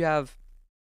not like you have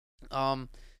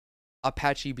a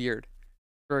patchy beard,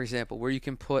 for example, where you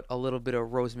can put a little bit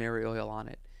of rosemary oil on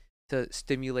it to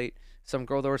stimulate some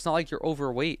growth. Or it's not like you're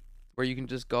overweight, where you can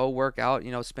just go work out,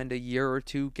 you know, spend a year or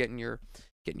two getting your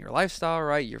lifestyle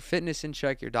right, your fitness in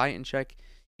check, your diet in check.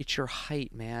 It's your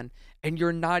height, man. And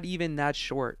you're not even that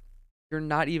short. You're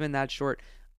not even that short.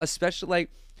 Especially,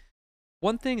 like,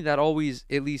 one thing that always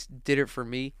at least did it for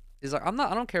me is, like, I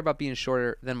don't care about being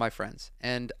shorter than my friends.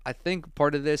 And I think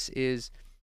part of this is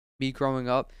me growing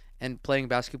up and playing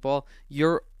basketball.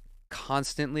 You're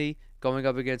constantly going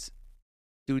up against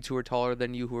dudes who are taller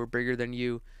than you, who are bigger than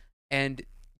you, and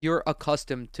you're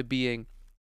accustomed to being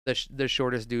the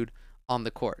shortest dude on the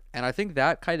court. And I think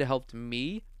that kind of helped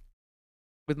me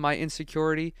with my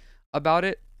insecurity about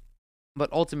it.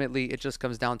 But ultimately, it just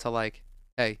comes down to, like,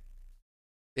 hey,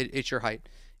 it's your height.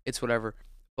 It's whatever.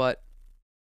 But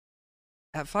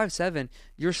at 5'7",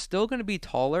 you're still going to be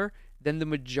taller than the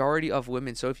majority of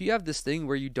women. So if you have this thing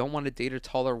where you don't want to date a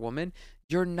taller woman,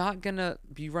 you're not going to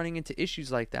be running into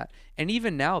issues like that. And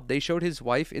even now, they showed his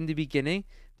wife in the beginning,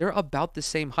 they're about the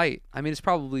same height. I mean, it's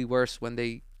probably worse when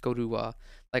they go to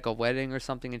like a wedding or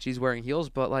something and she's wearing heels,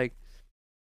 but like...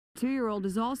 2-year-old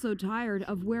is also tired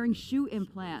of wearing shoe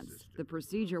implants. The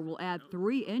procedure will add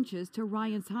 3 inches to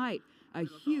Ryan's height, a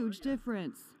huge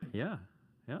difference. Yeah,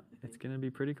 it's going to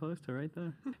be pretty close to right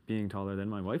there. Being taller than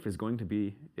my wife is going to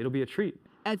be, it'll be a treat.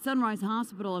 At Sunrise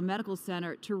Hospital and Medical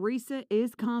Center, Teresa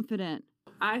is confident.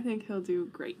 I think he'll do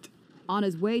great. On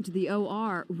his way to the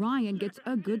OR, Ryan gets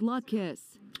a good luck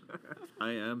kiss.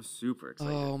 I am super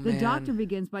excited. Oh, The man. doctor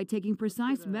begins by taking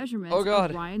precise measurements Oh,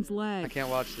 God. of Ryan's leg. I can't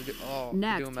watch the... Oh,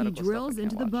 Next, doing he medical drills stuff I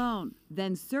into can't the watch. bone,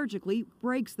 then surgically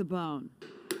breaks the bone.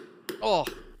 Oh.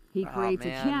 He creates a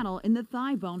man. channel in the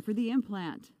thigh bone for the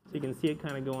implant. So you can see it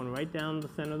kind of going right down the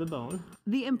center of the bone.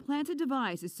 The implanted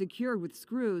device is secured with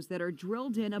screws that are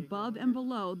drilled in above and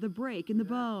below the break in the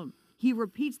bone. He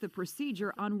repeats the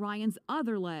procedure on Ryan's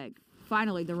other leg.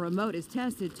 Finally, the remote is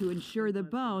tested to ensure the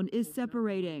bone is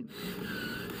separating.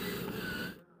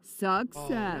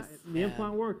 Success. The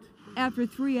implant worked. After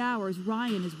 3 hours,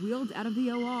 Ryan is wheeled out of the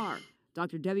OR.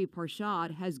 Dr. Debbie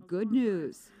Parshad has good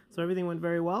news. So everything went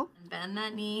very well. Bend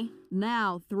that knee.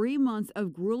 Now, 3 months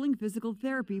of grueling physical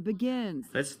therapy begins.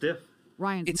 That's stiff.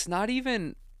 Ryan's it's not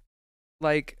even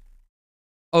like,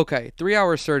 okay,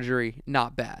 3-hour surgery,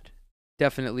 not bad.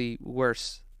 Definitely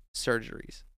worse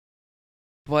surgeries.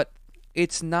 But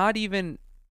it's not even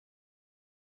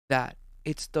that.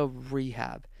 It's the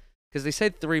rehab. Because they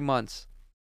said 3 months,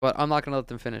 but I'm not gonna let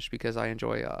them finish because I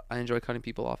enjoy cutting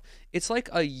people off. It's like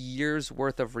a year's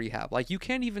worth of rehab. Like, you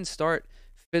can't even start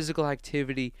physical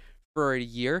activity for a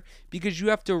year because you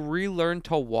have to relearn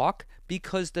to walk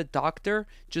because the doctor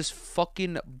just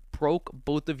fucking broke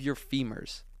both of your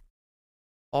femurs.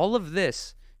 All of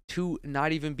this to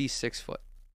not even be 6 foot.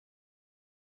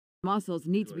 muscles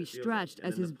need to be stretched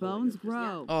as his bones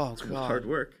grow. Oh, It's God. hard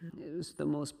work. It was the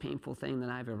most painful thing that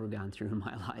I've ever gone through in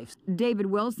my life. David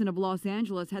Wilson of Los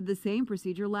Angeles had the same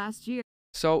procedure last year.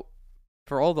 So,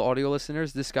 for all the audio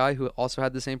listeners, this guy who also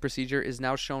had the same procedure is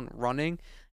now shown running,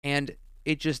 and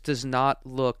it just does not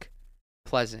look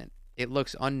pleasant. It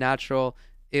looks unnatural.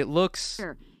 It looks...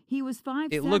 He was 5'7".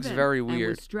 It looks very And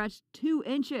weird. was stretched 2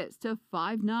 inches to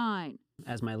 5'9".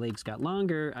 As my legs got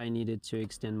longer, I needed to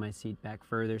extend my seat back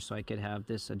further so I could have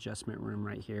this adjustment room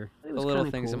right here. It The was little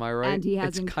kinda things, cool. am I right? And he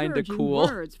has It's kind of encouraging cool.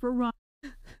 words for Ryan.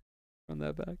 Run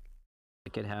that back. I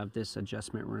could have this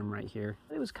adjustment room right here.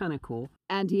 It was kind of cool.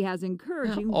 And he has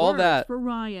encouraging All words that. for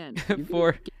Ryan.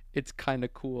 For it's kind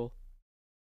of cool.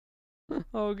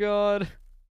 Oh, God.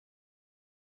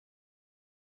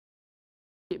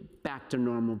 Get back to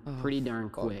normal pretty darn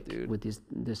fuck, quick dude. with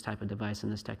this type of device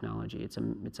and this technology. It's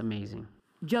amazing.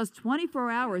 Just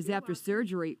 24 hours after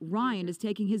surgery, Ryan is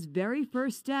taking his very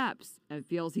first steps and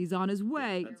feels he's on his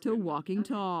way to walking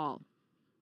tall.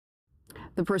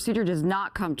 The procedure does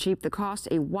not come cheap. The cost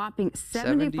a whopping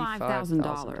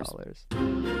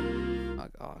 $75,000.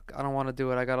 Oh, I don't want to do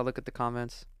it. I got to look at the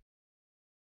comments.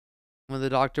 When the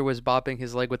doctor was bopping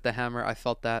his leg with the hammer, I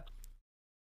felt that.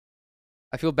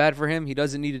 I feel bad for him. He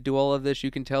doesn't need to do all of this.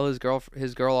 You can tell his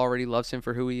girl already loves him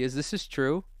for who he is. This is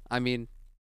true. I mean,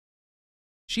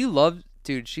 she loves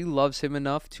him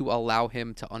enough to allow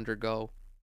him to undergo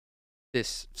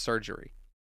this surgery.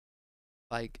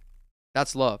 Like,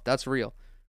 that's love. That's real.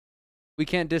 We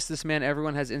can't diss this man.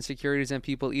 Everyone has insecurities and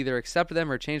people either accept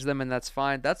them or change them, and that's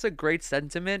fine. That's a great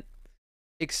sentiment,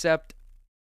 except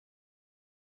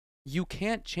you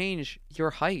can't change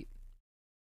your height.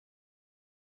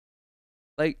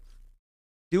 Like,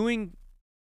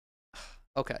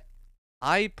 okay.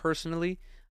 I personally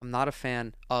am not a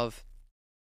fan of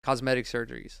cosmetic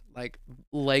surgeries, like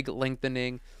leg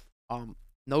lengthening,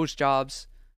 nose jobs,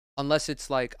 unless it's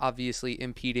like obviously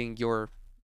impeding your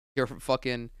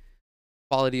fucking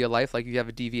quality of life, like you have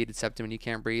a deviated septum and you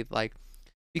can't breathe, like,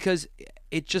 because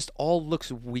it just all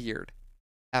looks weird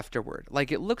afterward.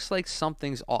 Like, it looks like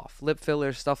something's off. Lip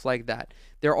filler, stuff like that.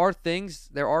 There are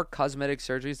cosmetic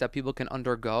surgeries that people can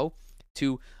undergo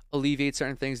to alleviate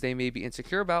certain things they may be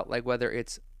insecure about, like whether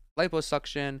it's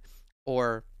liposuction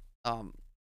or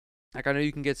like, I know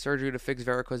you can get surgery to fix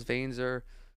varicose veins or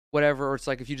whatever, or it's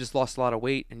like if you just lost a lot of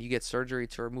weight and you get surgery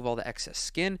to remove all the excess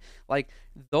skin. Like,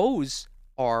 those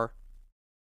are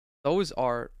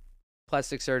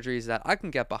plastic surgeries that I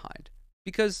can get behind,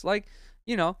 because, like,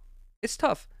 you know, it's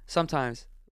tough sometimes.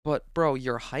 But bro,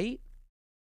 your height,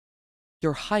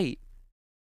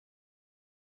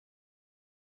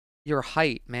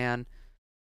 man.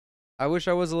 I wish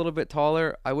I was a little bit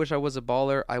taller. I wish I was a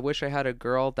baller. I wish I had a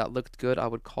girl that looked good. I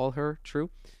would call her. True.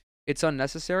 It's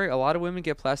unnecessary. A lot of women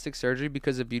get plastic surgery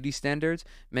because of beauty standards.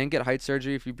 Men get height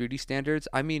surgery for beauty standards.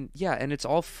 I mean, yeah, and it's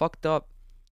all fucked up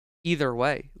either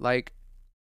way. Like,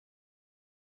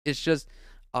 it's just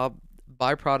a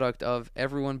byproduct of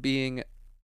everyone being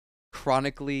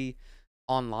chronically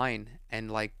online and,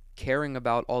 like, caring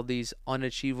about all these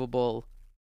unachievable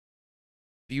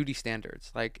beauty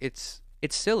standards. Like, it's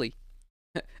silly.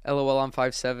 LOL, I'm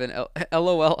 5'7".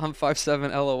 LOL, I'm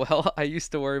 5'7". LOL. I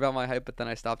used to worry about my height, but then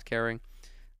I stopped caring.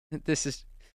 This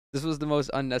was the most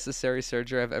unnecessary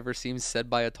surgery I've ever seen said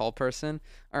by a tall person.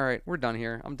 All right, we're done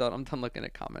here. I'm done looking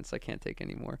at comments. I can't take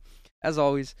any more. As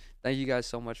always, thank you guys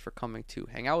so much for coming to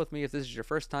hang out with me. If this is your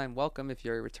first time, welcome. If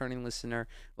you're a returning listener,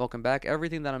 welcome back.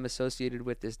 Everything that I'm associated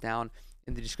with is down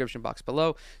in the description box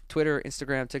below. Twitter,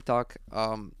 Instagram, TikTok,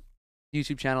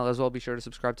 YouTube channel as well. Be sure to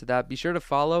subscribe to that. Be sure to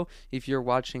follow if you're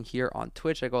watching here on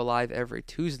Twitch. I go live every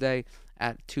Tuesday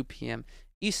at 2 p.m.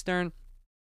 Eastern.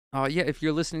 Yeah, if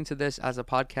you're listening to this as a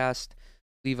podcast,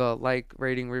 leave a like,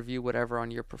 rating, review, whatever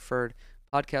on your preferred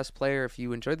podcast player. If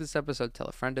you enjoyed this episode, tell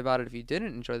a friend about it. If you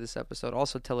didn't enjoy this episode,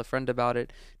 also tell a friend about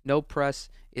it. No press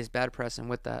is bad press. And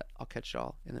with that, I'll catch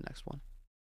y'all in the next one.